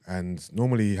 And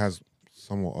normally he has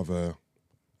somewhat of a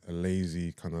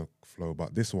lazy kind of flow.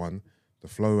 But this one, the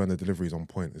flow and the delivery is on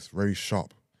point. It's very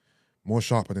sharp. More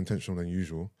sharp and intentional than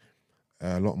usual.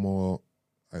 A lot more,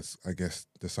 I guess,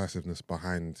 decisiveness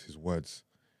behind his words.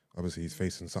 Obviously, he's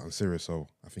facing something serious, so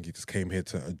I think he just came here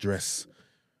to address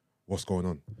what's going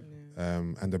on.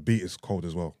 And the beat is cold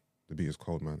as well. The beat is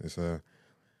cold, man. It's a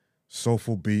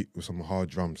soulful beat with some hard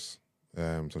drums.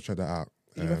 So check that out.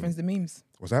 Did he reference the memes?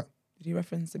 What's that? Did he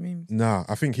reference the memes? Nah,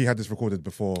 I think he had this recorded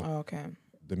before Oh, okay.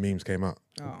 the memes came out.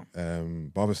 Oh.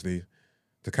 But obviously,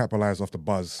 to capitalize off the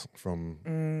buzz from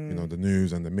you know the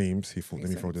news and the memes, he thought, let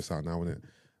me throw this out now, innit?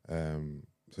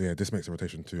 So yeah, this makes a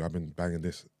rotation too. I've been banging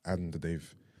this and the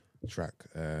Dave track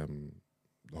the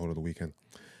whole of the weekend.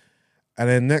 And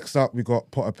then next up, we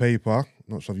got Pot of Paper.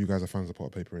 Not sure if you guys are fans of Pot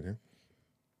of Paper in here.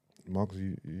 Mark,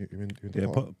 you into Yeah,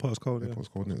 Pot? Pot's cold. Yeah, Yeah. Pot's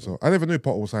cold, innit? So I never knew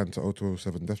Pot was signed to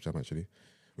 0207 Def Jam actually,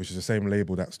 which is the same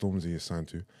label that Stormzy is signed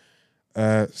to.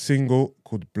 Single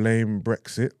called Blame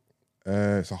Brexit.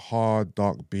 It's a hard,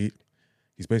 dark beat.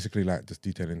 He's basically like just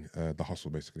detailing the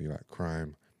hustle, basically like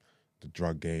crime, the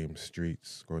drug game,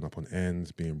 streets, growing up on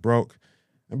ends, being broke,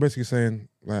 and basically saying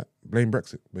like blame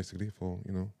Brexit, basically for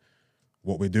you know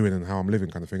what we're doing and how I'm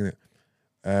living, kind of thing, innit?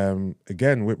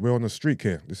 Again, we're on the streak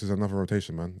here. This is another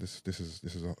rotation, man. This is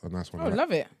a nice one. Oh,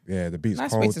 love it. Yeah, the beat's Nice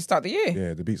cold. way to start the year.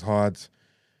 Yeah, the beat's hard.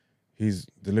 His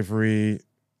delivery,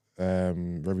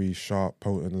 very sharp,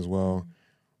 potent as well.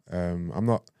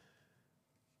 I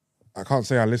can't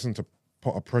say I listen to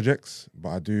Potter projects, but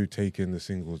I do take in the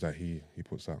singles that he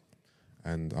puts out,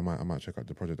 and I might check out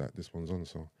the project that this one's on.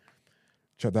 So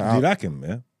check that Do out. you like him?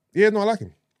 Yeah. Yeah, no, I like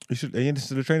him. You should. Are you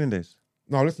into the training days?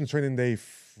 No, I listened to Training Day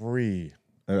 3.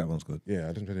 Oh, that one's good. Yeah, I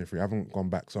listened to Training Day 3. I haven't gone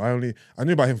back, so I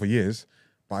knew about him for years,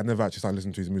 but I never actually started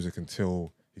listening to his music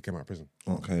until he came out of prison.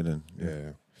 Okay then.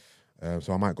 Yeah.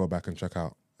 So I might go back and check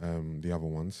out the other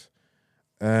ones.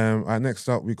 All right, next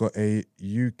up, we got a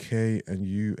UK and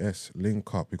US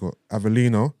link up. We got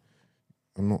Avellino.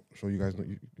 I'm not sure you guys know.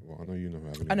 Well, I know you know who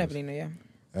Avellino I know is. Belina,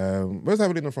 yeah. Where's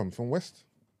Avellino from? From West?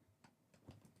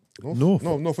 North.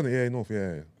 No, North. Yeah, North.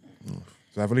 Yeah.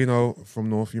 So Avellino from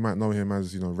North. You might know him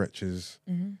as Wretches,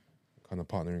 kind of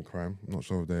partner in crime. I'm not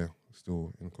sure if they're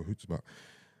still in cahoots, but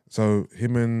so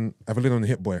him and Avellino and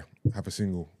Hit Boy have a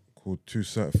single called Too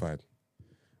Certified.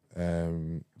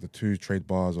 The two trade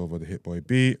bars over the Hit Boy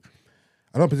beat.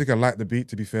 I don't particularly like the beat,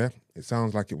 to be fair. It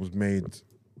sounds like it was made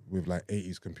with like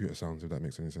 80s computer sounds, if that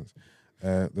makes any sense.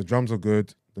 The drums are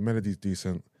good, the melody's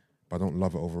decent, but I don't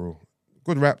love it overall.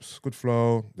 Good raps, good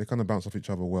flow, they kind of bounce off each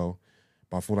other well,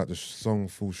 but I feel like the song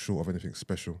falls short of anything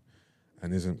special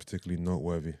and isn't particularly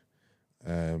noteworthy.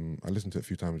 I listened to it a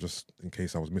few times just in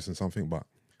case I was missing something, but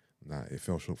nah, it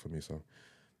fell short for me, so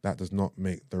that does not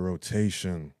make the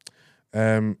rotation.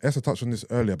 Esther touched on this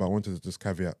earlier, but I wanted to just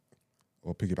caveat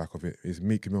or piggyback of it, is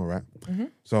Meek Mill, right?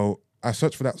 So I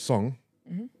searched for that song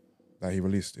that he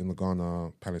released in the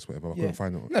Ghana Palace, whatever. I couldn't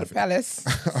find it. Not a palace.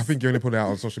 I think you only put it out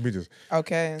on social medias.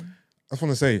 Okay. I just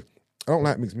want to say, I don't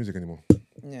like Meek's music anymore.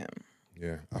 Yeah.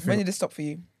 Yeah. I When think did it stop for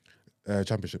you?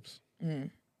 championships.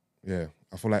 Yeah,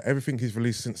 I feel like everything he's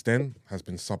released since then has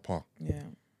been subpar. Yeah.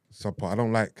 Subpar. I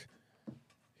don't like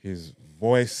his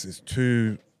voice is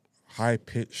too high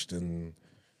pitched and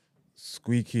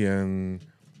squeaky, and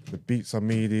the beats are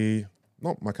meaty.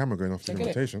 Not my camera going off the Check it.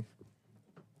 rotation.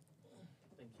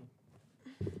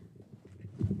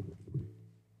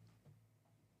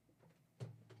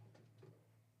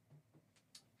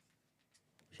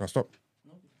 Should I stop?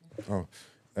 Oh.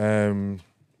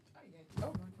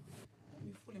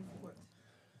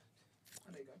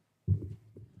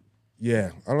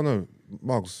 Yeah, I don't know.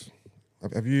 Mugs,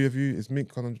 have you, is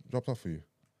Mink kind of dropped off for you?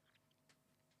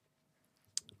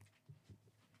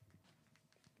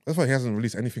 That's why he hasn't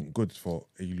released anything good for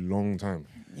a long time.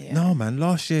 Yeah. No, man.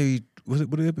 Last year,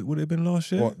 would it have been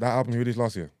last year? What, that album he released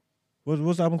last year?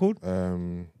 What's the album called? This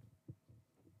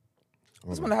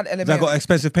one that had Has that got LMA.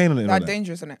 Expensive Pain on it? and all That that?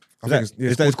 dangerous, isn't it? I Is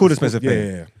think that- it's called Expensive yeah, Pain?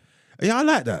 yeah, yeah. Yeah, I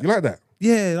like that. You like that?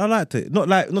 Yeah, I liked it. Not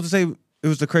to say it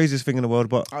was the craziest thing in the world,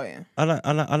 but Oh yeah. I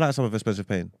like some of Expensive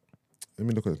Pain. Let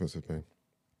me look at Expensive Pain.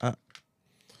 Yeah,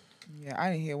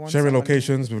 I didn't hear one. Sharing song on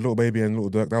Locations with Little Baby and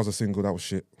Little Durk. That was a single. That was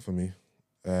shit for me.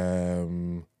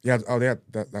 They had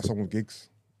that song with Gigs.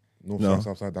 North No. Side,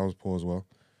 South Side. That was poor as well.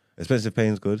 Expensive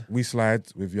Pain's good. We Slide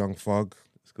with Young Thug.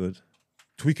 It's good.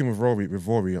 Tweaking with Rory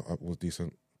was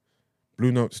decent.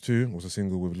 Blue Notes 2 was a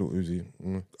single with Lil Uzi.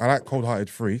 I like Cold Hearted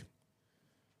 3.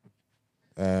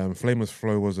 Flameless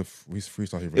Flow was a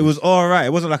freestyle he released. It was all right.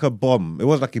 It wasn't like a bomb. It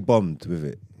wasn't like he bombed with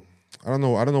it. I don't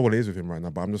know what it is with him right now,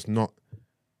 but I'm just not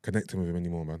connecting with him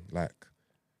anymore, man. Like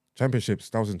Championships,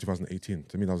 that was in 2018.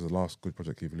 To me, that was the last good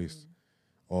project he released,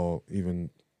 or even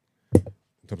in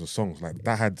terms of songs. Like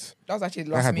that had That was actually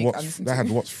last week. that had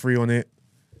What's Free on it.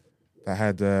 That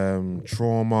had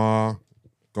Trauma,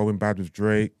 Going Bad with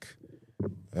Drake.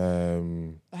 I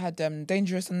had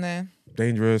Dangerous in there.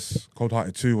 Dangerous, Cold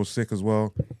Hearted 2 was sick as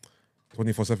well.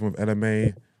 24/7 with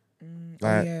LMA.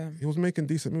 Like, yeah. he was making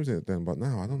decent music then, but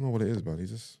now I don't know what it is, man.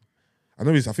 I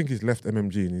think he's left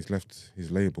MMG and he's left his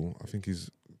label. I think he's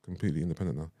completely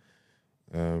independent now.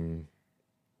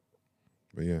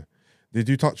 But yeah. Did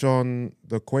you touch on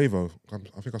the Quavo?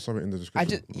 I think I saw it in the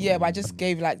description. But I just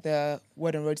gave like the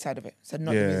word and road side of it. So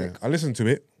not the music. I listened to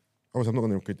it. Obviously, I'm not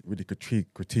going to really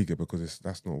critique it because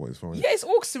that's not what it's for. Yeah, it's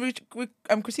awkward to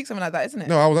critique something like that, isn't it?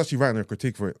 No, I was actually writing a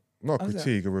critique for it. Not a Oh, is it?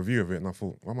 critique, a review of it. And I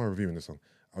thought, why am I reviewing this song?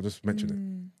 I'll just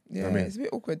mention it. Yeah, I mean- it's a bit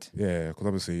awkward. Yeah, because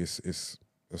obviously it's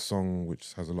a song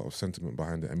which has a lot of sentiment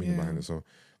behind it and meaning Yeah. behind it. So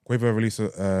Quavo released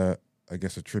a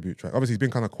tribute track. Obviously, he's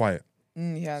been kind of quiet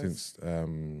Yeah. since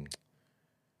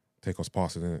Takeoff's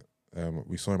passing, innit?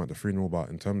 We saw him at the funeral, but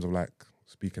in terms of like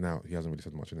speaking out, he hasn't really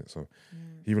said much in it. So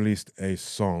he released a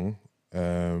song.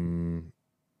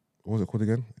 What was it called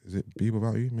again? Is it Be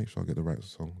Without You? Make sure I get the right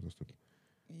song just to pay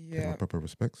my Yeah. proper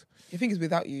respects. I think it's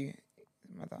Without You.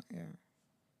 Like that, yeah.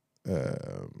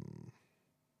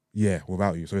 Yeah,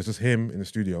 Without You. So it's just him in the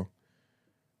studio,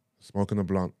 smoking a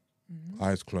blunt,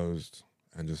 eyes closed,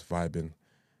 and just vibing.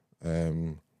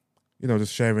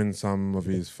 Just sharing some of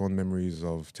his fond memories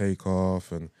of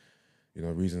Takeoff and,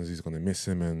 reasons he's going to miss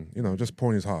him and, just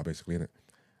pouring his heart basically in it.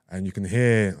 And you can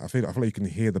hear, I feel like you can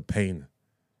hear the pain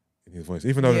in his voice,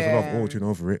 even though there's a lot of Yeah. auto-tune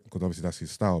over it, because obviously that's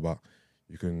his style, but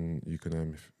you can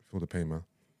feel the pain, man.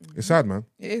 It's sad, man.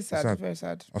 It is sad. sad. Very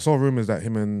sad. I saw rumors that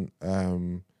him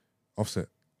and Offset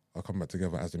are coming back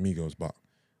together as the Migos, but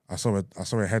I saw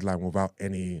a headline without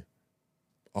any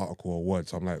article or word.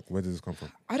 So I'm like, where does this come from?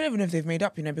 I don't even know if they've made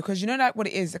up, because like what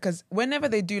it is. Because whenever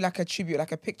they do like a tribute,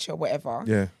 like a picture, or whatever,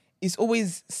 Yeah, it's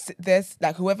always there's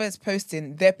like whoever's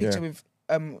posting their picture Yeah.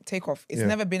 with Takeoff. It's Yeah.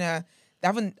 never been I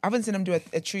haven't seen them do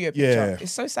a trio picture. Yeah.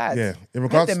 It's so sad. yeah. In I hope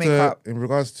regards they make up.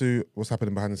 to what's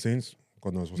happening behind the scenes,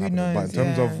 God knows what's Who happening. But in knows,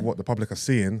 terms yeah. of what the public are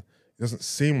seeing, it doesn't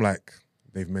seem like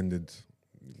they've mended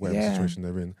whatever Yeah. situation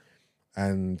they're in.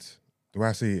 And the way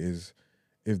I see it is,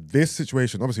 if this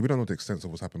situation, obviously we don't know the extent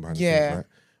of what's happened behind the Yeah. scenes, right?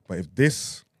 But if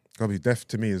this, obviously death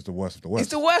to me is the worst of the worst.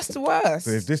 It's the worst. The worst.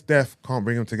 So if this death can't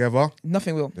bring them together,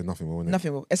 Nothing will. then nothing will. Innit?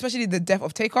 Nothing will. Especially the death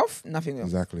of Takeoff. Nothing will.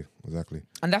 Exactly.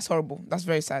 And that's horrible. That's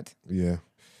very sad. Yeah.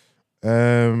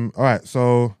 All right.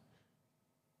 So,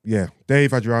 yeah,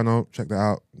 Dave Adriano, check that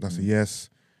out. That's a yes.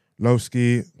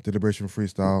 Lowski, Deliberation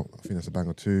Freestyle. I think that's a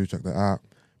banger too. Check that out.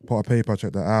 Pot of Paper,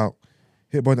 check that out.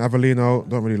 Hitboy and Avelino,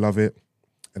 don't really love it.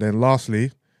 And then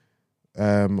lastly,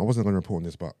 I wasn't going to report on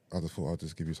this, but I just thought I'll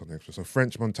just give you something extra. So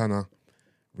French Montana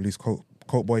released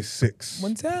Coke Boy 6.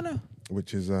 Montana.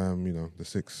 Which is the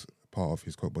sixth part of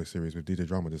his Coke Boy series with DJ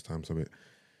Drama this time. So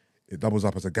it doubles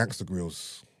up as a Gangsta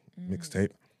Grills mixtape.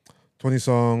 20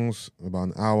 songs, about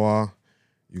an hour.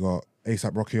 You got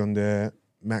ASAP Rocky on there,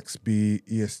 Max B,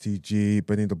 ESTG,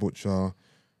 Benny the Butcher,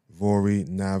 Vori,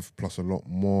 Nav, plus a lot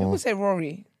more. People say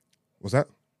Rory. Was that?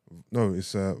 No,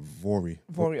 it's Vori.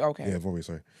 Vori, okay. Yeah, Vori,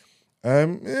 sorry.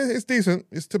 It's decent.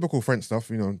 It's typical French stuff,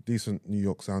 decent New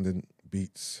York sounding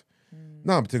beats.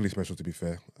 Not particularly special, to be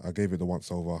fair. I gave it the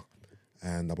once over,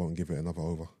 and I won't give it another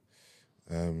over.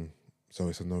 So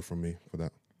it's a no from me for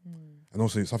that. And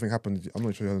also, something happened. I'm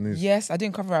not sure you had the news. Yes, I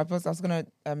didn't cover it. I was gonna.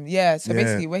 So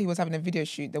basically, where he was having a video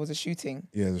shoot, there was a shooting.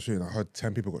 Yeah, there's a shooting. I heard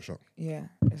 10 people got shot. Yeah,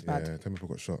 it's bad. Yeah, 10 people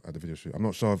got shot at the video shoot. I'm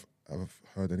not sure if I've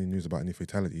heard any news about any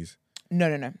fatalities. No.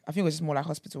 I think it was just more like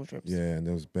hospital trips. Yeah, and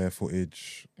there was bare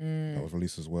footage that was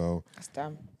released as well. That's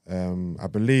damn. I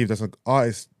believe there's an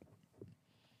artist.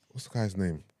 What's the guy's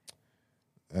name?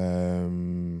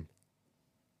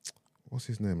 What's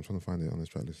his name? I'm trying to find it on this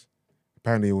track list.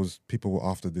 Apparently, it was people were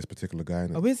after this particular guy.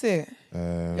 Oh, is it?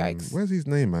 Yikes. Where's his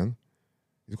name, man?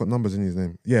 He's got numbers in his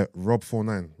name. Yeah,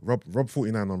 Rob49. Rob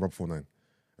 49 on Rob 49.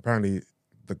 Apparently,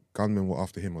 the gunmen were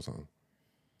after him or something.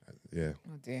 Yeah.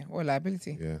 Oh dear, what a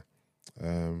liability. Yeah.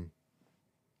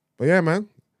 But yeah, man,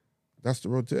 that's the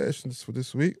rotations for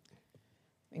this week.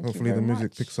 Hopefully the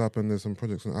music picks up and there's some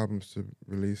projects and albums to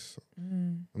release.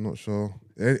 I'm not sure.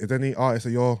 Is there any artists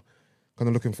that you're kind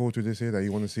of looking forward to this year that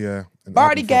you want to see an Cardi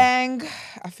album from? Gang.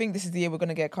 I think this is the year we're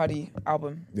gonna get a Cardi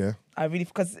album. Yeah. I really,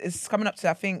 because it's coming up to,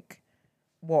 I think,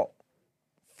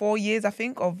 4 years, I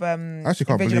think, of I actually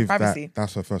can't Invasion of believe Privacy.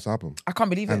 that's her first album. I can't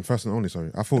believe And it. first and only,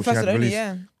 sorry. I thought she First had and only, released,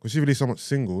 yeah. because she released so much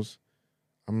singles.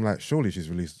 I'm like, surely she's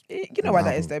released You know an why that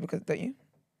album. is though, because don't you?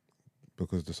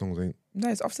 Because the songs ain't. No,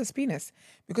 it's Offset's penis.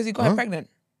 Because he got her pregnant.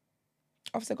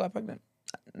 Offset got her pregnant.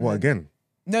 What, again?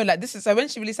 No, like this is, so when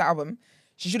she released the album,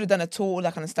 she should have done a tour, all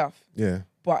that kind of stuff. Yeah.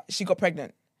 But she got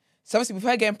pregnant. So obviously with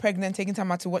her getting pregnant, taking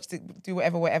time out to watch, do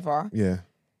whatever. Yeah.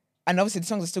 And obviously the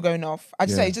songs are still going off. I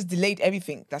just Yeah. say it just delayed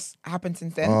everything that's happened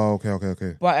since then. Oh,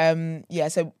 okay. But yeah,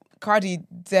 so Cardi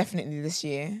definitely this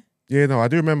year. Yeah, no, I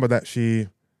do remember that she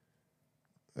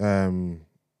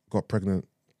got pregnant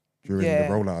during Yeah.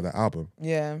 the rollout of that album.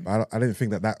 Yeah. But I didn't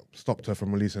think that stopped her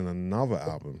from releasing another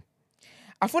album.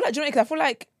 I feel like, do you know what, 'cause I feel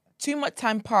like too much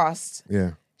time passed.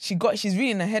 Yeah. She's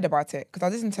really in her head about it. Because I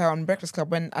listened to her on Breakfast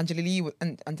Club when Angela Yee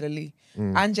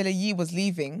was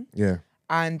leaving. Yeah.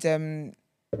 And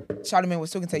Charlamagne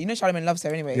was talking to her. You know Charlamagne loves her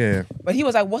anyway. Yeah. But he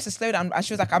was like, what's the slowdown? And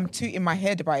she was like, I'm too in my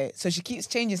head about it. So she keeps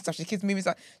changing stuff. She keeps moving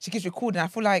stuff. She keeps recording. I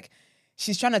feel like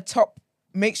she's trying to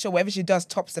make sure whatever she does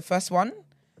tops the first one.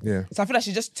 Yeah. So I feel like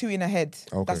she's just too in her head.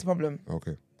 Okay. That's the problem.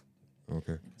 Okay.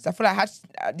 So I feel like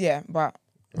but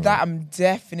that I'm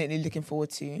definitely looking forward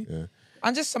to. Yeah.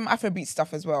 And just some Afrobeat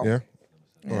stuff as well. Yeah.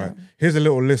 All right. Here's a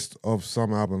little list of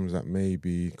some albums that may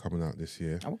be coming out this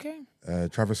year. Okay.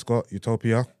 Travis Scott,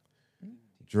 Utopia.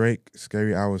 Drake,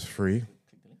 Scary Hours 3.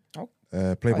 Oh.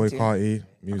 Playboy I do. Carti,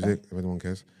 Music, if anyone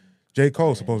cares. J.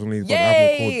 Cole supposedly has got an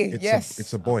Yay! album called Yes.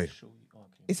 It's a Boy.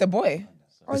 It's a boy.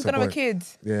 Oh, he's It's a gonna have a boy. kid.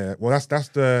 Yeah. Well, that's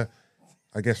the,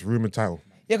 I guess, rumored title.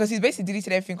 Yeah, because he's basically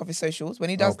deleted everything off his socials. When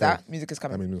he does Okay. that, music is I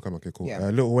coming. mean, it's coming. Okay, cool. Yeah.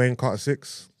 Lil Wayne, Carter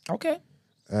 6. Okay.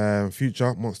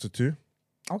 Future, Monster 2.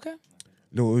 Okay.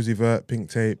 Lil Uzi Vert, Pink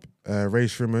Tape. Ray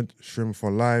Shrimmer, Shrim for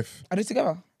Life. Are they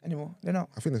together anymore? They're not.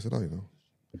 I think that's another,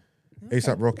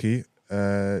 ASAP Rocky.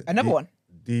 Another one.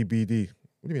 DBD.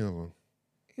 What do you mean another one?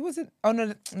 He wasn't. Oh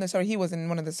no, sorry. He was in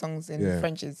one of the songs in Yeah.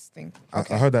 French's thing. I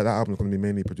Okay. heard that album is going to be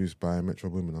mainly produced by Metro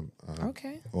Boomin.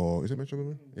 Okay. Or is it Metro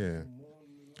Boomin?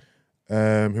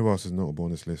 Yeah. Who else is notable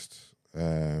on this list?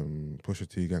 Pusha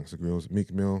T, Gangsta Grills,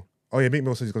 Meek Mill. Oh yeah, Meek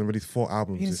Mill says he's going to release 4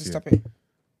 albums He needs this to year. stop it.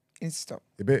 He needs to stop.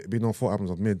 It be no 4 albums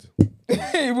of mid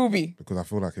It will be. because I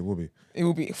feel like it will be It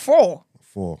will be 4.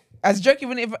 4. As Drake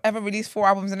even ever released 4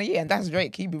 albums in a year, and that's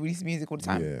Drake. He'd be releasing music all the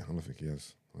time. Yeah, I don't think he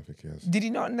has. Did he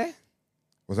not on there?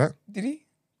 Was that Did he?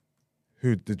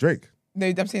 who? Did Drake? No,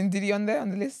 I'm saying did he on there on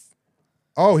the list?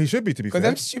 Oh, he should be. To be Because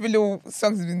fair, them stupid little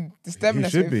songs have been disturbing he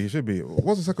us. should with. be. He should be.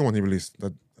 What's the second one he released?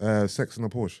 The Sex in a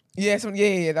Porsche. Yeah,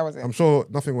 yeah, that was it. I'm sure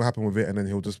nothing will happen with it, and then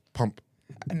he'll just pump.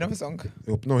 Another song.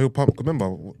 He'll pump.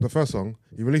 Remember the first song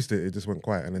he released it just went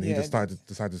quiet, and then he Yeah. just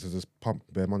decided to just pump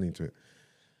bare money into it.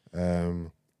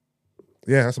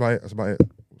 Yeah, that's about it.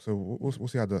 So we'll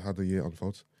see how the year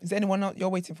unfolds. Is there anyone else you're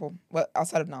waiting for? Well,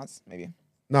 outside of Nas, maybe.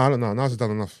 No, I don't know. Nas has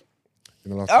done enough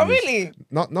in the last. Oh, few years.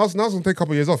 really? Nas will take a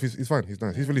couple of years off. He's fine. He's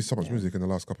nice. He's released so much music in the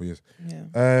last couple of years.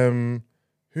 Yeah.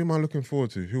 Who am I looking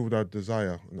forward to? Who would I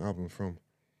desire an album from?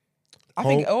 I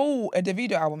think, a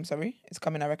Davido album, sorry. It's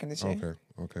coming, I reckon, this year.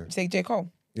 Okay. You say J. Cole?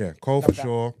 Yeah, Cole Love for that.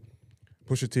 sure.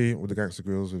 Pusha T with the Gangsta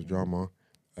Grills with drama.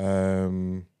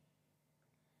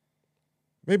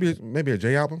 Maybe a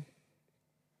J album.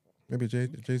 Maybe a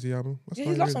Jay-Z album. That's Yeah, not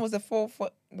his last really- one was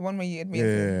the one where you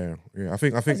admitted. Yeah. I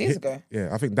think Years ago.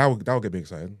 Yeah, I think that would get me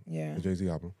excited. Yeah. The Jay-Z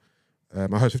album. I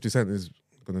heard 50 Cent is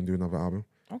gonna do another album.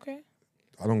 Okay.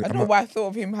 I don't. I I'm don't know not, why I thought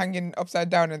of him hanging upside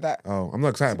down in that. oh, I'm not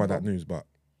excited by Super that Bowl. news, but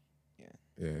Yeah.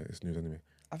 yeah, it's news anyway.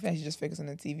 I think I should just focus on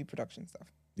the TV production stuff.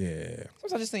 Yeah.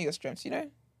 Sometimes I just know your strengths, you know?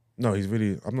 No, he's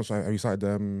really. I'm not sure. Have you started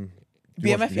you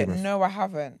watched BMF yet? BMF? No, I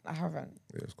haven't. I haven't.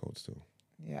 Yeah, it's cold still.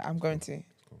 Yeah, I'm going to.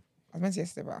 cool. I was meant to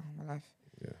yesterday, but my life.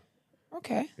 Yeah.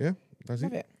 Okay. Yeah, that's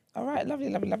Love it. it. All right. Lovely,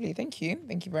 lovely, lovely. Thank you.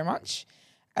 Thank you very much.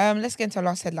 Let's get into our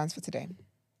last headlines for today.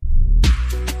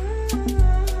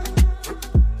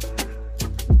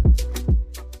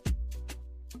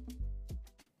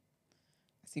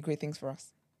 I see great things for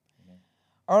us.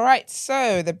 All right.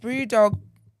 So the Brewdog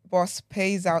boss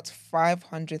pays out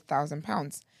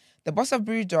 £500,000. The boss of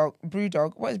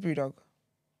Brewdog. What is Brewdog?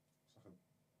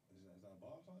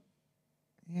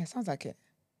 Yeah, sounds like it.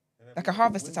 Like a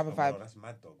harvester type of vibe. That's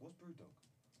Mad Dog. What's Brewdog?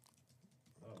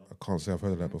 I can't say I've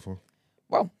heard of that before.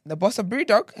 Well, the boss of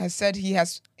Brewdog has said he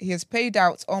has paid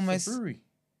out It's a almost brewery.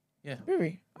 Yeah.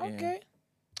 brewery. Yeah. Okay,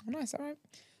 nice. All right.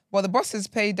 Well, the boss has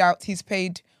paid out. He's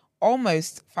paid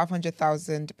almost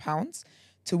 £500,000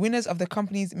 to winners of the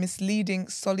company's misleading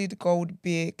solid gold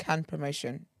beer can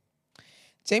promotion.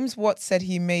 James Watts said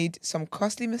he made some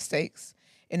costly mistakes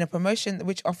in a promotion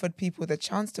which offered people the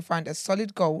chance to find a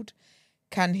solid gold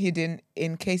can hidden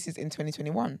in cases in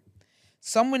 2021.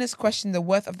 Some winners questioned the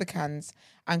worth of the cans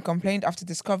and complained after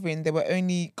discovering they were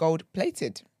only gold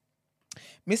plated.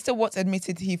 Mr. Watts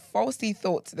admitted he falsely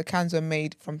thought the cans were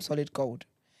made from solid gold.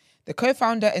 The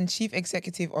co-founder and chief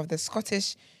executive of the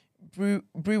Scottish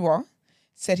Brewer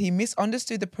said he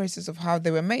misunderstood the process of how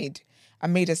they were made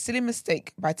and made a silly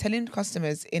mistake by telling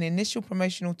customers in initial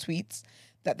promotional tweets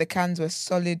that the cans were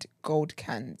solid gold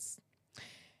cans.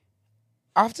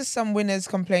 After some winners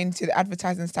complained to the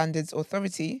Advertising Standards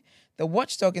Authority, the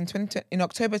watchdog in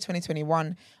October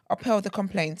 2021 upheld the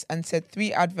complaints and said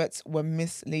 3 adverts were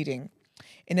misleading.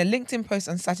 In a LinkedIn post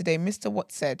on Saturday, Mr.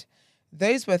 Watts said,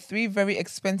 "Those were 3 very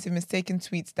expensive mistaken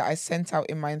tweets that I sent out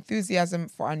in my enthusiasm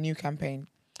for our new campaign.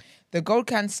 The Gold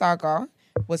Can saga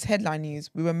was headline news.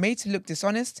 We were made to look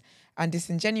dishonest and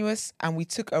disingenuous, and we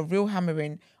took a real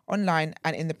hammering online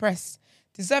and in the press.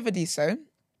 Deservedly so.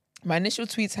 My initial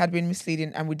tweets had been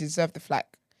misleading and we deserved the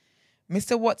flack."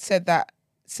 Mr. Watts said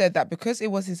that because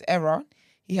it was his error,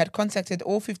 he had contacted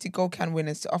all 50 Gold Can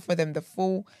winners to offer them the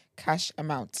full cash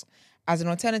amount as an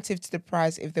alternative to the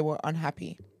prize if they were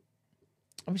unhappy.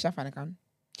 I wish I found a can.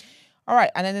 All right,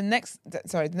 and then the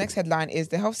next headline is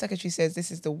the Health Secretary says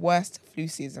this is the worst flu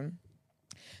season.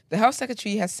 The Health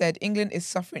Secretary has said England is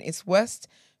suffering its worst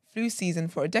flu season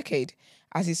for a decade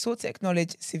as he sought to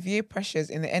acknowledge severe pressures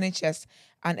in the NHS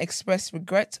and express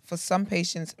regret for some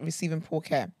patients receiving poor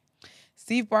care.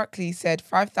 Steve Barclay said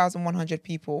 5,100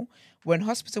 people were in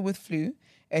hospital with flu,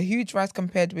 a huge rise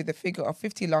compared with the figure of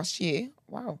 50 last year.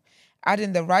 Wow.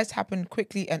 Adding the rise happened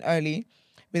quickly and early,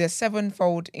 with a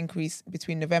 7-fold increase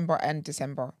between November and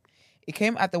December. It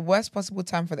came at the worst possible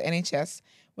time for the NHS,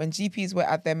 when GPs were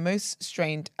at their most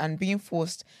strained and being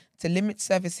forced to limit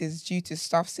services due to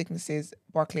staff sicknesses,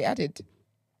 Barclay added.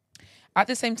 At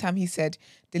the same time, he said,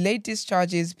 delayed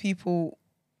discharges, people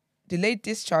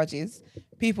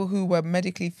who were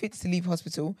medically fit to leave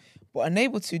hospital but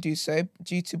unable to do so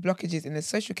due to blockages in the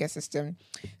social care system,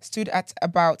 stood at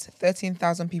about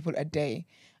 13,000 people a day,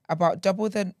 about double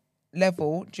the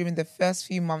level during the first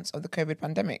few months of the COVID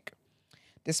pandemic.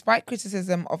 Despite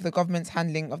criticism of the government's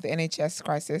handling of the NHS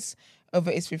crisis over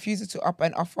its refusal to up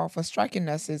an offer for striking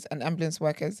nurses and ambulance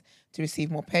workers to receive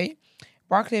more pay,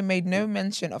 Barclay made no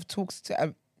mention of talks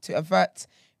to avert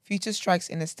future strikes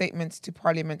in a statement to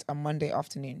Parliament on Monday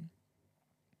afternoon.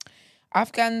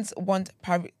 Afghans want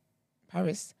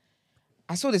Paris.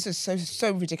 I saw this as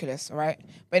so ridiculous, all right?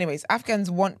 But anyways, Afghans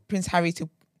want Prince Harry to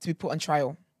be put on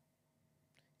trial.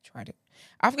 Tried it.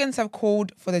 Afghans have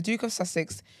called for the Duke of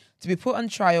Sussex to be put on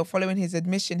trial following his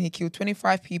admission he killed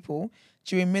 25 people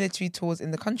during military tours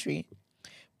in the country.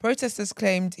 Protesters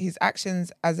claimed his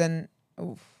actions as an...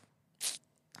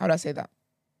 how do I say that?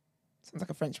 Sounds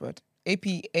like a French word.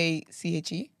 Apache?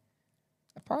 Apache?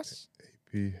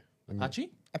 Apache?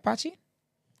 Apache?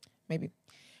 Maybe.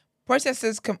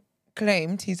 Protesters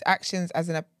claimed his actions as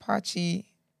an Apache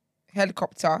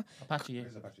helicopter... Apache, yeah.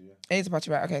 It is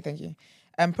Apache, right? Okay, thank you.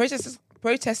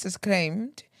 Protesters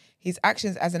claimed his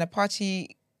actions as an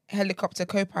Apache helicopter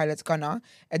co-pilot gunner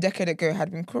a decade ago had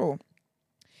been cruel.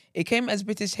 It came as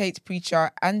British hate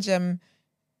preacher Anjem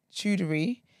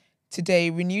Choudhury today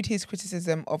renewed his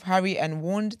criticism of Harry and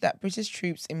warned that British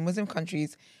troops in Muslim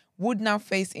countries would now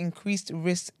face increased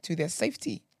risks to their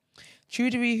safety.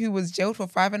 Choudhury, who was jailed for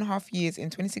 5.5 years in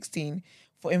 2016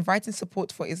 for inviting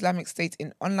support for Islamic State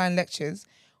in online lectures,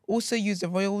 also used the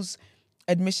Royals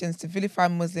admissions to vilify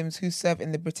Muslims who serve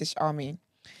in the British Army.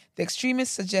 The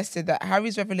extremists suggested that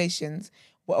Harry's revelations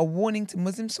were a warning to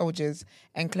Muslim soldiers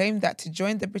and claimed that to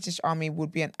join the British Army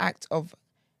would be an act of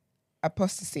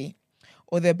apostasy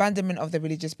or the abandonment of their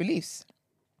religious beliefs.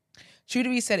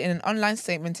 Choudhury said in an online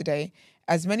statement today,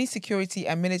 as many security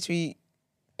and military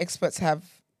experts have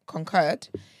concurred,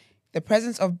 the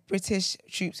presence of British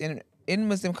troops in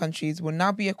Muslim countries will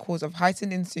now be a cause of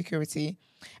heightened insecurity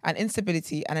and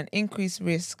instability and an increased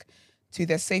risk to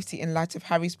their safety in light of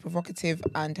Harry's provocative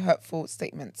and hurtful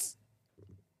statements.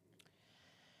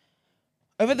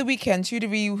 Over the weekend,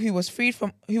 Choudhury, who was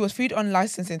freed on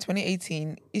license in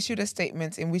 2018, issued a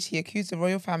statement in which he accused the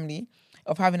royal family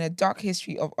of having a dark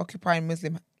history of occupying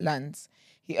Muslim lands.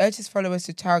 He urged his followers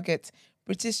to target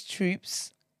British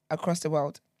troops across the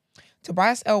world.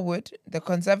 Tobias Elwood, the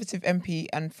Conservative MP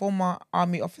and former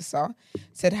army officer,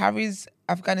 said Harry's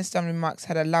Afghanistan remarks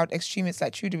had allowed extremists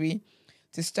like Choudhury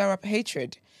to stir up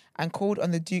hatred and called on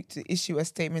the Duke to issue a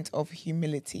statement of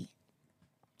humility.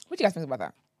 What do you guys think about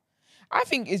that? I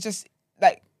think it's just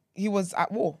like he was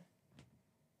at war.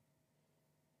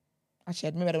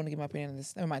 Actually, maybe I don't want to give my opinion on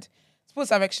this. Never mind. Sports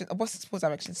direction. What's the sports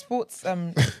direction? Sports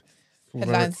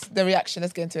headlines. The reaction.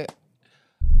 Let's get into it.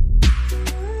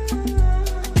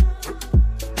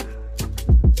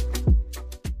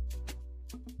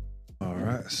 All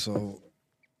right, so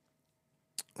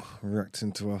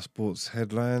reacting to our sports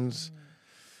headlines.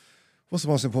 What's the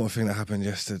most important thing that happened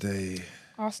yesterday?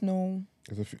 Arsenal.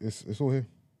 It's all here.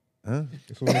 Huh?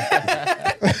 It's all here.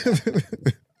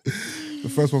 The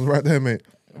first one's right there, mate.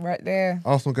 Right there.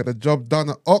 Arsenal get the job done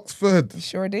at Oxford. We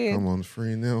sure did. Come on,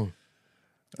 3-0.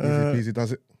 Easy peasy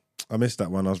does it. I missed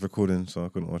that one. I was recording, so I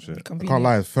couldn't watch it. I can't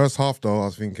lie. First half, though, I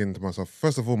was thinking to myself,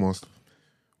 first and foremost,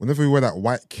 whenever we wear that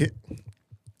white kit,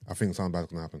 I think something bad's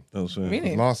going to happen. Oh, sorry.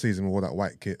 Really? Last season, we wore that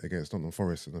white kit against Nottingham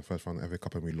Forest in the first round of the FA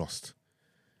Cup and we lost.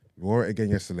 We wore it again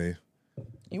yesterday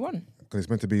You won. because it's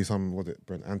meant to be some,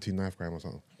 anti-knife crime or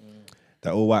something.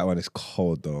 That all white one is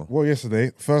cold, though. Well,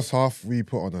 yesterday, first half, we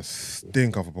put on a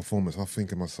stink of a performance. I'm thinking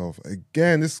to myself,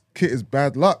 again, this kit is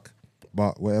bad luck.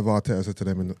 But whatever Arteta said to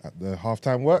them at the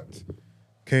halftime worked,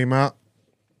 came out,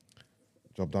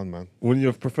 job done, man. Wouldn't you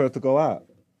have preferred to go out?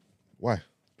 Why?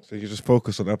 So you just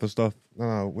focus on other stuff?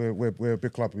 No, we're a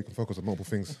big club. We can focus on multiple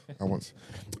things at once.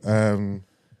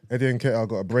 Eddie Nketiah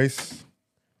got a brace.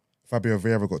 Fabio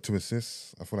Vieira got 2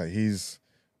 assists. I feel like he's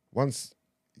once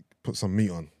put some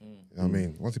meat on. You know what I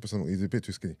mean? Once he put some, he's a bit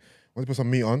too skinny. Once he put some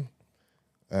meat on,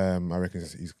 I reckon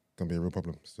he's gonna be a real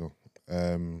problem still.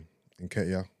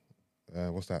 Nketiah,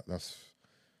 what's that? That's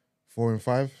 4 and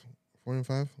 5. 4 and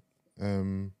 5.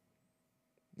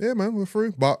 Yeah, man, we're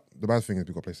through. But the bad thing is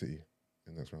we got to play City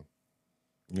in the next round.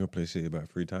 You'll play City about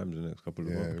 3 times in the next couple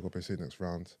of months. Yeah, we've got to play City next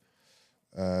round.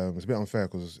 It's a bit unfair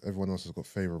because everyone else has got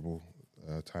favourable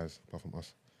ties apart from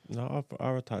us. No,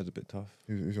 our tie's a bit tough.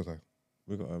 Who's your tie?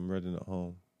 We got Reading at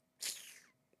home.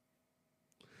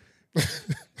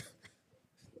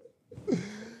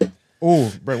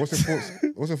 Oh, Brett, what's your thoughts?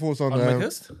 What's your thoughts on? On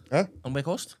Wakehurst? Huh? On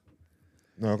Wakehurst?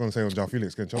 No, I'm gonna say on João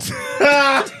Felix against Chelsea.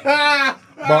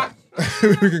 But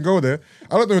we can go there.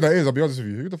 I don't know who that is. I'll be honest with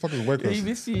you. Who the fuck is He Wakehurst?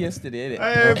 missed you yesterday,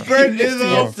 innit? Brent is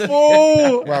a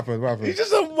fool. What happened? What happened? He's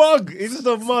just a mug. He's just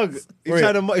a mug. He's Wait.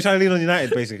 trying to lean on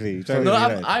United, basically. He's trying to No, lean on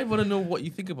United. I want to know what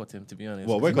you think about him, to be honest.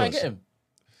 What, You might Wakehurst? get him.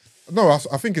 No,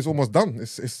 I think it's almost done.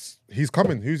 It's he's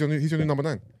coming. He's your new number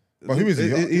 9. But who is he?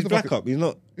 He's Who the fuck- backup. He's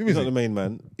not. Who He's is not he? the main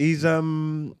man. He's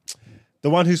the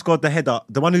one who scored the header.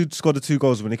 The one who scored the 2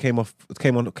 goals when he came off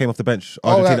the bench.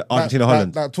 Argentina,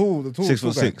 Holland. That tall, the tall.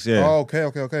 6'6", guy. yeah. Oh, okay.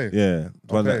 Yeah,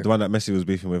 Okay. the one that Messi was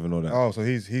beefing with and all that. Oh, so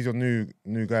he's your new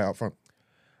guy up front.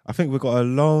 I think we've got a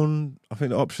loan. I think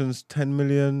the option's 10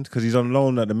 million because he's on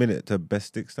loan at the minute to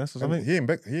Besticks. That's or something. He ain't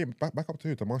back up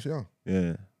to Martial.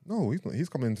 Yeah. No, he's not. He's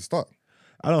coming in to start.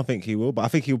 I don't think he will, but I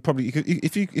think he'll probably.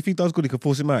 If he does good, he could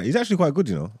force him out. He's actually quite good,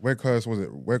 you know.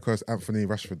 Wakehurst, Anthony,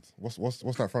 Rashford. What's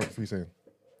that front three saying?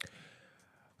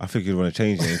 I think he'd want to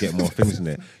change it and get more things in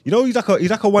there. You know, he's like a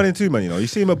 1-2 man. You know, you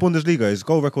see him at Bundesliga. His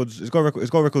goal record's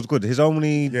good. His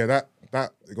only. Yeah,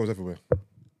 that it goes everywhere.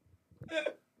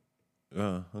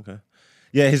 Oh, okay.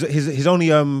 Yeah, his only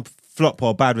flop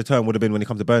or bad return would have been when he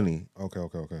come to Burnley. Okay. You know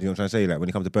what I'm trying to say? Like when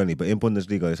he comes to Burnley, but in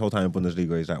Bundesliga, this whole time in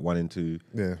Bundesliga, he's like 1-2.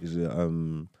 Yeah. He's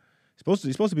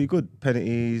supposed to be good.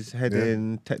 Penalties,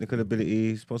 heading, technical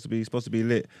ability. He's supposed to be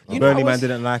lit. The You know, Burnley I man was-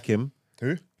 didn't like him.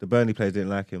 Who? The Burnley players didn't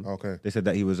like him. Okay. They said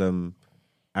that he was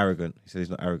arrogant. He said he's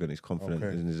not arrogant. He's confident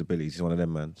Okay. in his abilities. He's one of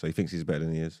them, man. So he thinks he's better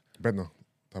than he is. Bentner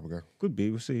type of guy. Could be.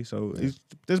 We'll see. So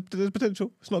there's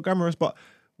potential. It's not glamorous, but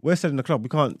We're selling the club. We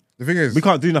can't The thing is,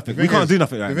 do nothing. We can't do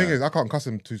nothing The right thing now. is, I can't cuss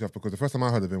him too tough because the first time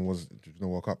I heard of him was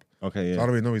World Cup. Okay, So I yeah. don't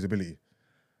really know his ability.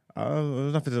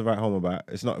 There's nothing to write home about.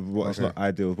 It's not it's Okay. not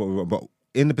ideal. What we want. But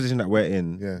in the position that we're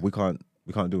in, Yeah. we can't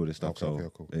do all this stuff. Okay, so okay,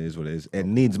 cool. it is what it is. It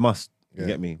needs must. You Yeah.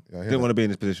 get me? Yeah, I hear Didn't that. want to be in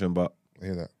this position, but I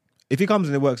hear that. if he comes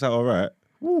and it works out all right,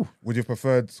 Would you have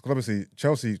preferred? Because obviously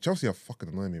Chelsea are fucking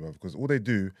annoying me, bro. Because all they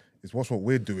do is watch what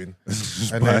we're doing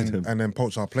buy them. and then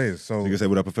poach our players. So you can say,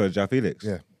 would I prefer João Felix?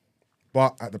 yeah,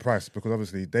 but at the price because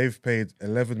obviously they've paid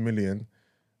 11 million.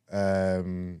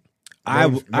 They've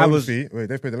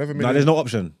paid 11 million. No, there's no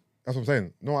option. That's what I'm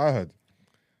saying. No, I heard.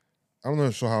 I'm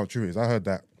not sure how true it is. I heard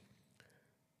that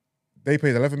they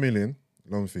paid 11 million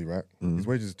loan fee, right? His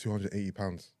wages is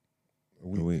 £280 a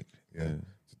week. A week. Yeah.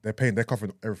 They're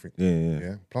covering everything.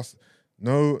 Yeah. Plus,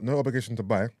 no obligation to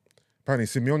buy. Apparently,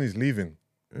 Simeone's leaving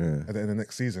Yeah. at the end of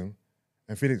next season,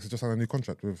 and Felix has just signed a new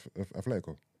contract with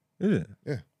Atletico. Is it?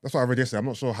 Yeah, that's what I read yesterday. I'm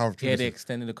not sure how true Yeah, this they is.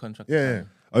 extended the contract. Yeah.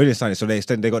 Oh, they didn't sign it. So they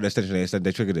got the extension.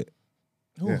 They triggered it.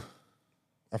 Yeah.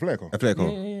 Atletico.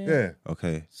 Atletico. Yeah.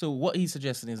 Okay. So what he's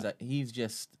suggesting is that he's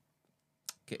just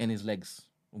getting his legs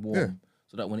warm, Yeah.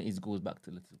 so that when it goes back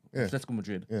to Yeah. Atletico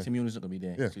Madrid, Yeah. Simeone's not gonna be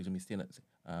there, Yeah. so he's gonna be staying at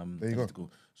There you go. Atletico.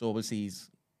 So obviously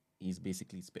he's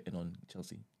basically spitting on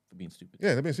Chelsea for being stupid.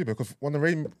 Yeah, they're being super because one of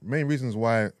the main reasons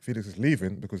why Felix is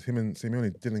leaving because him and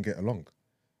Simeone didn't get along.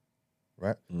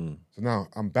 Right? So now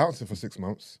I'm bouncing for 6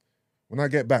 months. When I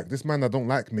get back, this man that don't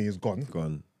like me is gone,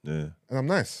 Gone. Yeah. and I'm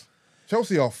nice.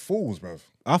 Chelsea are fools, bruv.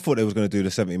 I thought they was going to do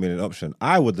the 70 million option.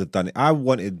 I would have done it. I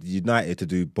wanted United to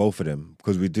do both of them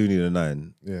because we do need a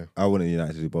 9. Yeah, I wanted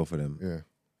United to do both of them. yeah,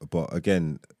 But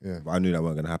again, yeah. I knew that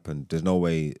wasn't going to happen. There's no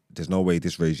way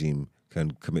this regime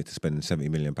can commit to spending £70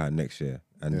 million next year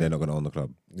and they're not going to own the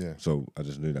club. Yeah. So I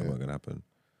just knew that wasn't going to happen.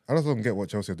 I just don't get what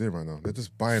Chelsea are doing right now. They're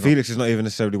just buying up. Felix is not even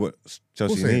necessarily what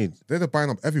Chelsea need. They're just buying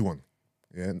up everyone.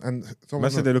 Yeah, and I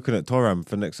said they're looking at Thuram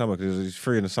for next summer because he's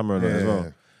free in the summer and that as well.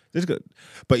 Yeah. This good.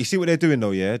 But you see what they're doing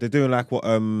though, yeah? They're doing like what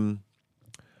a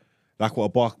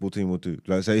basketball team would do.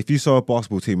 Like say if you saw a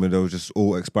basketball team and they were just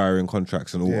all expiring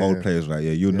contracts and all old players, like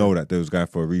you know that they was going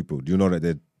for a rebuild. You know that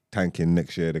they're tanking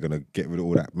next year, they're gonna get rid of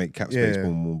all that, make cap space,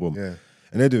 boom, boom, boom. Yeah.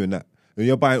 And they're doing that. When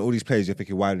you're buying all these players, you're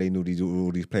thinking, why do they need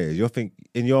all these players? You're thinking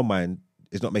in your mind,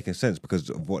 it's not making sense because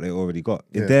of what they already got.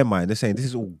 In their mind, they're saying this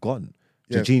is all gone.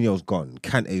 Yeah. Jorginho's gone,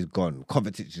 Kante's gone,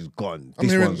 Kovacic is gone. I'm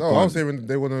This hearing. one's I gone. was hearing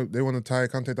they want to tie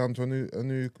Kante down to a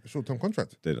new short-term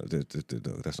contract.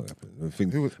 That's not happening. I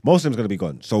think Who was- most of them's going to be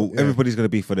gone. So Yeah. everybody's going to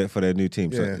be for their new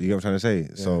team. So Yeah. you get what I'm trying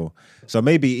to say? So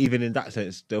maybe even in that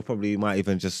sense, they'll probably might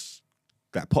even just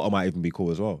that Potter might even be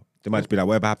cool as well. They might just be like,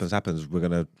 whatever happens.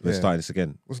 We're starting this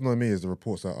again. What's annoying me is the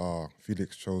reports that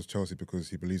Felix chose Chelsea because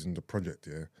he believes in the project.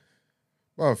 Yeah.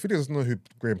 Well, Felix doesn't know who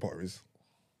Graham Potter is.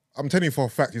 I'm telling you for a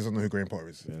fact he doesn't know who Graham Potter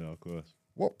is. Yeah, no, of course.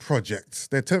 What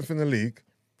project? They're 10th in the league.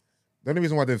 The only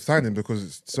reason why they've signed him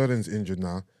because Sterling's injured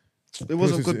now. It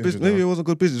wasn't Pulisic good is business. injured Maybe now. it wasn't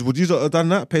good business. Would you have done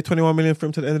that? Pay 21 million for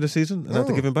him to the end of the season and have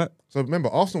to No. give him back? So remember,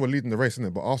 Arsenal were leading the race,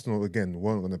 innit? But Arsenal again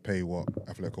weren't going to pay what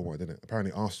Atletico wanted, didn't it?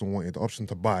 Apparently, Arsenal wanted the option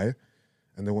to buy,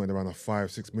 and they wanted around a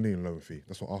 5-6 million loan fee.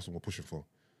 That's what Arsenal were pushing for.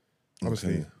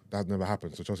 Obviously, Okay. that never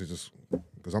happened, so Chelsea just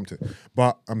gazumped it.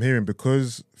 But I'm hearing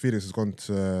because Felix has gone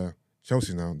to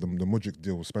Chelsea now, the Mudryk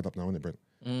deal was sped up now, isn't it, Brent?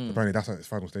 Apparently, that's at its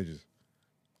final stages.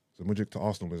 So Mudryk to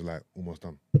Arsenal was like almost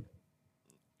done. You know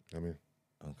what I mean,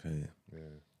 Okay. yeah,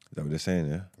 Is that what they're saying,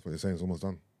 yeah? that's what they're saying. It's almost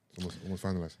done. It's almost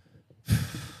finalized.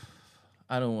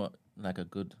 I don't want like a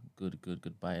good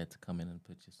buyer to come in and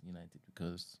purchase United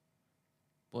because,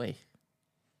 boy,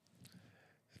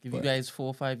 give you guys 4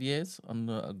 or 5 years on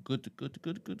a good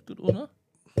owner.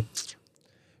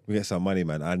 We get some money,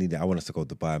 man. I need it. I want us to go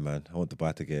to Dubai, man. I want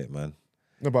Dubai to get it, man.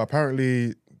 No, but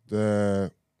apparently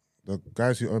the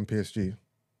guys who own PSG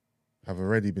have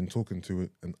already been talking to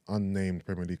an unnamed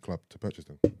Premier League club to purchase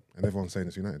them, and everyone's saying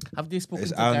it's United. Have they spoken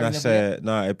It's to Al Gary Neville Nasser. yet?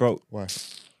 No, it broke. Why?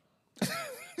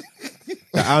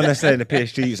 Al Nasser and the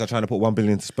PSG youths are trying to put 1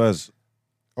 billion to Spurs.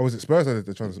 Oh, was it Spurs that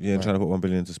they're trying to? Yeah, trying to put 1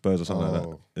 billion to Spurs or something like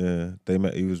Oh. that. Yeah, they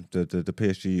met. He was the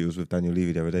PSG. He was with Daniel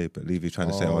Levy the other day, but Levy trying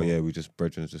to say, Oh. "Oh yeah, we just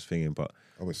Brethren's just thinking," but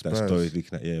Oh, it's that Spurs. story's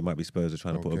leaking out. Yeah, it might be Spurs are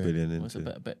trying to put Okay. $1 billion Well, it's a into.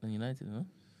 better bet than United, no?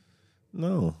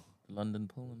 No, London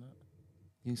Pool and that.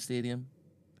 New stadium.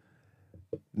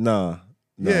 nah.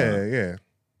 Yeah.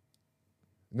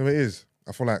 No, it is.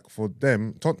 I feel like for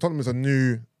them, Tottenham is a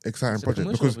new exciting It's a project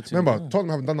commercial because opportunity, remember yeah. Tottenham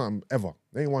haven't done that ever.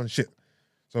 They ain't won shit.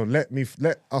 So let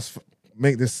us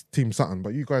make this team something.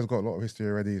 But you guys got a lot of history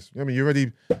already. I mean, you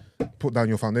already put down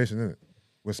your foundation, innit?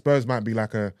 Where Spurs might be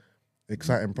like a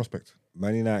exciting prospect.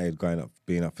 Man United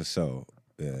being up for sale.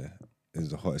 Yeah, is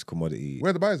the hottest commodity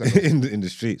Where the buyers at? in the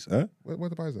streets, huh? Where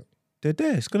the buyers at? They're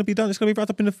there. It's going to be done. It's going to be wrapped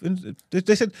up in the.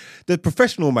 They said the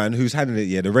professional man who's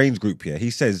handling it, the Range Group here. He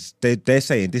says they're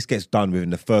saying this gets done within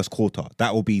the first quarter.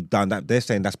 That will be done. That they're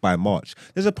saying that's by March.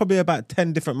 There's probably about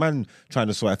 10 different men trying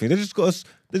to sort out things. They just got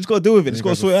to deal with it. Just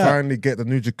got to sort it out. Finally get the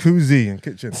new jacuzzi and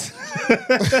kitchen.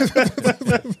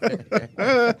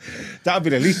 That would be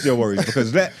the least of your worries,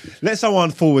 because let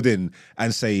someone forward in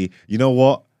and say, you know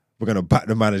what? We're going to back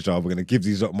the manager. We're going to give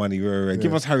these up money.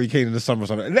 Give us Harry Kane in the summer or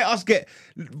something. You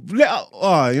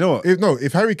know what?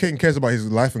 If Harry Kane cares about his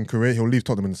life and career, he'll leave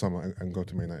Tottenham in the summer and go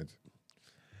to Man United.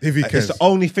 If he cares. It's the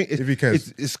only thing. If he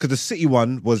cares. It's because the City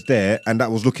one was there and that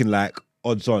was looking like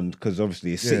odds on, because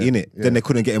obviously it's City, innit? Yeah. Then they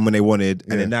couldn't get him when they wanted,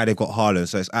 and then now they've got Haaland,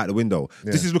 so it's out the window.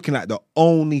 Yeah. This is looking like the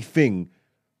only thing.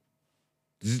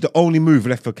 This is the only move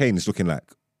left for Kane. It's looking like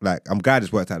I'm glad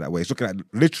it's worked out that way. It's looking like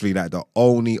literally like the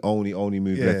only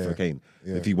move left for Kane.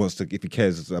 Yeah. If he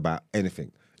cares about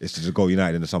anything, it's to just go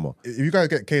United in the summer. If you guys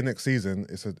get Kane next season,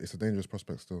 it's a dangerous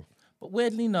prospect still. But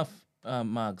weirdly enough,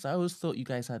 Marks, I always thought you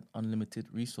guys had unlimited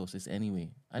resources anyway.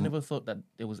 I never thought that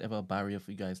there was ever a barrier for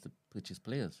you guys to purchase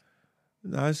players.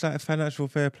 No, it's like financial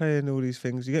fair play and all these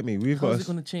things. You get me? We've How got. is it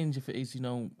going to change if it is,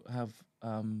 have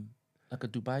like a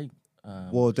Dubai?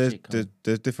 Well, there's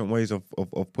shake different ways of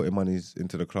putting monies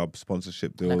into the club,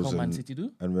 sponsorship like deals, how Man and City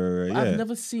do. and But yeah. I've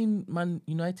never seen Man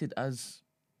United as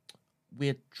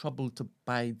we're troubled to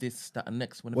buy this, that, and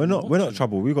next. We're not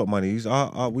trouble. We got money. We make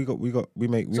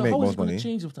So most how is it going money. to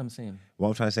change what I'm saying? What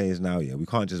I'm trying to say is now, we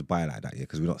can't just buy like that,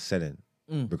 because we're not selling.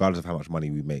 Regardless of how much money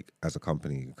we make as a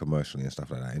company commercially and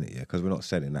stuff like that, innit? Because we're not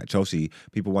selling. Like Chelsea,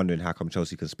 people wondering how come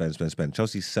Chelsea can spend.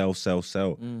 Chelsea sell.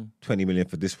 20 million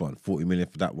for this one, 40 million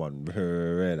for that one.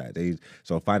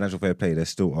 So financial fair play, they're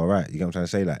still all right. You get what I'm trying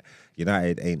to say? Like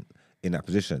United ain't in that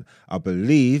position. I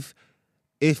believe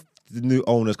if the new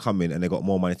owners come in and they got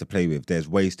more money to play with, there's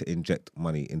ways to inject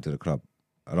money into the club.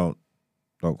 Don't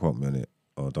quote me on it,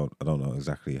 or I don't know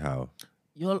exactly how.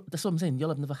 That's what I'm saying. Y'all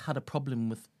have never had a problem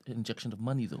with injection of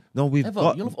money, though. No,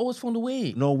 Y'all have always found a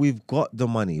way. No, we've got the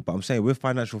money, but I'm saying with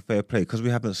financial fair play, because we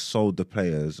haven't sold the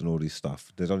players and all this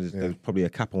stuff, there's probably a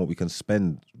cap on what we can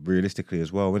spend realistically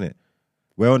as well, isn't it?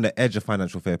 We're on the edge of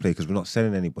financial fair play because we're not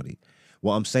selling anybody.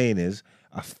 What I'm saying is,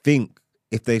 I think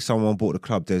if someone bought the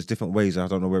club, there's different ways. I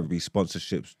don't know whether it be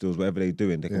sponsorships, deals, whatever they're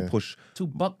doing, they can push To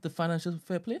buck the financial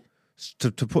fair play?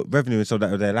 to put revenue in so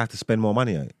that they're allowed to spend more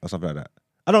money or something like that.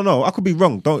 I don't know. I could be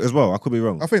wrong. I could be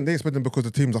wrong. I think they expect them because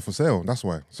the teams are for sale. That's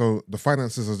why. So the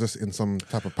finances are just in some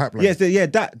type of pipeline. Yes,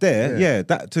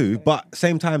 that too. But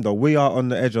same time though, we are on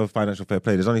the edge of financial fair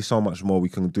play. There's only so much more we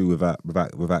can do without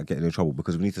getting in trouble,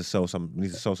 because we need to sell some. We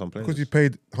need to sell some players. Because you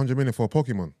paid 100 million for a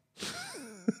Pokemon.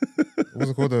 What's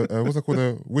it called? A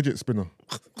widget spinner.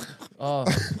 Oh,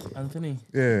 Anthony.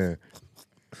 Yeah,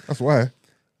 that's why.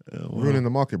 Ruining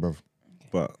the market, bruv.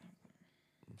 But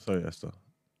sorry, Esther.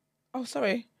 Oh,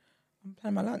 sorry. I'm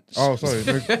planning my lunch. Oh, sorry.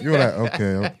 You're like,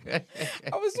 okay.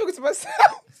 I was talking to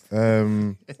myself.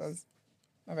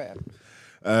 My bad.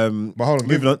 But hold on.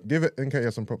 Moving on. Give it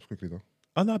NKS some props quickly, though.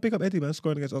 Oh no, big up Eddie, man,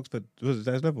 scoring against Oxford. Was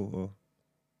it his level or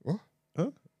What? Huh?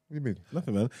 What do you mean?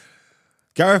 Nothing, man.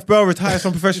 Gareth Bale retires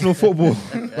from professional football.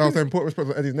 I was saying, put respect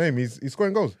on Eddie's name. He's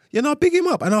scoring goals. Yeah, no, big him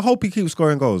up, and I hope he keeps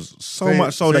scoring goals.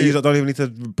 Much so that you don't even need to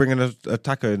bring in an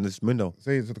attacker in this window.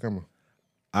 Say it to the camera.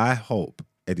 I hope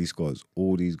Eddie scores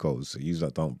all these goals, so you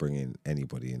don't bring in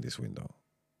anybody in this window.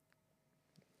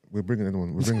 We're bringing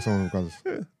anyone. We're bringing someone regardless.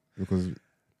 Because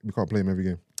we can't play him every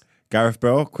game. Gareth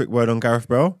Bale, quick word on Gareth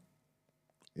Bale.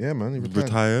 Yeah, man. He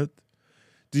Retired.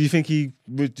 Do you think he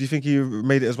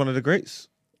made it as one of the greats?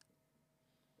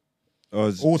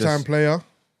 All-time player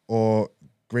or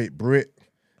great Brit?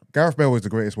 Gareth Bale was the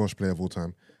greatest Welsh player of all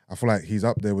time. I feel like he's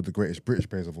up there with the greatest British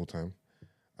players of all time.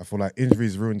 I feel like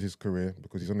injuries ruined his career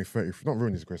because he's only 30. Not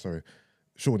ruined his career, sorry.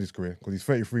 Shortened his career because he's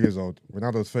 33 years old.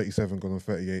 Ronaldo's 37, going on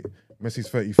 38. Messi's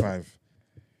 35.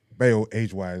 Bale,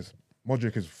 age-wise.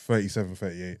 Modric is 37,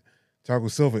 38.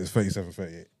 Thiago Silva is 37,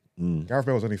 38. Gareth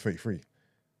Bale was only 33.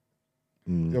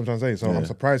 You know what I'm trying to say? So I'm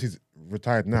surprised he's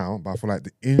retired now, but I feel like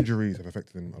the injuries have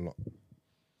affected him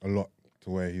a lot to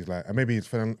where he's like, and maybe he's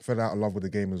fell out of love with the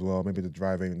game as well. Maybe the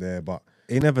drive ain't there, but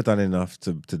he never done enough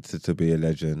to be a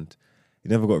legend. He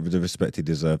never got the respect he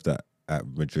deserved at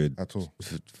Madrid at all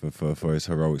for his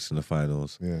heroics in the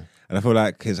finals. Yeah, and I feel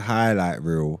like his highlight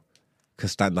reel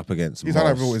could stand up against. His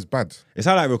highlight reel is bad. His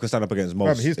highlight reel could stand up against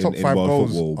most. His top in 5 world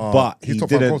goals, football, but his top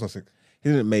 5 goals are sick. He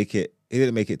didn't make it. He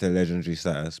didn't make it to legendary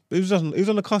status. But he was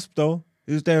on the cusp though.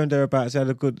 He was there and thereabouts. He had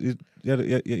a good.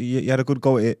 He had a good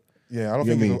go at it. Yeah, I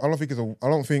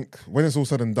don't think when it's all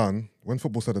said and done, when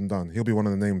football's said and done, he'll be one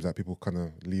of the names that people kind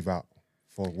of leave out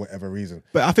for whatever reason.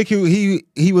 But I think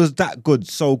he was that good,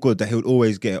 so good that he would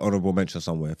always get an honourable mention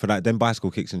somewhere for like them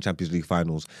bicycle kicks in Champions League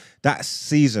finals. That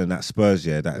season at Spurs,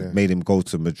 that made him go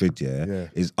to Madrid,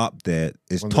 is up there.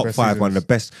 It's One of the top best 5, one of the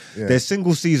seasons. best. Yeah. There's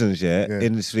single seasons,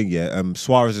 in this thing,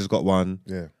 Suarez has got one.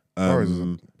 Yeah. Suarez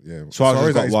at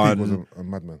has got his peak one. was a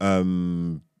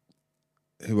madman.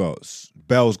 Who else?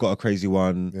 Bell's got a crazy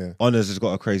one. Yeah. Honours has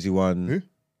got a crazy one. Who?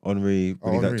 Henry,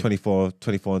 when he's Henry. at 24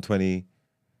 and 20.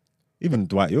 Even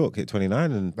Dwight York hit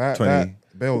 29 and 20. That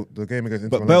Bale, the game against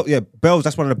Inter But Milan. Bell's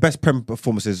that's one of the best Prem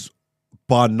performances,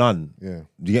 bar none. Yeah.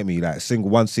 You get me? Like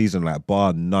single one season, like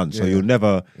bar none. So Yeah. you'll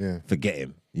never Yeah. forget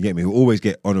him. You get me? He'll always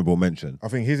get honourable mention. I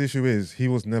think his issue is he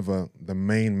was never the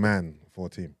main man for a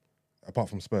team, apart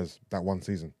from Spurs that one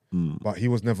season. But he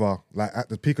was never, like at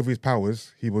the peak of his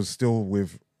powers, he was still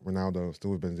with Ronaldo,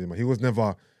 still with Benzema. He was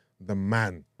never the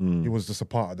man. He was just a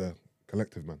part of the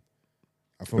collective, man.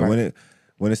 I feel But like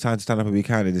when it's time to stand up and be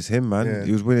counted, it's him, man. Yeah.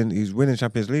 He was winning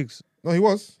Champions Leagues. no, he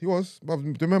was. But do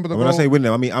you remember the And when goal? I say winning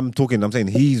them, I mean I'm saying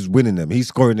he's winning them. He's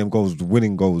scoring them goals,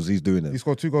 winning goals. He's doing He them.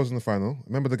 scored 2 goals in the final.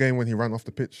 Remember the game when he ran off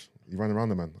the pitch? He ran around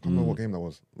the man. I can't remember what game that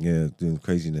was. Yeah, doing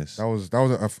craziness. That was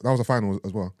a final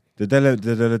as well.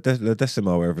 The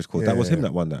Decima, whatever it's called, that was him Yeah.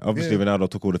 that won that. Obviously, Yeah. Ronaldo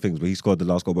took all the things, but he scored the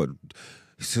last goal. But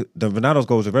the Ronaldo's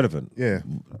goal was irrelevant. Yeah.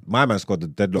 My man scored the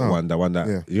deadlock one that won that.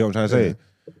 Yeah. You know what I'm trying to say?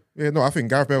 Yeah, no, I think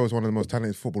Gareth Bale was one of the most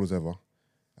talented footballers ever.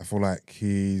 I feel like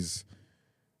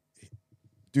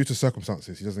due to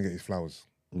circumstances, he doesn't get his flowers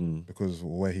because of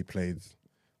where he played,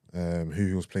 who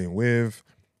he was playing with,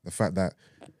 the fact that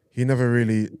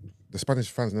the Spanish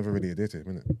fans never really adhered to him,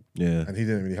 innit? Yeah. And he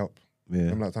didn't really help. Yeah.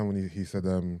 Remember that time when he said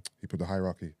he put the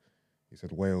hierarchy. He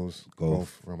said Wales,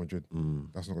 golf, Real Madrid.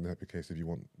 That's not going to help your case if you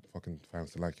want fucking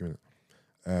fans to like you,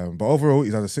 innit? But overall,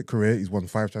 he's had a sick career. He's won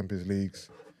 5 Champions Leagues.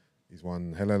 He's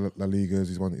won hella La Ligas.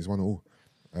 He's won it all.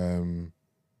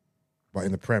 But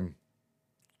in the Prem,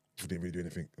 he didn't really do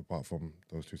anything apart from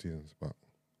those 2 seasons. But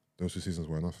those 2 seasons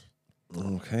were enough.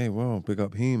 Okay, well, big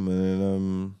up him. And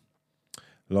then,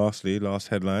 lastly, last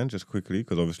headline, just quickly,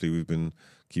 because obviously we've been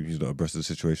keeping you abreast of the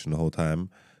situation the whole time.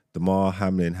 Damar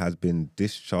Hamlin has been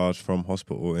discharged from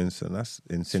hospital in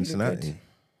Cincinnati.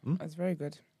 That's very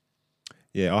good.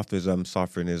 Yeah, after his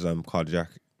suffering his cardiac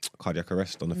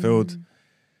arrest on the field.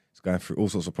 He's going through all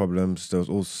sorts of problems. There was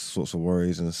all sorts of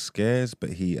worries and scares, but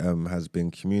he has been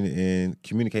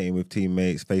communicating with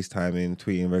teammates, FaceTiming,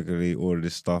 tweeting regularly, all of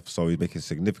this stuff. So he's making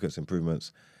significant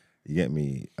improvements. You get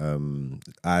me?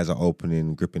 Eyes are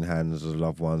opening, gripping hands of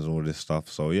loved ones and all this stuff.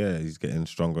 So yeah, he's getting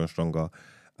stronger and stronger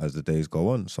as the days go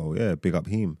on. So yeah, big up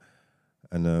him.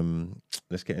 And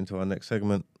let's get into our next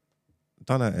segment.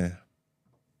 Done out here.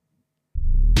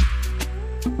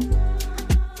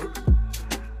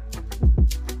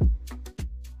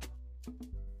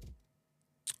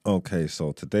 Okay,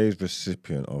 so today's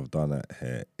recipient of Done At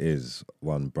Here is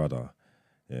one brother.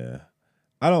 Yeah.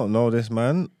 I don't know this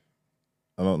man.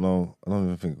 I don't know. I don't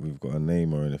even think we've got a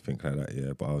name or anything like that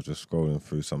yet, but I was just scrolling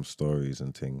through some stories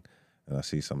and thing, and I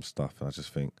see some stuff, and I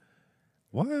just think,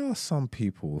 why are some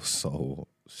people so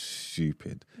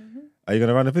stupid? Are you going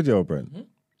to run a video, Brent?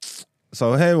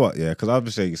 So, hey, what? Yeah, because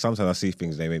obviously sometimes I see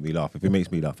things, they make me laugh. If it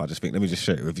makes me laugh, I just think, let me just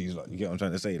share it with you. Like, you get what I'm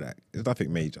trying to say? Like, it's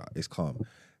nothing major. It's calm.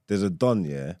 There's a Don,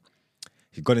 yeah.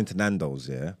 He got into Nando's,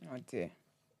 yeah. Oh dear.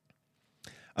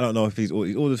 I don't know if he's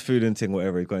ordered food and thing,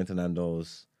 whatever. He's gone into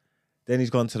Nando's. Then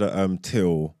he's gone to the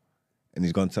till, and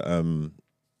he's gone to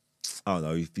I don't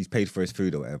know. He's paid for his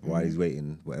food or whatever while he's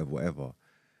waiting, whatever.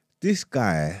 This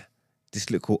guy, this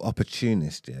little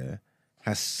opportunist, yeah,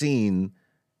 has seen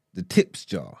the tips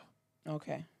jar.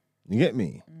 Okay. You get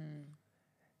me?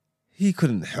 He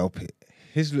couldn't help it.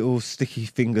 His little sticky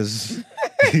fingers.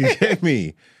 You get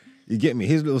me? You get me?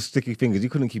 His little sticky fingers, he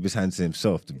couldn't keep his hands to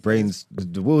himself.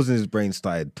 The wheels in his brain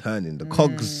started turning. The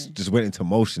cogs just went into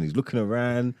motion. He's looking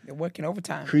around, You're working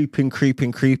overtime.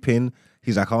 creeping.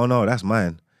 He's like, oh no, that's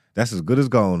mine. That's as good as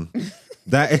gone.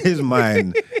 That is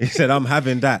mine. He said, I'm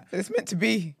having that. It's meant to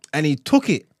be. And he took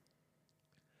it.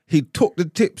 He took the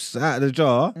tips out of the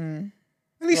jar and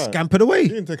he scampered He away.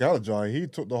 didn't take it out of the jar. He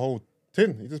took the whole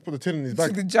tin. He just put the tin in his Took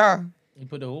bag. the jar. He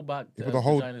put the whole bag. He put the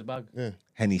whole in his bag. Yeah.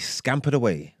 And he scampered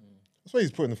away. That's why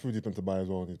he's putting the food he's meant to buy as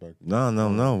well in his bag.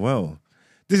 No. Well,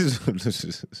 this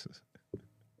is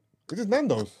It is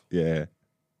Nando's. yeah.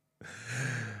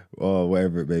 Oh,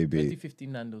 whatever it may be.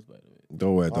 2015 Nando's, by the way.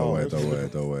 Don't worry.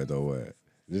 Oh, Don't worry.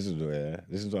 This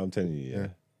is what I'm telling you. Yeah.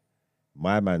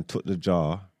 My man took the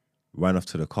jar, ran off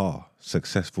to the car.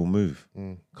 Successful move.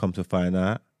 Come to find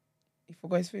out, He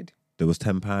forgot his food. there was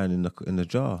 £10 in the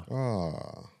jar.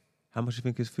 Ah. How much do you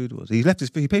think his food was? He left his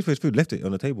food. He paid for his food, left it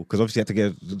on the table because obviously he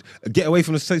had to get away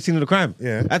from the scene of the crime.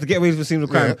 Yeah. I had to get away from the scene of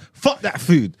the crime. Yeah. Fuck that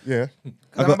food. Yeah.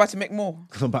 Because I'm about to make more.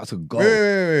 Because I'm about to go.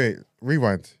 Wait.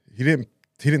 Rewind. He didn't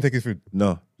take his food.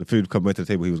 No, the food went to the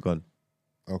table. He was gone,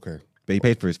 Okay. but he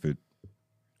paid for his food.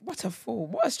 What a fool.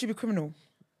 What a stupid criminal.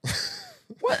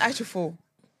 What an actual fool.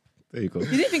 There you go. You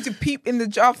didn't think to peep in the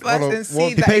jar first Hold on, and see what?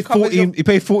 He that paid it covers your... He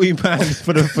paid £14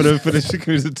 for the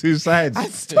chicken with the two sides. I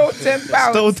stole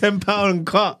 £10. Stole £10 and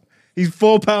cut. He's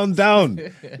 £4 down.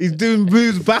 He's doing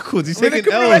moves backwards. He's With the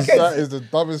taking criminal L's. record. That is the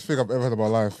dumbest thing I've ever heard in my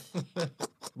life.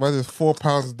 Man is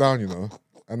 £4 down, you know,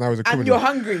 and now he's a criminal. And you're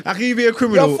hungry. How can you be a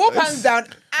criminal? You're £4 down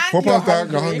and £4 you're down,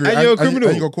 hungry. you're hungry, And you're a criminal.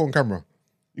 And you got caught on camera.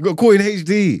 You got caught in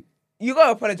HD. You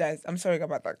gotta apologize. I'm sorry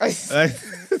about that, guys.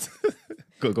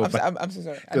 Go back. I'm so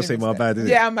sorry. I Gotta didn't say mean my to bad, innit?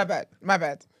 Yeah, my bad. My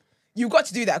bad. You got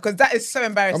to do that because that is so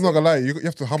embarrassing. I'm not gonna lie, you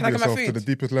have to humble Can I get my yourself to food? the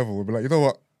deepest level. We'll be like, you know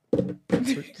what?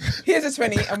 Here's a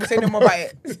 20 and we'll say no more about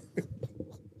it.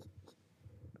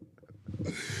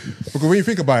 Because when you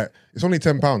think about it, it's only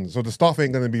 £10, so the staff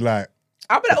ain't gonna be like,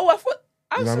 I'll be like,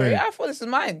 I'm You know what I sorry, mean? I thought this was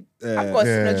mine. Yeah. I've got a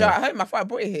similar Yeah. jar at home. I thought I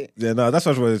brought it here. Yeah, no, that's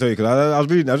what I wanted to tell you because I was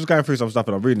reading. I was just going through some stuff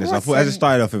and I'm reading this. I What's thought as it an-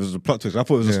 started off, it was a plot twist. I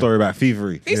thought it was a Yeah. story about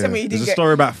thievery. Please tell me you It was didn't a get...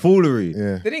 story about foolery.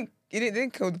 yeah. They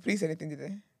didn't call the police or anything, did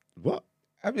they? What?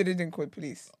 I hope they didn't call the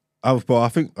police. But I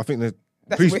think the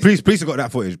That's a waste- police have got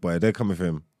that footage, boy. They're coming for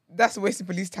him. That's a waste of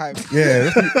police time.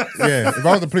 Yeah, yeah. If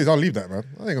I was the police, I'll leave that, man.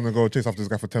 I ain't gonna go chase after this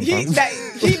guy for £10.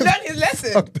 He learned his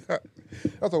lesson.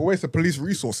 That's a waste of police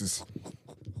resources.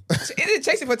 He didn't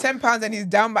chase it for £10 and he's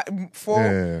down by 4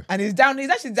 Yeah. and he's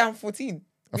actually down 14.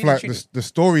 I feel like the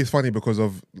story is funny because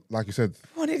of, like you said,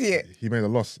 What an idiot. he made a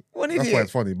loss. What an That's why idiot.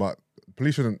 it's funny, but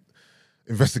police shouldn't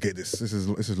investigate this. This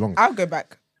is long. I'll go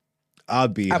back.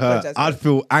 I'd be I hurt. apologize. I'd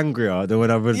feel angrier than when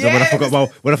I Yes.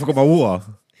 forgot my water.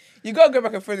 You gotta go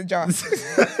back and throw the jar.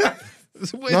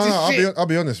 No, I'll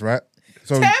be honest, right?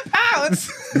 So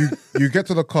 £10? you get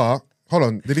to the car. Hold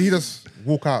on, did he just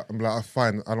walk out and be like,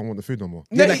 fine, I don't want the food no more?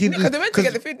 No, like because they went to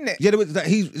get the food, didn't it? Yeah,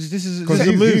 this is Because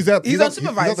a move. he's He's at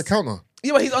unsupervised. the counter.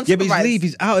 Yeah, but he's on Yeah, but supervised.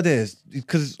 he's out of there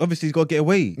because obviously he's got to get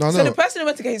away. No, So no. the person who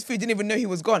went to get his food didn't even know he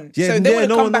was gone. Yeah, so they yeah, would have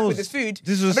no come one back knows. with his food.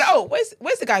 This was- But oh,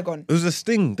 where's the guy gone? It was a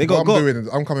sting. They What got I'm doing is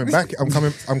I'm coming back.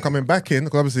 I'm coming back in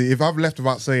because obviously if I've left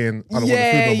without saying I don't want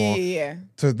the food no more, Yeah.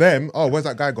 to them, oh, where's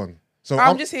that guy gone? So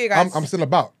I'm just here, guys. I'm still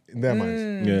about in their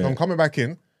minds. Yeah. So I'm coming back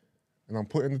in, and I'm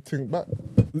putting the thing back.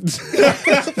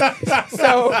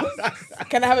 So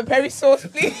can I have a peri sauce,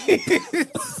 please?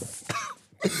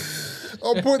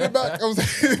 I'm putting it back. I'm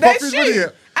saying, No my food's ready shit.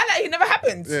 yet. And that it never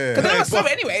happened. Yeah. Because they don't saw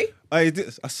it anyway.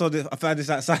 I saw this. I found this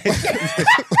outside.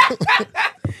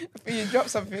 You drop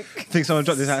something. I think someone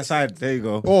dropped this outside. There you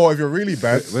go. Or if you're really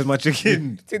bad, Where's my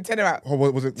chicken? To turn it out. oh,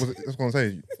 what was it? I was gonna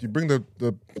say, you bring the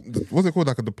what's it called,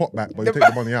 like the pot back, but you take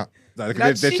the money out. No, look, How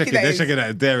they're cheeky checking. that They're is. checking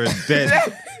that there and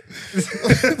dead.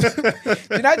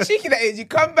 You know how cheeky that is? You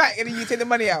come back and then you take the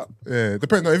money out. Yeah,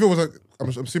 depends. No, if it was I'm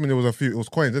assuming there was a few. It was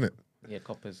coins, isn't it? Yeah,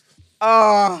 coppers.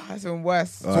 Oh, that's even worse.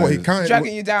 So what he counted?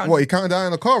 Dragging you down. What he counted down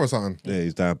in the car or something? Yeah,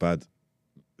 he's down bad.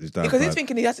 He's down Because bad. he's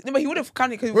thinking he has to, no, but he would have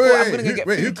counted because Wait, I'm going to go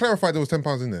get who food. clarified there was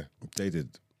 £10 in there? They did.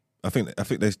 I think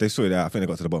they sorted it out. I think they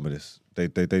got to the bottom of this. They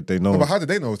know. No, but how did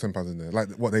they know it was £10 in there? Like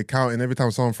what they count, and every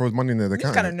time someone throws money in there, they You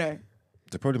count. kind of know.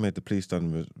 They probably made the police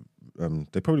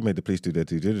they probably made the police do their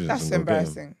due diligence. That's and go get 'em.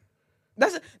 embarrassing.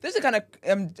 Those are kind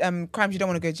of crimes you don't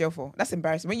want to go to jail for. That's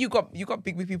embarrassing. When you got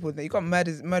big people there, you got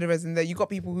murderers in there, you got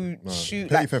people who shoot.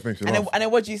 petty theft makes you and laugh. then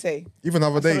what do you say? Even the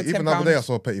other I saw day, the even the other day, I £10.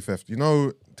 saw petty theft. You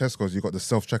know, Tesco's, you got the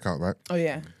self checkout, right? Oh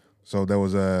yeah. So there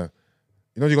was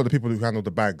you got the people who handle the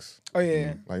bags. Oh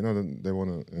yeah. Like they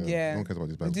want to. Yeah. No one cares about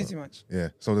these They bags. do but- too much. Yeah.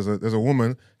 So there's a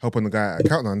woman helping the guy at a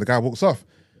counter, and the guy walks off.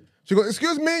 She goes,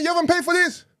 "Excuse me, you haven't paid for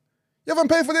this. You haven't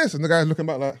paid for this." And the guy's looking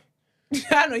back like,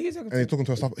 I know you're talking and to. he's talking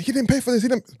to her staff. He didn't pay for this. He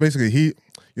didn't. Basically,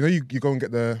 you go and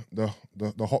get the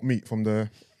hot meat from the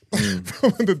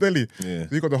from the deli. Yeah.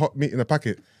 So you got the hot meat in a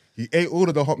packet. He ate all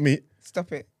of the hot meat,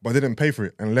 Stop it. but didn't pay for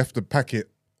it, and left the packet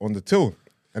on the till.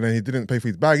 And then he didn't pay for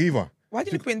his bag either. Why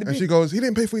did you put it in the And bin? she goes, he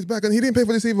didn't pay for his bag, and he didn't pay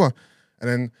for this either. And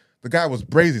then the guy was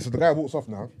brazy, so the guy walks off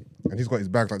now, and he's got his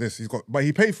bag like this. But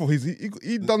he paid for his.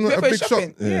 He done Pay a for his big shop.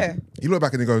 shopping. Yeah. He looked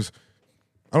back and he goes,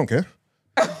 I don't care.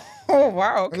 Oh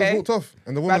wow. And just Okay. walked off.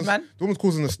 And the man. woman's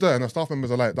causing a stir, and her staff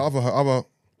members are like, her other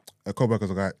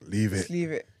co-workers are like, leave it. Just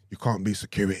leave it. You can't be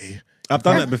security. I've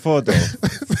done it before though.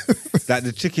 Like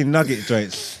the chicken nugget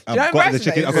joints. you know how I've got the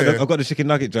embarrassing chicken. that I've is? got the chicken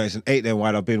nugget joints and ate them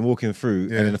while I've been walking through,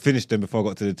 Yeah. and then I finished them before I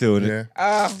got to the till. And Yeah.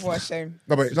 Ah, what a shame.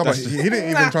 No, but he didn't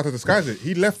even try to disguise it.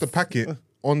 He left the packet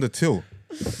on the till.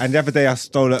 And the other day I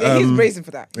stole Yeah, he's brazen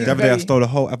for that. the other day I stole a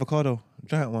whole avocado,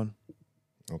 giant one.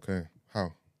 Okay.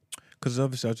 How? Because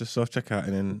obviously I just self-checkout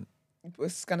and then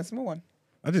Scan a small one.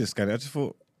 I didn't scan it. I just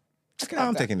thought, Can "Ah, have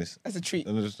I'm that. taking this. That's a treat.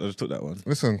 And I just took that one.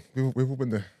 Listen, we've all been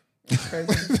there.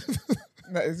 Crazy.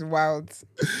 That is wild.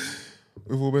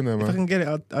 We've all been there, If I man. can get it,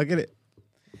 I'll get it.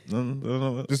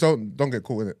 No. Just don't get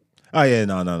caught in it. Oh yeah,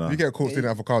 no. If you get caught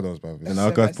stealing avocados, bruv. And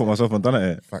I'll go put myself on done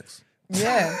it. Facts.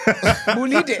 Yeah. We'll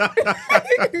lead it.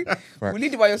 We'll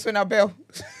lead it while you're swinging our bell.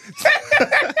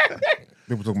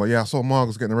 People talking about, yeah, I saw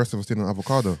Margs getting arrested for stealing an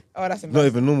avocado. Oh, that's Not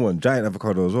embarrassing. even normal one, giant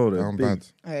avocado as well. They're Down big. bad.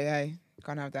 Hey,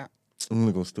 can't have that. I'm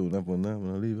gonna go steal another one now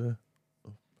when I leave here.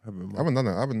 I haven't done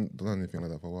it. I haven't done anything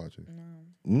like that for a while, actually.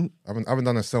 Mm. I haven't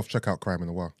done a self-checkout crime in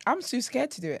a while. I'm too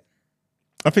scared to do it.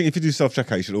 I think if you do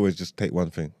self-checkout, you should always just take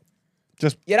one thing.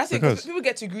 Just Yeah, that's it. 'Cause because. people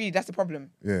get too greedy. That's the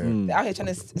problem. Yeah. They're out here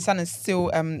trying to stand and steal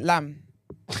lamb.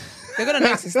 They're gonna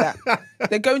notice that.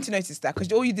 They're going to notice that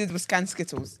because all you did was scan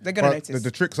Skittles. They're gonna But notice.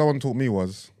 the trick someone taught me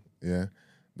was,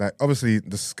 that obviously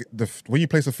when you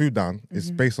place a food down,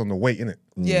 it's based on the weight, innit?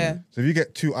 Yeah, So if you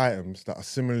get two items that are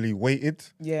similarly weighted,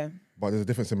 yeah, but there's a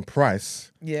difference in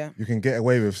price, yeah, you can get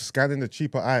away with scanning the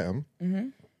cheaper item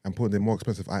and putting the more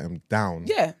expensive item down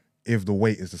yeah. if the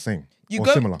weight is the same You or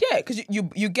go, similar. yeah, because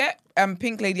you get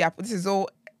Pink Lady apple. This is all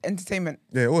entertainment.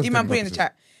 Yeah, all You man put it in the entertainment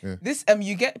chat. Yeah. This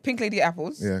you get Pink Lady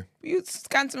apples. Yeah. You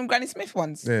scan some Granny Smith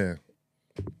ones. Yeah,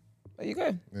 There you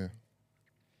go. yeah.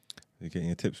 You're getting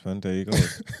your tips, man. There you go.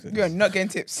 You're not getting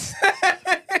tips.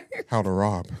 How to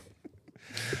rob.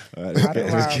 All right,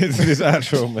 let's get to this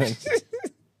outro, man.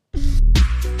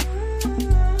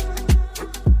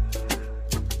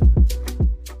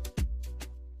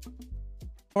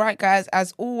 All right, guys.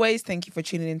 As always, thank you for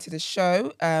tuning into the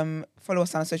show. Follow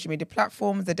us on our social media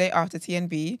platforms. The day after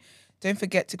TNB. Don't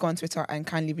forget to go on Twitter and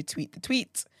kindly retweet the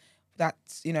tweet. That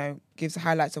gives the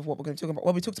highlights of what we're going to talk about,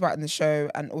 what we talked about in the show,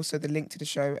 and also the link to the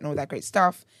show and all that great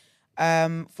stuff.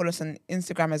 Follow us on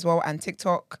Instagram as well and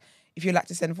TikTok. If you'd like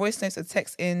to send voice notes or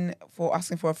text in for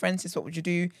asking for a friend, what would you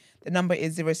do? The number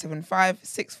is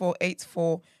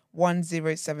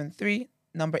 075-6484-1073.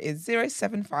 Number is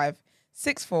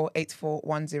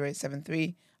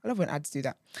 075-6484-1073. I love when ads do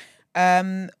that.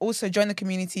 Also, join the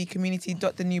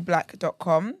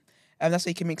community.thenewblack.com. That's where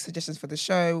you can make suggestions for the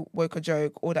show, woke or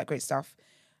joke, all that great stuff.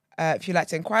 If you'd like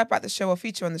to inquire about the show or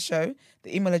feature on the show,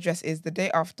 the email address is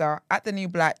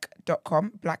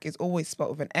thedayafter@thenewblack.com. Black is always spelled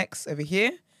with an X over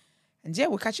here. And yeah,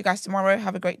 we'll catch you guys tomorrow.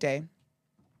 Have a great day.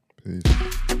 Peace.